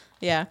 you.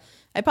 Yeah.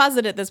 I paused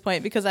it at this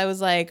point because I was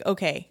like,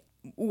 okay,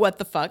 what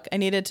the fuck? I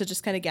needed to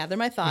just kind of gather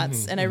my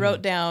thoughts. And I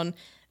wrote down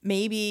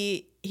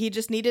maybe he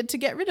just needed to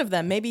get rid of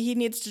them. Maybe he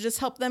needs to just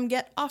help them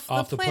get off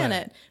the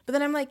planet. But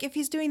then I'm like, if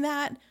he's doing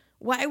that,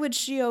 why would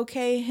she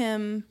okay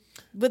him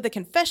with the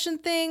confession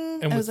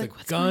thing? And I with was like, the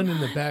what's gun going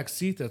in on? the back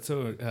seat, that's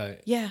so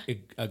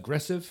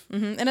aggressive.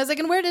 And I was like,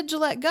 and where did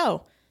Gillette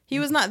go? He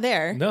was not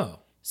there. No.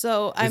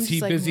 So I'm Is he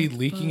just like, busy what the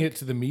leaking fuck? it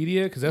to the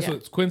media? Because that's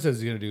what Quinn says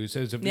he's going to do. He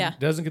says if he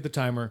doesn't get the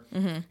timer,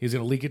 he's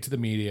going to leak it to the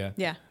media.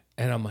 Yeah.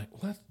 And I'm like,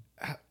 what?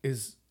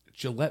 Is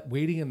Gillette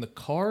waiting in the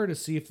car to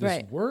see if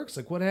this works?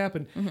 Like, what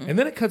happened? And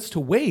then it cuts to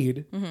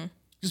Wade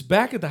just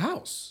back at the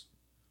house.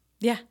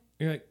 Yeah.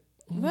 You're like,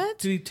 What?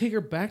 Did he take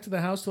her back to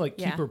the house to like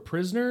keep her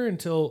prisoner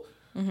until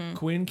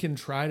Quinn can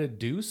try to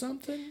do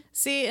something?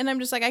 See, and I'm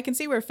just like, I can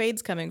see where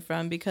Fade's coming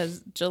from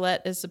because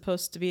Gillette is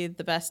supposed to be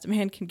the best a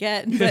man can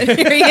get, but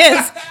here he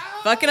is,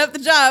 fucking up the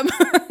job.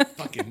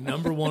 Fucking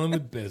number one in the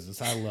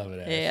business. I love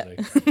it,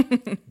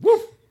 Yeah.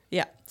 Woo!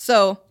 Yeah.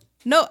 So,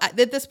 no, at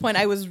this point,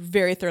 I was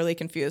very thoroughly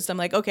confused. I'm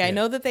like, okay, I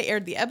know that they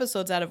aired the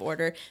episodes out of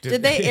order.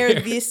 Did they air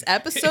this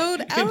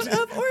episode out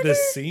of order? The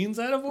scenes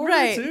out of order,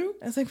 right. too?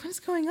 I was like, what is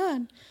going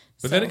on?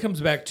 But then it comes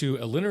back to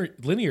a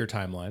linear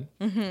timeline,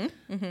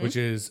 which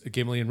is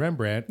Gimli and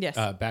Rembrandt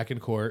back in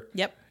court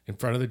in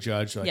front of the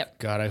judge. Like,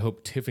 God, I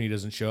hope Tiffany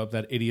doesn't show up.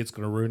 That idiot's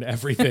going to ruin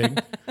everything.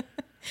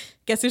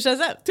 Guess who shows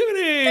up?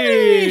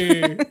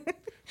 Tiffany!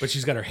 But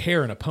she's got her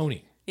hair in a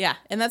pony. Yeah,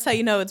 and that's how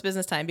you know it's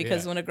business time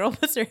because when a girl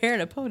puts her hair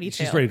in a ponytail,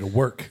 she's ready to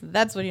work.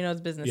 That's when you know it's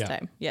business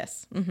time.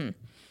 Yes.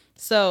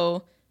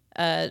 So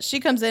she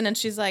comes in and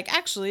she's like,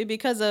 actually,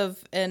 because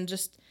of, and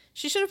just,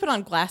 she should have put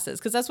on glasses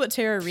because that's what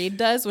Tara Reid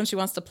does when she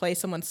wants to play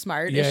someone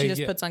smart. She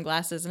just puts on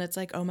glasses and it's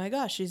like, oh my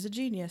gosh, she's a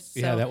genius.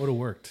 Yeah, so, that would have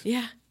worked.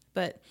 Yeah.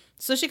 But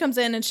so she comes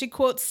in and she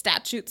quotes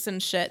statutes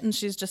and shit. And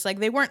she's just like,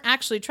 they weren't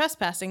actually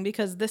trespassing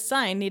because this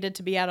sign needed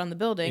to be out on the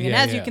building. And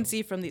as you can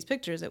see from these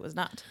pictures, it was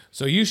not.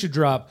 So you should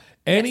drop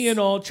any and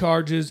all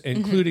charges,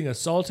 including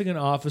assaulting an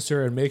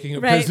officer and making a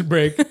prison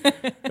break.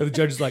 And the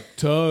judge is like,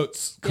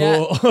 totes.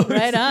 Cool. Yeah,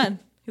 right on.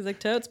 He's like,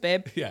 totes,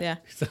 babe. Yeah.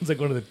 He sounds like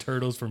one of the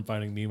turtles from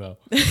Finding Nemo.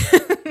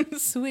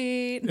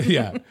 Sweet.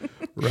 Yeah.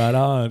 Right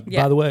on.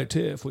 Yeah. By the way,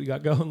 Tiff, what you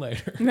got going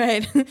later?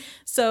 Right.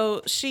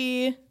 So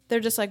they're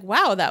just like,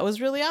 wow, that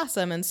was really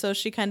awesome. And so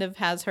she kind of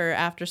has her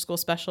after school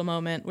special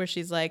moment where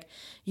she's like,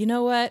 you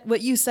know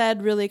what you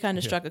said really kind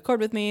of struck a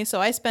chord with me.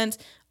 So I spent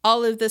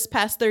all of this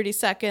past 30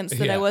 seconds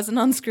that I wasn't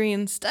on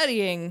screen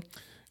studying.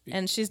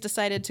 And she's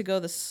decided to go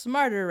the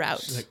smarter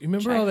route. She's like, you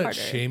remember all that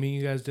shaming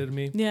you guys did to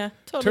me? Yeah,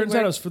 totally. Turns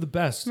out it was for the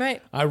best.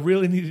 Right. I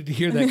really needed to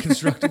hear that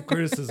constructive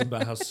criticism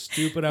about how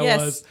stupid I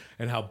was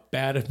and how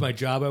bad at my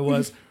job I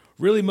was.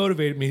 Really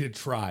motivated me to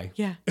try.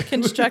 Yeah.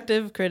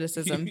 Constructive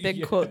criticism.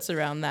 Big quotes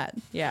around that.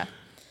 Yeah.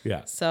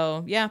 Yeah.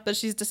 So, but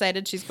she's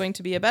decided she's going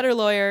to be a better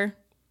lawyer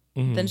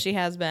than she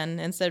has been.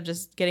 Instead of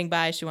just getting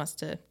by, she wants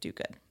to do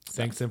good. So.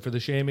 Thanks them for the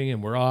shaming,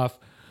 and we're off.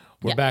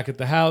 We're back at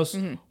the house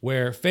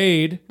where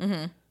Fade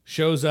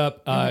shows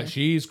up.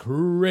 She's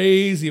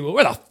crazy. Well,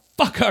 where the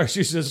fuck are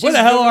she? She says, where the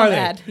hell are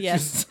they?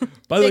 Yes.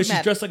 By the way,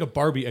 she's dressed like a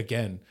Barbie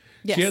again.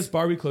 Yes. She has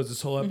Barbie clothes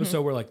this whole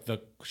episode where like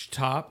the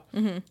top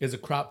is a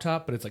crop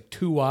top, but it's like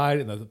too wide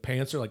and the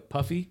pants are like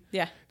puffy.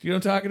 Yeah. Do you know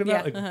what I'm talking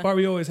about? Like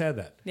Barbie always had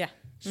that. Yeah.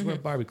 She's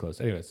wearing Barbie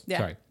clothes. Anyways,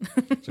 sorry.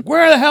 It's like,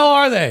 where the hell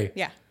are they?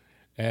 Yeah.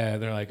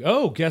 And they're like,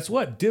 oh, guess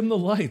what? Dim the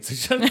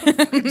lights. Dim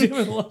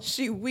the lights.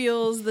 She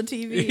wheels the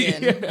TV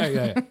in.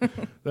 Yeah.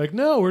 They're like,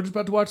 no, we're just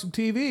about to watch some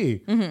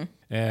TV.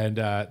 And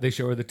they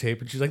show her the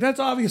tape, and she's like, that's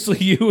obviously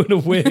you in a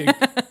wig.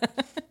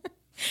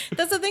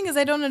 That's the thing is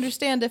I don't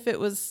understand if it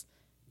was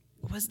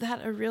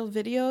that a real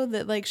video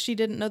that like she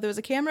didn't know there was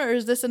a camera, or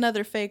is this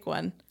another fake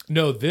one?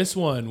 No, this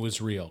one was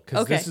real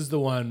because this is the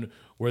one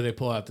where they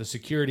pull out the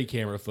security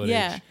camera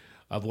footage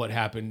of what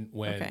happened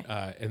when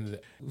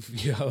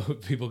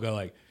people go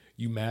like,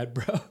 you mad,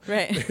 bro?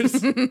 Right.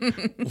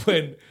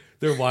 When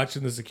they're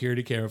watching the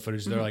security camera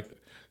footage, they're like,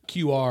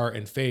 QR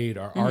and Fade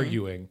are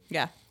arguing.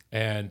 Yeah.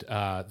 And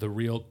the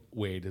real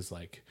Wade is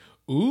like,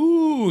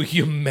 ooh,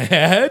 you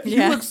mad?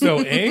 You look so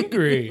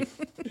angry.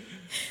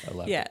 I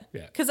love it.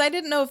 Yeah. Because I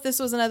didn't know if this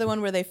was another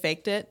one where they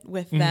faked it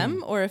with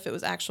them or if it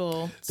was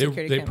actual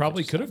security They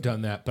probably could have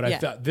done that, but I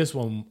thought this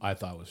one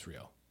was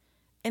real.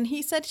 And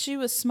he said she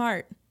was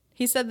smart.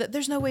 He said that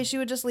there's no way she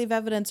would just leave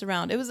evidence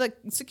around. It was a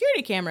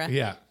security camera.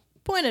 Yeah.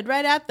 Pointed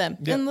right at them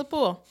in the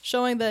pool,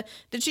 showing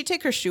did she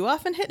take her shoe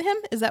off and hit him?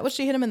 Is that what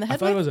she hit him in the head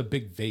with? I thought it was a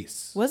big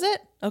vase. Was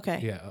it?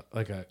 Okay. Yeah,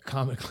 like a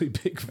comically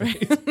big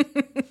vase.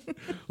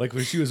 Like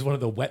when she was one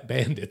of the wet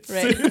bandits.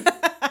 Right.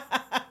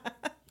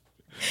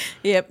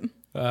 Yep.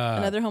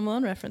 Another Home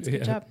Alone reference.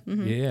 Good job.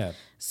 Yeah.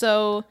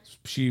 So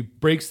she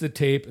breaks the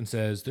tape and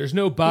says, "There's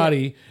no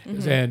body,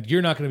 and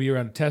you're not going to be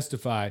around to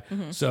testify.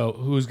 So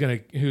who's gonna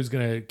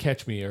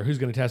catch me, or who's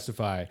gonna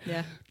testify?"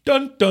 Yeah.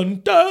 Dun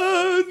dun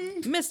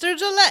dun. Mr.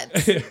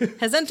 Gillette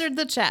has entered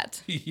the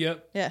chat.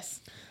 Yep.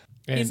 Yes.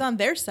 And he's on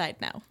their side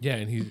now. Yeah,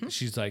 and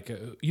she's like,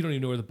 "You don't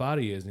even know where the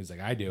body is," and he's like,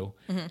 "I do,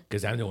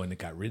 because I'm the one that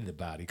got rid of the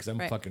body, because I'm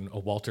fucking a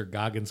Walter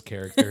Goggins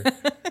character.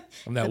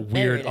 I'm that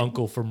weird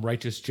uncle from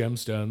Righteous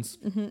Gemstones."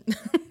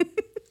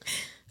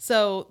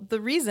 So the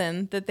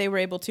reason that they were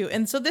able to,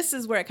 and so this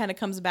is where it kind of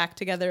comes back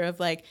together of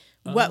like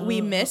what we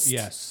missed.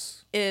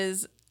 Yes.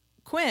 Is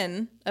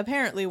Quinn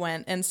apparently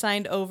went and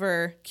signed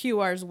over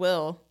QR's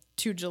will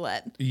to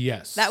Gillette.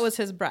 Yes. That was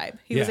his bribe.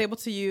 He was Yeah. able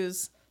to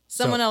use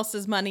someone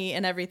else's money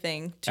and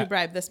everything to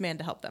bribe this man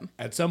to help them.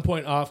 At some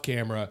point off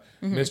camera,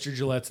 Mr.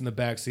 Gillette's in the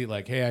backseat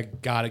like, hey, I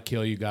got to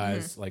kill you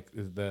guys. Like,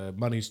 the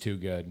money's too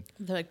good.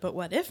 They're like, but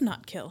what if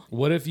not kill?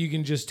 What if you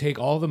can just take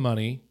all the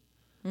money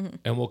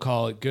and we'll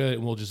call it good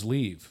and we'll just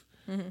leave?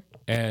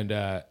 And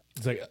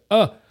it's like,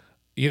 oh,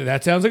 yeah,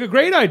 that sounds like a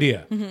great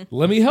idea.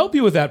 Let me help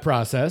you with that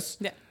process.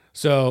 Yeah.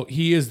 So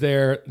he is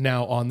there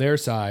now on their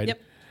side.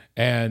 Yep.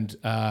 And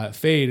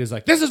Fade is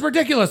like, this is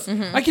ridiculous.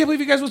 I can't believe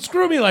you guys would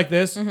screw me like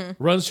this.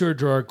 Runs to her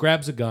drawer,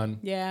 grabs a gun.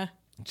 Yeah.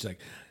 She's like,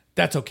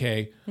 that's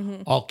okay.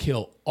 I'll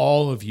kill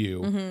all of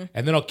you.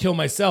 And then I'll kill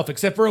myself,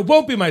 except for it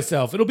won't be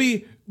myself. It'll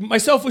be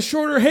myself with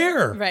shorter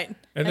hair. Right.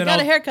 And I then got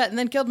a haircut and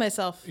then killed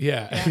myself.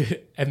 Yeah.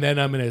 And then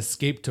I'm going to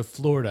escape to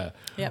Florida,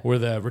 Yep. where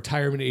the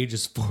retirement age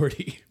is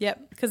 40.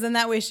 Yep. Because then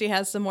that way she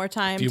has some more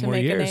time Few to more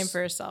make years. a name for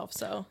herself.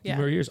 So, Few yeah.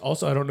 more years.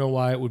 Also, I don't know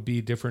why it would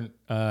be different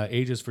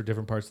ages for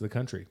different parts of the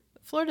country.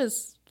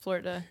 Florida's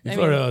Florida.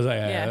 Florida, I was like,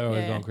 I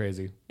was going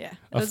crazy. Yeah. It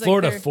A was like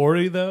Florida their-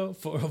 40, though?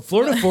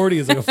 Florida 40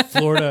 is like a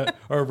Florida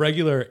or a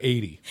regular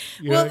 80.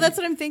 You Well, know, that's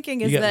what I'm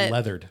thinking you is get that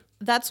leathered.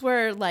 that's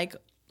where like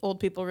old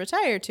people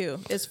retire to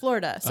is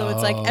Florida. So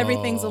it's like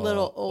everything's a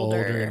little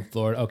older. in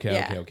Florida. Okay,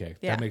 Yeah. okay.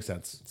 Yeah. That makes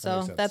sense.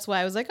 So that's why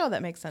I was like, oh,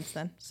 that makes sense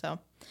then.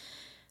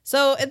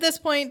 So at this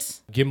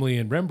point, Gimli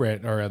and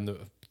Rembrandt are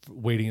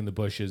waiting in the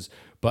bushes,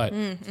 but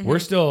Mm-hmm. we're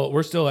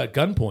still at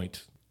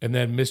gunpoint. And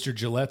then Mr.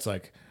 Gillette's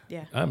like,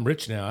 Yeah. I'm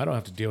rich now. I don't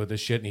have to deal with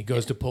this shit. And he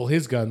goes to pull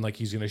his gun like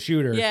he's going to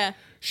shoot her. Yeah.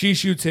 She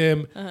shoots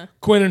him.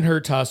 Quinn and her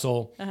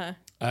tussle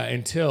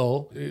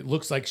until it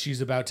looks like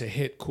she's about to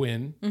hit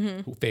Quinn,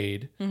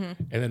 Fade. And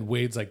then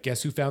Wade's like,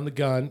 guess who found the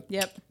gun?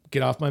 Yep.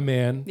 Get off my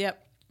man.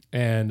 Yep.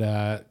 And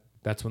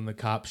that's when the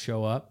cops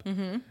show up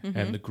and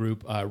the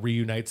group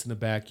reunites in the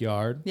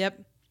backyard.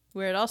 Yep.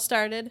 Where it all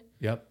started,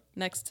 Yep.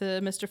 next to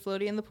Mr.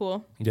 Floaty in the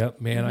pool.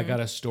 Yep, man, I got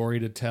a story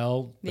to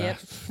tell. Yep.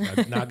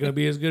 Not going to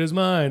be as good as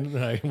mine.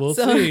 We'll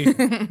So- see.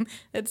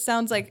 It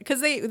sounds like, because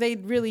they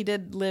really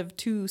did live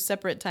two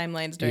separate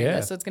timelines during Yeah.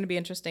 this, so it's going to be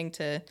interesting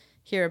to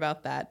hear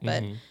about that.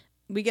 But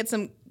we get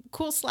some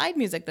cool slide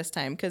music this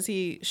time because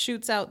he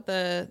shoots out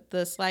the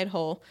slide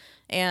hole,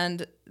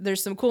 and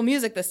there's some cool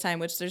music this time,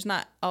 which there's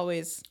not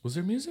always. Was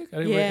there music? I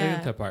didn't Yeah.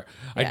 get that part.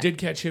 I Yeah. did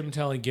catch him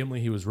telling Gimli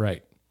he was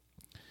right.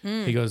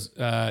 He goes,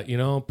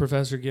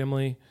 Professor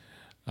Gimli,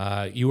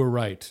 you were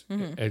right.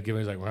 And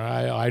Gimli's like,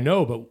 well, I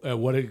know, but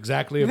what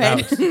exactly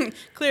about? Right.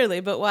 Clearly,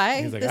 but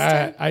why? He's like, this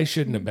time? I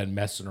shouldn't have been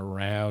messing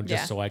around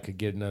just Yeah. so I could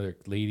get another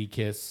lady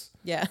kiss.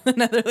 Yeah,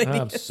 another lady.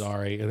 I'm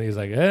sorry. And he's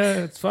like,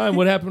 it's fine.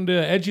 What happened to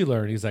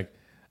EduLearn? He's like,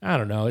 I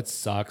don't know. It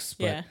sucks,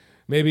 but Yeah.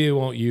 maybe it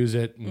won't use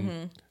it.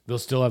 And they'll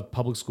still have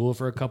public school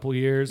for a couple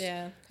years.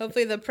 Yeah.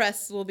 Hopefully the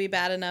press will be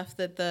bad enough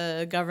that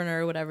the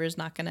governor or whatever is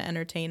not going to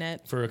entertain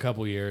it. For a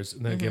couple years.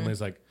 And then Gimli's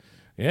like,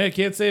 yeah, you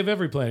can't save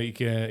every planet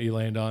you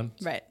land on.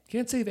 Right.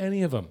 Can't save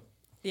any of them.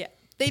 Yeah.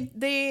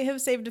 They have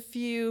saved a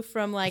few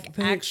from like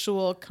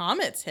actual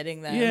comets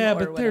hitting them. Yeah, or but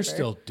they're whatever.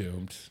 still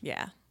doomed.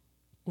 Yeah.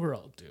 We're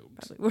all doomed.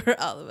 We're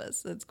all of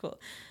us. That's cool.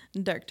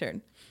 Dark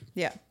turn.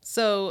 Yeah.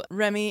 So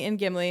Remy and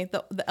Gimli,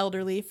 the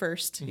elderly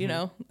 1st, you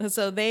know,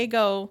 so they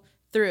go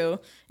through,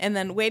 and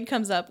then Wade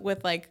comes up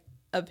with like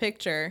a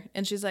picture,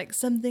 and she's like,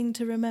 something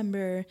to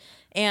remember.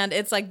 And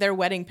it's like their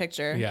wedding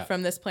picture Yeah.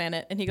 from this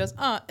planet. And he goes,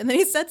 oh, and then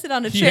he sets it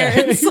on a chair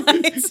Yeah. and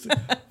slides.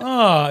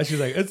 Oh, she's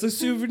like, it's a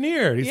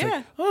souvenir. And he's Yeah.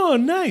 like, oh,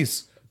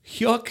 nice.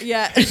 Yuck.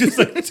 Yeah. Just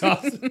like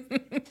tosses.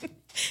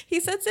 He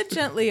sets it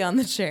gently on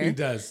the chair. He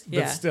does. But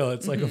Yeah. still,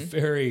 it's like a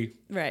very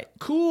Right.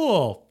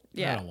 cool.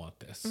 Yeah. I don't want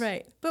this.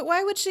 Right. But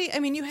why would she? I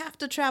mean, you have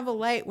to travel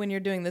light when you're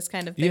doing this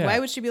kind of thing. Yeah. Why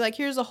would she be like,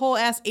 here's a whole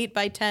ass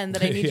 8x10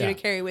 that I need Yeah. you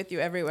to carry with you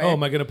everywhere? Oh,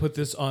 am I going to put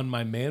this on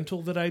my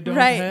mantle that I don't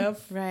right. have?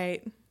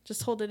 Right.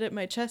 Just hold it at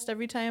my chest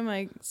every time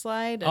I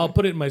slide. I'll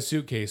put it in my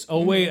suitcase.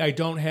 Oh, wait, I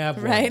don't have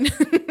one. right.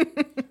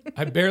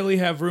 I barely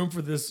have room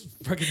for this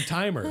freaking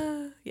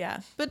timer.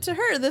 Yeah. But to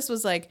her, this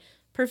was like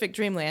perfect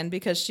dreamland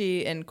because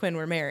she and Quinn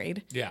were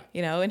married. Yeah.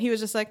 You know, and he was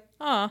just like,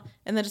 aw.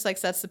 And then just like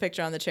sets the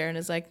picture on the chair and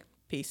is like,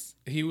 peace.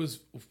 He was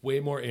way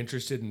more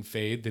interested in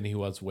Fade than he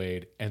was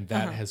Wade, and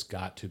that has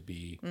got to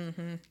be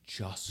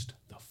just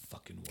the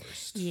fucking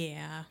worst.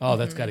 Yeah. Oh,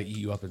 that's got to eat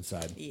you up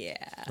inside. Yeah.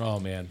 Oh,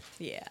 man.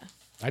 Yeah.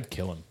 I'd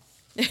kill him.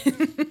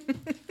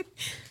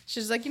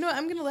 She's like, you know what?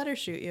 I'm going to let her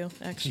shoot you,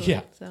 actually.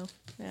 Yeah. So,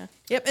 yeah.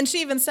 Yep. And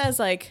she even says,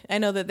 like, I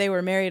know that they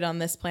were married on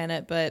this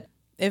planet, but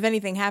if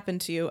anything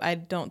happened to you, I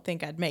don't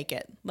think I'd make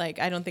it. Like,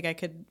 I don't think I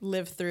could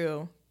live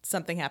through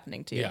something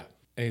happening to you. Yeah.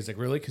 And he's like,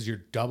 really? Because your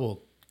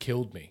double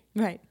killed me.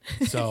 Right.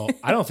 So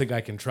I don't think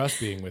I can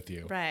trust being with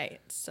you. Right.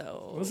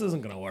 So, This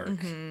isn't going to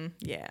work.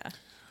 yeah.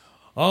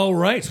 All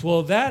right.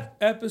 Well, that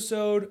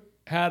episode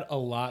had a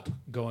lot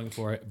going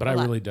for it, but I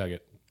really dug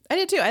it. I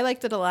did too. I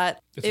liked it a lot.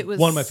 It's It was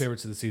one of my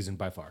favorites of the season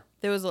by far.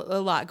 There was a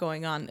lot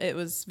going on. It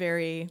was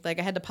very, like,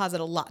 I had to pause it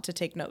a lot to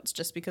take notes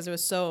just because there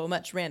was so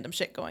much random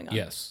shit going on.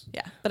 Yes.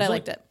 Yeah. But There's I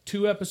liked like it.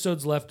 2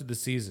 episodes left of the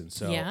season,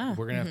 so Yeah.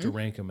 we're going to have to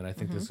rank them, and I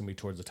think this is going to be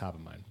towards the top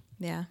of mine.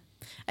 Yeah.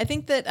 I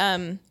think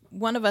that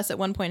one of us at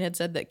one point had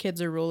said that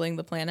kids are ruling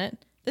the planet.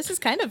 This is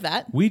kind of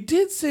that. We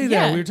did say that.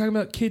 Yeah. We were talking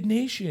about Kid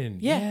Nation.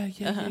 Yeah.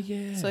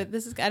 Yeah. So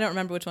this is, I don't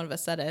remember which one of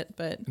us said it,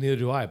 but Neither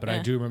do I, but I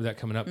Yeah. do remember that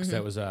coming up because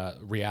that was a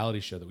reality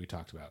show that we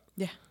talked about.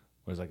 yeah.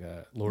 It was like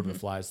a Lord of the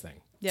Flies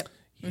thing. Yep.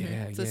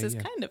 Yeah, So this is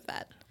yeah. kind of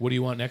that. What do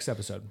you want next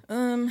episode?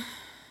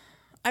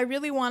 I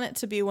really want it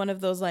to be one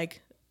of those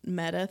like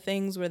meta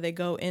things where they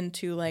go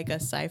into like a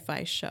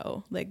sci-fi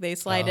show. Like they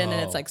slide in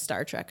and it's like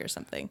Star Trek or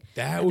something.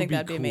 That I would think be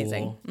that'd be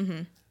amazing.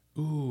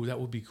 Mm-hmm. Ooh, that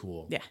would be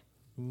cool. Yeah.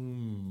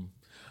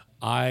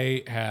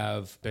 I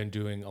have been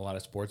doing a lot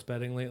of sports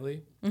betting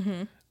lately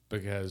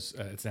because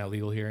it's now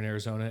legal here in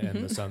Arizona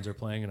and the Suns are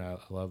playing, and I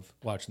love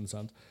watching the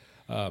Suns.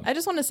 I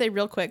just want to say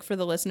real quick for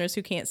the listeners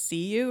who can't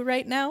see you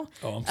right now.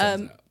 Oh, I'm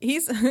Suns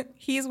out.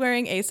 He's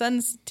wearing a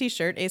Suns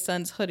t-shirt, a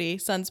Suns hoodie,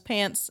 Suns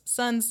pants,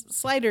 Suns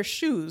slider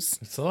shoes.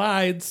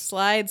 Slides.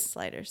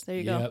 Sliders. There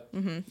you Yep.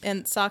 go.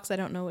 And socks. I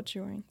don't know what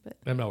you're wearing, but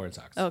I'm not wearing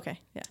socks. okay,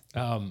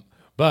 yeah.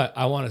 But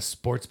I want a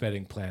sports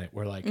betting planet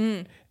where like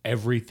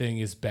everything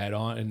is bet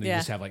on, and they Yeah.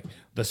 just have like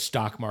the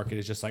stock market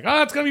is just like,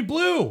 oh, it's gonna be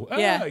blue. Ah,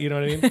 Yeah. you know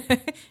what I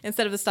mean?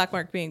 Instead of the stock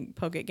market being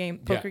poker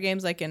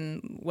games like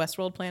in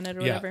Westworld Planet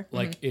or whatever.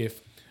 Like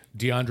if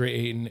DeAndre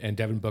Ayton and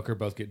Devin Booker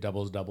both get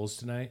doubles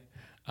tonight,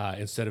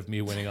 instead of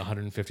me winning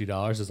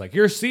 $150, it's like,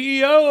 you're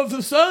CEO of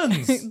the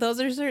Suns. Those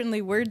are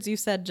certainly words you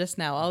said just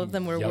now. All of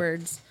them were Yep.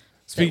 words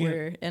Speaking that of-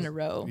 were in a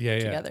row Yeah.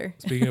 together.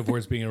 Speaking of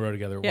words being in a row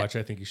together, Yeah. watch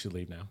I Think You Should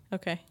Leave Now.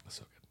 Okay. That's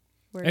so good.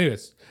 Word.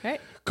 Anyways, All right.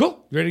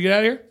 cool. You ready to get out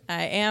of here?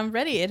 I am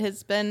ready. It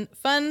has been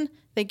fun.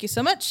 Thank you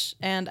so much.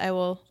 And I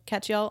will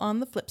catch y'all on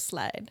the flip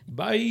slide.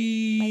 Bye.